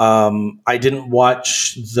 I didn't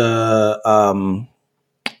watch the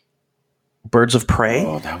Birds of Prey.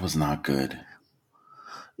 Oh, that was not good.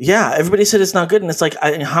 Yeah, everybody said it's not good, and it's like,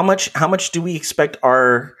 how much do we expect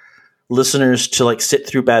our listeners to like sit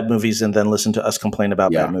through bad movies and then listen to us complain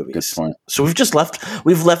about bad movies? Good point. So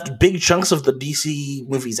we've left big chunks of the DC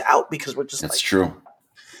movies out because we're just That's true.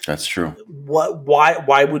 That's true.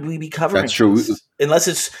 Why would we be covering That's true. this? Unless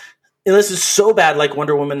it's so bad like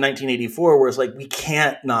Wonder Woman 1984, where it's like, we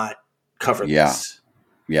can't not cover this.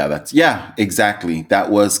 Yeah, exactly. That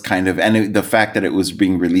was kind of, and the fact that it was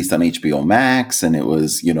being released on HBO Max, and it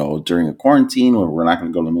was, during a quarantine where we're not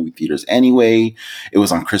going to go to movie theaters anyway. It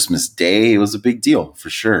was on Christmas Day. It was a big deal for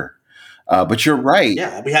sure. But you're right.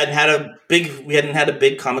 Yeah, we hadn't had a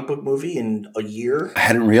big comic book movie in a year. I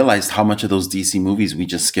hadn't realized how much of those DC movies we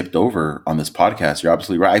just skipped over on this podcast. You're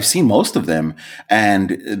absolutely right. I've seen most of them,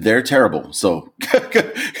 and they're terrible. So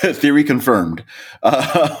theory confirmed.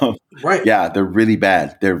 Right. Yeah, they're really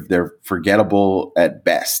bad. They're forgettable at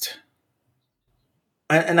best.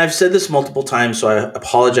 And I've said this multiple times, so I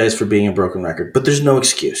apologize for being a broken record, but there's no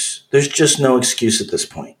excuse. There's just no excuse at this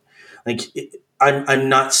point. Like, I'm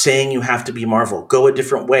not saying you have to be Marvel. Go a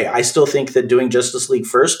different way. I still think that doing Justice League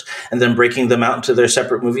first and then breaking them out into their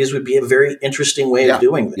separate movies would be a very interesting way of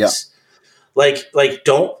doing this. Yeah. Like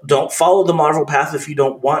don't follow the Marvel path if you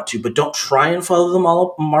don't want to, but don't try and follow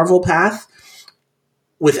the Marvel path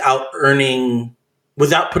without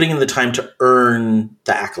putting in the time to earn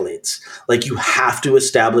the accolades. Like, you have to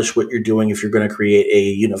establish what you're doing if you're going to create a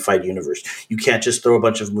unified universe. You can't just throw a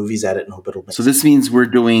bunch of movies at it and hope it'll make sense. So this means we're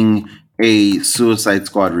doing a Suicide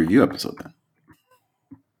Squad review episode then?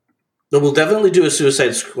 We'll definitely do a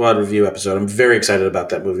Suicide Squad review episode. I'm very excited about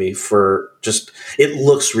that movie it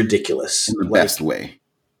looks ridiculous. In the best way.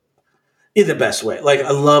 In the best way. Like,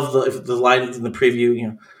 I love the line in the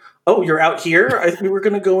preview, oh, you're out here? I think we were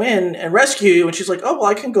going to go in and rescue you. And she's like, oh, well,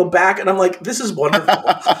 I can go back. And I'm like, this is wonderful.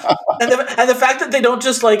 and the fact that they don't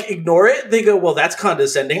just like ignore it, they go, well, that's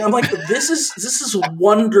condescending. I'm like, this is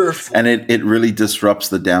wonderful. And it really disrupts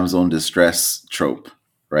the damsel in distress trope,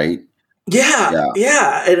 right? Yeah.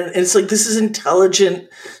 And it's like, this is intelligent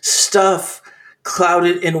stuff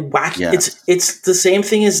clouded in wacky. Yeah. It's the same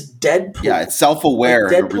thing as Deadpool. Yeah, it's self-aware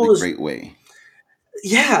in a really great way.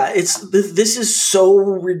 Yeah, this is so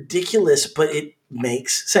ridiculous, but it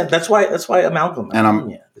makes sense. That's why Amalgam.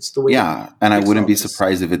 It's the way. Yeah, and I wouldn't be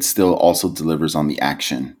surprised if it still also delivers on the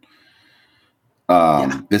action.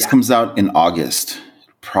 This comes out in August.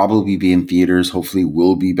 Probably be in theaters. Hopefully,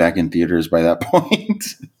 we'll be back in theaters by that point.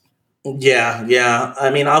 Yeah. I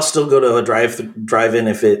mean, I'll still go to a drive-in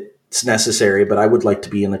if it's necessary, but I would like to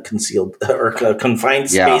be in a concealed or a confined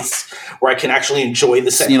space where I can actually enjoy the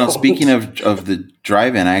sound. Speaking of the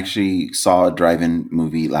drive-in, I actually saw a drive-in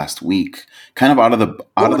movie last week. Kind of out of the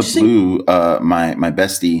blue, my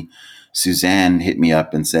bestie Suzanne hit me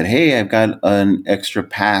up and said, "Hey, I've got an extra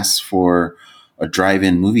pass for a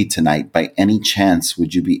drive-in movie tonight. By any chance,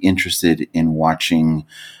 would you be interested in watching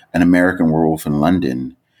An American Werewolf in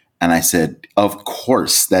London?" And I said, of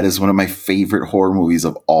course, that is one of my favorite horror movies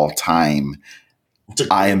of all time.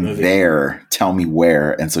 I am there. Tell me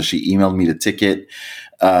where. And so she emailed me the ticket.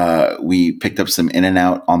 We picked up some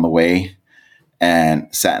In-N-Out on the way and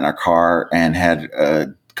sat in our car and had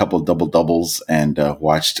a couple of double doubles and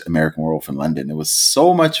watched American Werewolf in London. It was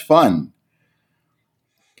so much fun.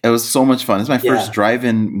 It's my first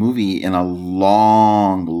drive-in movie in a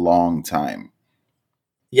long, long time.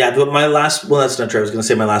 Yeah, but my last well, that's not true. I was going to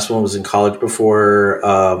say my last one was in college before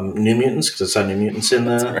New Mutants because I saw New Mutants in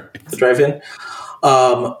the drive-in.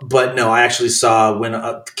 But no, I actually saw when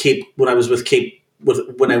I was with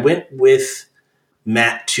when I went with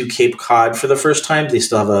Matt to Cape Cod for the first time. They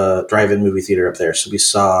still have a drive-in movie theater up there, so we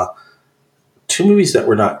saw two movies that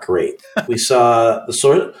were not great. We saw the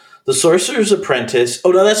Sorcerer's Apprentice.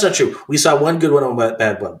 Oh no, that's not true. We saw one good one and one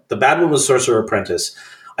bad one. The bad one was Sorcerer Apprentice.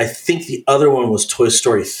 I think the other one was Toy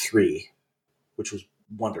Story 3, which was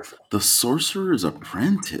wonderful. The Sorcerer's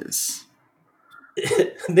Apprentice.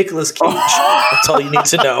 Nicolas Cage. That's all you need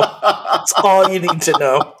to know. That's all you need to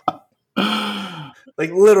know.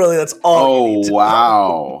 Like literally, that's all. You need to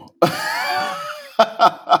know.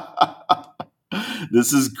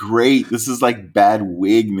 This is great. This is like bad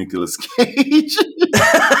wig Nicolas Cage.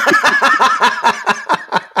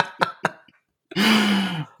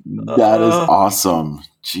 That is awesome.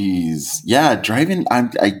 Jeez. Yeah, driving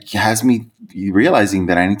has me realizing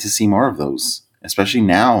that I need to see more of those. Especially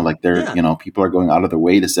now, like people are going out of their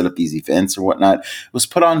way to set up these events or whatnot. It was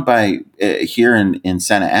put on by here in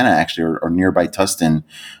Santa Ana, actually, or nearby Tustin,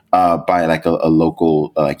 by like a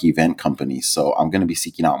local event company. So I'm going to be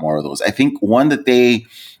seeking out more of those. I think one that they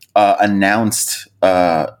announced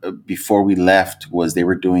before we left was they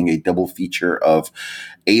were doing a double feature of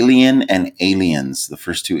Alien and Aliens, the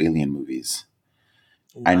first two Alien movies.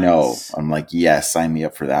 Nice. I know. I'm like, yes, sign me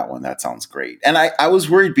up for that one. That sounds great. And I was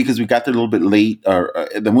worried because we got there a little bit late.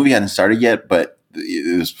 The movie hadn't started yet, but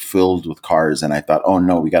it was filled with cars. And I thought, oh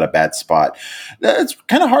no, we got a bad spot. It's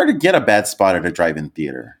kind of hard to get a bad spot at a drive-in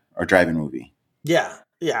theater or drive-in movie. Yeah.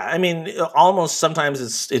 Yeah. I mean, almost sometimes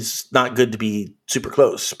it's not good to be super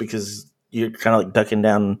close because you're kind of like ducking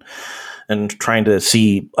down and trying to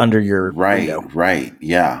see under your window. Right.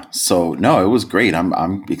 Yeah. So no, it was great.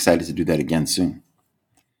 I'm excited to do that again soon.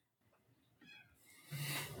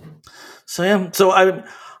 So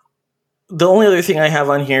the only other thing I have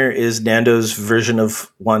on here is Nando's version of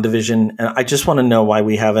WandaVision, and I just want to know why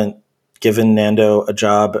we haven't given Nando a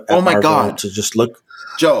job at Marvel to just look,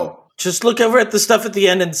 Joe, just look over at the stuff at the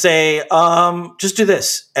end and say, just do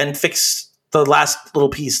this and fix the last little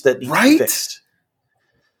piece that needs to be fixed.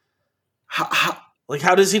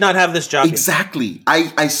 How does he not have this job? Exactly.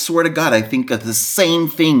 I swear to God, I think of the same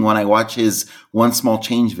thing when I watch his One Small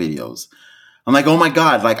Change videos. I'm like, oh my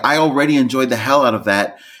God, like I already enjoyed the hell out of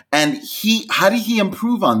that. And how did he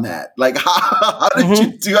improve on that? Like, how do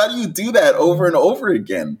you do that over and over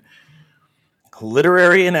again?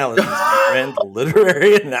 Literary analysis, my friend.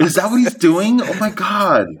 Literary analysis. Is that what he's doing? Oh my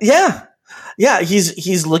God. Yeah. Yeah.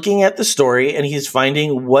 He's looking at the story and he's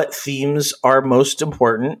finding what themes are most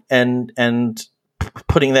important and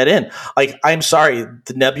putting that in. Like, I'm sorry,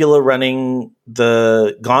 the Nebula running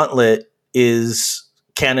the gauntlet is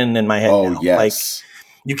canon in my head. Oh, now. Yes. Like,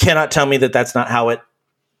 you cannot tell me that that's not how it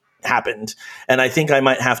happened. And I think I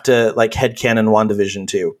might have to like headcanon WandaVision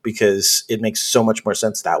too, because it makes so much more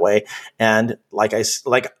sense that way. And like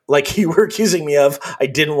you were accusing me of, I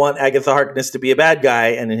didn't want Agatha Harkness to be a bad guy.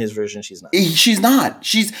 And in his version, she's not.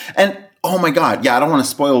 And oh my God. Yeah. I don't want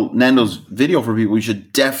to spoil Nando's video for people. We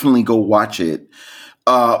should definitely go watch it.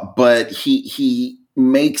 But he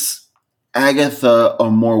makes Agatha a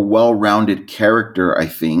more well-rounded character, I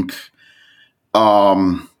think.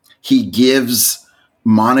 He gives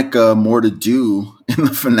Monica more to do in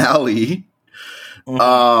the finale.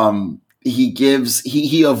 Mm-hmm.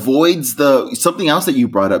 He avoids something else that you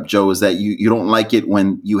brought up, Joe, is that you don't like it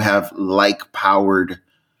when you have like-powered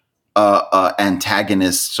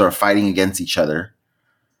antagonists sort of fighting against each other,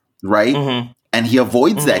 right? Mm-hmm. And he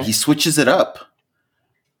avoids that. He switches it up.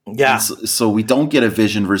 Yeah. So we don't get a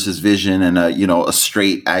Vision versus Vision and a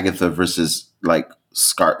straight Agatha versus like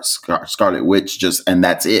Scarlet Witch, and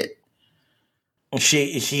that's it.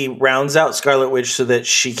 He rounds out Scarlet Witch so that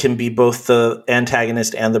she can be both the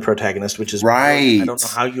antagonist and the protagonist, which is right. I don't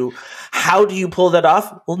know how do you pull that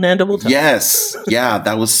off? Well, Nando will tell Yes. Yeah,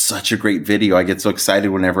 that was such a great video. I get so excited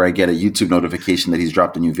whenever I get a YouTube notification that he's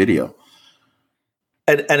dropped a new video.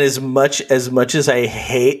 And as much as I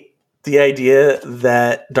hate the idea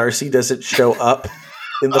that Darcy doesn't show up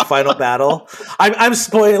in the final battle, I'm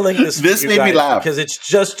spoiling this. This made me laugh because it's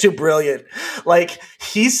just too brilliant. Like,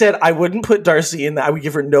 he said, I wouldn't put Darcy in. I would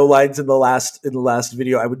give her no lines in the last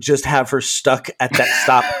video. I would just have her stuck at that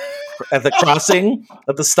stop at the crossing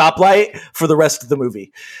at the stoplight for the rest of the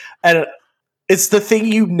movie. And it's the thing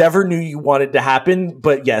you never knew you wanted to happen,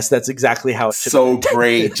 but yes, that's exactly how it should. So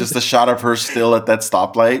great, just a shot of her still at that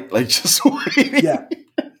stoplight, like just waiting. Yeah.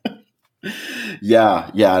 Yeah.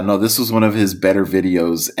 No, this was one of his better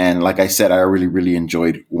videos. And like I said, I really, really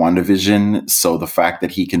enjoyed WandaVision. So the fact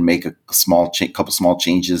that he can make a couple small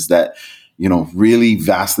changes that, really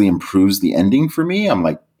vastly improves the ending for me, I'm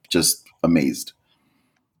like just amazed.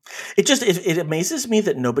 It amazes me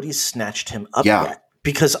that nobody's snatched him up Yeah. yet.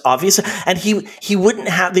 Because obviously, and they wouldn't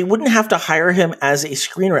have to hire him as a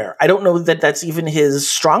screenwriter. I don't know that that's even his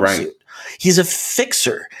strong suit. He's a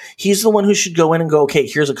fixer. He's the one who should go in and go, okay,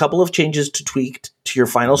 here's a couple of changes to tweak to your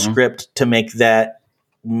final script to make that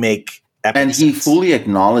make epic And he fully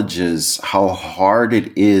acknowledges how hard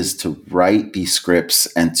it is to write these scripts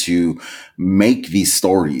and to make these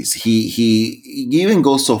stories. He even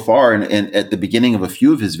goes so far and at the beginning of a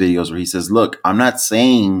few of his videos where he says, look, I'm not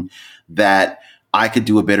saying that I could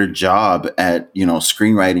do a better job at,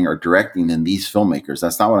 screenwriting or directing than these filmmakers.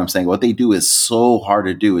 That's not what I'm saying. What they do is so hard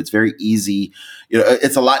to do. It's very easy.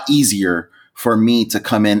 It's a lot easier for me to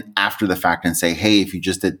come in after the fact and say, hey, if you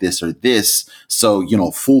just did this or this. So,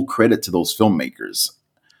 full credit to those filmmakers.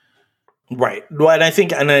 Right. Well, and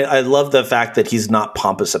I love the fact that he's not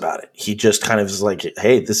pompous about it. He just kind of is like,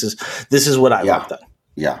 hey, this is what I want done.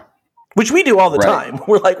 Yeah. Which we do all the time.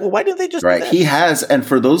 We're like, well, why didn't they just do that? He has. And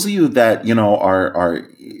for those of you that, are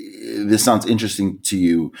this sounds interesting to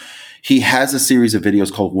you, he has a series of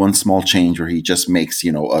videos called One Small Change where he just makes,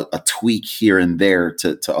 a tweak here and there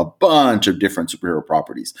to a bunch of different superhero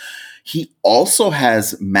properties. He also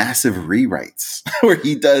has massive rewrites where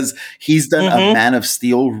he's done a Man of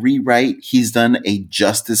Steel rewrite. He's done a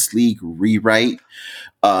Justice League rewrite.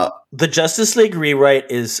 The Justice League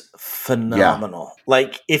rewrite is phenomenal. Yeah.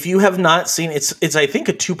 Like, if you have not seen it's I think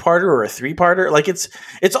a 2-parter or a 3-parter. Like, it's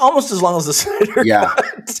almost as long as the Snyder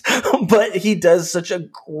Cut. But he does such a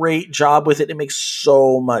great job with it. It makes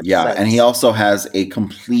so much sense. And he also has a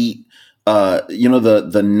complete the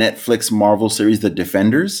Netflix Marvel series, The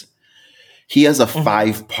Defenders. He has a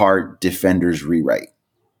 5-part Defenders rewrite.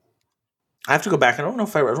 I have to go back. I don't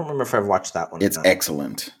remember if I've watched that one. It's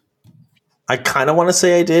excellent. I kind of want to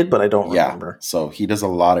say I did, but I don't remember. So he does a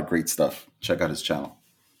lot of great stuff. Check out his channel.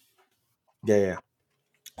 Yeah.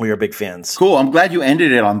 We are big fans. Cool. I'm glad you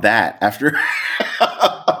ended it on that after.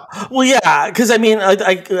 Well, yeah, because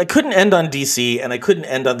I couldn't end on DC and I couldn't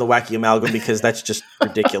end on the Wacky Amalgam because that's just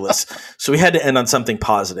ridiculous. So we had to end on something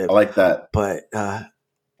positive. I like that. But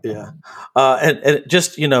yeah. And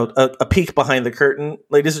just, a peek behind the curtain,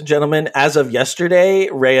 ladies and gentlemen, as of yesterday,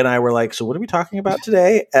 Ray and I were like, so what are we talking about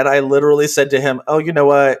today? And I literally said to him, oh, you know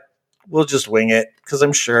what? We'll just wing it because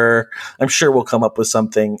I'm sure we'll come up with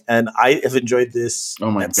something. And I have enjoyed this. Oh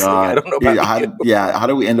my God. I don't know about you. How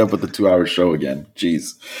do we end up with a 2-hour show again?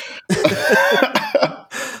 Jeez.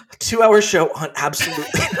 2-hour show on absolutely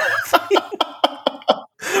nothing.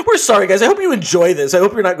 We're sorry, guys. I hope you enjoy this. I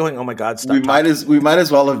hope you're not going, oh my God, stop. We might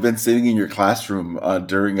as well have been sitting in your classroom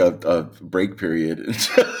during a break period.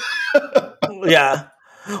 Yeah.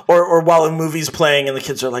 Or while a movie's playing and the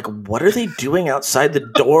kids are like, what are they doing outside the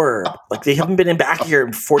door? Like, they haven't been in back here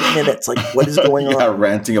in 40 minutes. Like, what is going on? Yeah,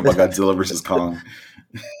 ranting about Godzilla versus Kong.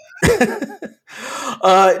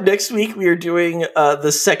 Next week, we are doing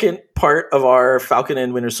the second part of our Falcon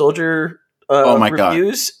and Winter Soldier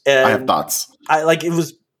reviews. God. And I have thoughts.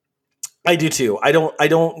 I do too. I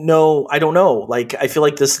don't know. Like, I feel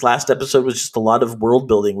like this last episode was just a lot of world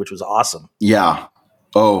building, which was awesome. Yeah.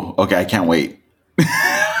 Oh, okay. I can't wait.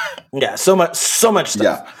 Yeah. So much stuff.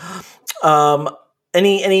 Yeah.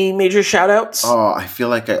 Any major shout outs? Oh, I feel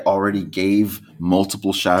like I already gave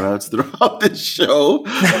multiple shout outs throughout this show.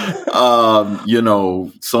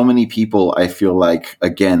 So many people I feel like,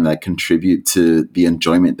 again, that contribute to the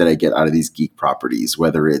enjoyment that I get out of these geek properties,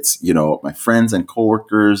 whether it's, my friends and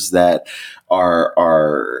coworkers that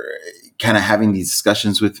are kind of having these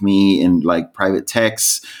discussions with me in like private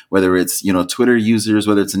texts, whether it's, Twitter users,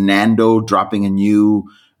 whether it's Nando dropping a new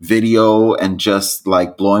video and just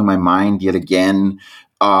like blowing my mind yet again.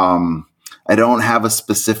 I don't have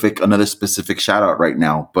another specific shout out right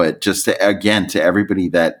now, but just to everybody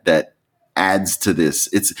that adds to this,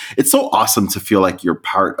 it's so awesome to feel like you're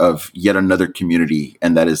part of yet another community,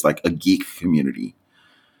 and that is like a geek community.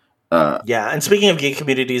 And speaking of geek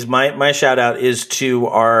communities, my shout out is to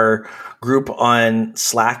our group on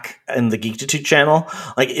Slack and the Geektitude channel.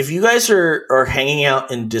 Like, if you guys are hanging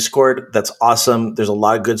out in Discord, that's awesome. There's a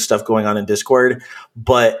lot of good stuff going on in Discord,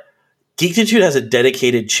 but Geektitude has a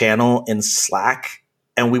dedicated channel in Slack,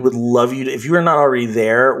 and we would love you to, if you are not already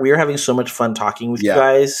there, we are having so much fun talking with you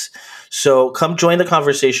guys. So come join the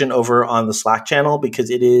conversation over on the Slack channel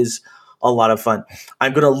because it is a lot of fun.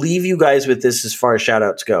 I'm going to leave you guys with this as far as shout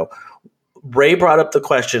outs go. Ray brought up the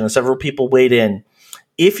question and several people weighed in.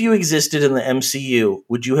 If you existed in the MCU,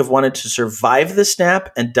 would you have wanted to survive the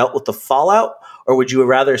snap and dealt with the fallout, or would you have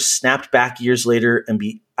rather snapped back years later and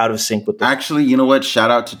be out of sync with the... Actually, you know what?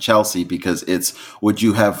 Shout out to Chelsea, because it's, would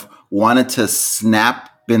you have wanted to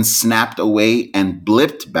been snapped away and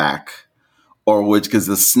blipped back, or because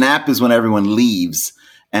the snap is when everyone leaves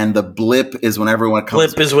and the blip is when everyone comes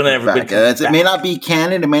back. Blip is when everybody comes back. It may not be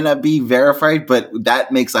canon, it may not be verified, but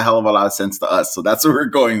that makes a hell of a lot of sense to us. So that's what we're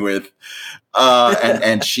going with.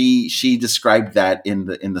 And she described that in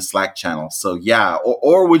the Slack channel. So yeah,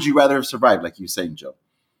 or would you rather have survived, like you were saying, Joe?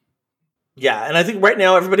 Yeah, and I think right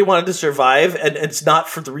now everybody wanted to survive, and it's not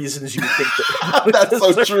for the reasons you would think that. That's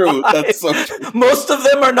so true. That's so true. Most of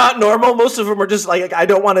them are not normal. Most of them are just like, I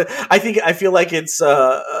don't want to. I feel like it's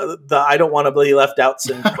the I don't want to be left out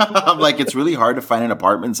syndrome. I'm like, it's really hard to find an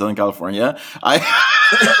apartment in Southern California. I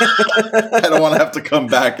don't want to have to come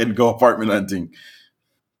back and go apartment hunting.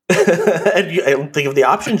 And I don't think of the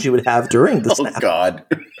options you would have during the snap. Oh God.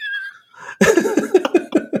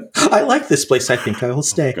 I like this place. I think I will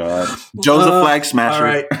stay. God. Joe's a flag smasher. All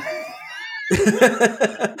right.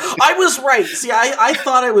 I was right. See, I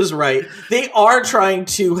thought I was right. They are trying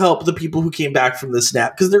to help the people who came back from the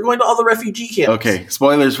snap because they're going to all the refugee camps. Okay,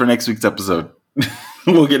 spoilers for next week's episode.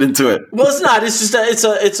 We'll get into it. Well, it's not. It's just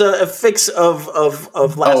it's a fix of last.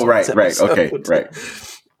 Oh, right, week's episode. right. Okay, right.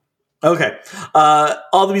 Okay.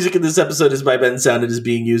 All the music in this episode is by Ben Sound. It is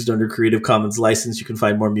being used under Creative Commons license. You can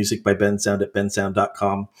find more music by Ben Sound at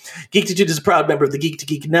bensound.com. Geek2Geek is a proud member of the Geek to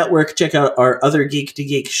Geek Network. Check out our other Geek to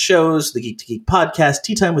Geek shows, the Geek to Geek podcast,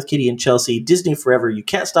 Tea Time with Kitty and Chelsea, Disney Forever, You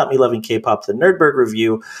Can't Stop Me Loving K-Pop, The Nerdberg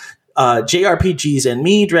Review, JRPGs and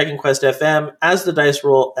Me, Dragon Quest FM, As the Dice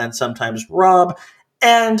Roll, and Sometimes Rob,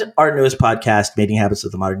 and our newest podcast, Mating Habits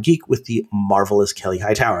of the Modern Geek, with the marvelous Kelly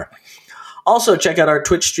Hightower. Also, check out our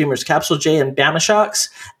Twitch streamers, Capsule J and Bamashocks,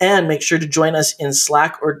 and make sure to join us in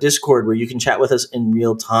Slack or Discord, where you can chat with us in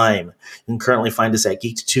real time. You can currently find us at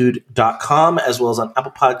geekitude.com, as well as on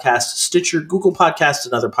Apple Podcasts, Stitcher, Google Podcasts,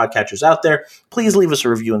 and other podcatchers out there. Please leave us a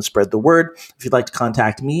review and spread the word. If you'd like to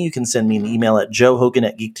contact me, you can send me an email at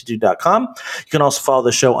joehogan@geekitude.com. You can also follow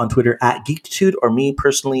the show on Twitter at Geekitude, or me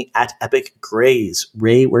personally at Epic Grays.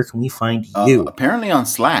 Ray, where can we find you? Apparently on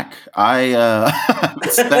Slack. I'm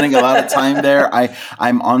spending a lot of time there.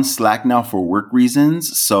 I'm on Slack now for work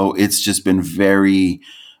reasons, so it's just been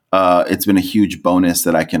it's been a huge bonus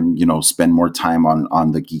that I can spend more time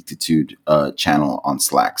on the Geekitude channel on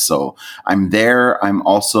Slack. So I'm there. I'm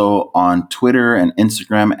also on Twitter and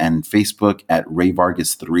Instagram and Facebook at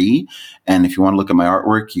RayVargas3. And if you want to look at my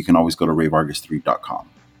artwork, you can always go to rayvargas3.com.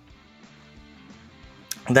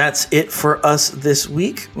 That's it for us this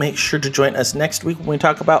week. Make sure to join us next week when we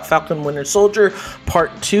talk about Falcon Winter Soldier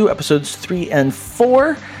Part 2, Episodes 3 and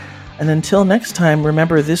 4. And until next time,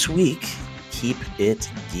 remember this week, keep it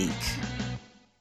geek.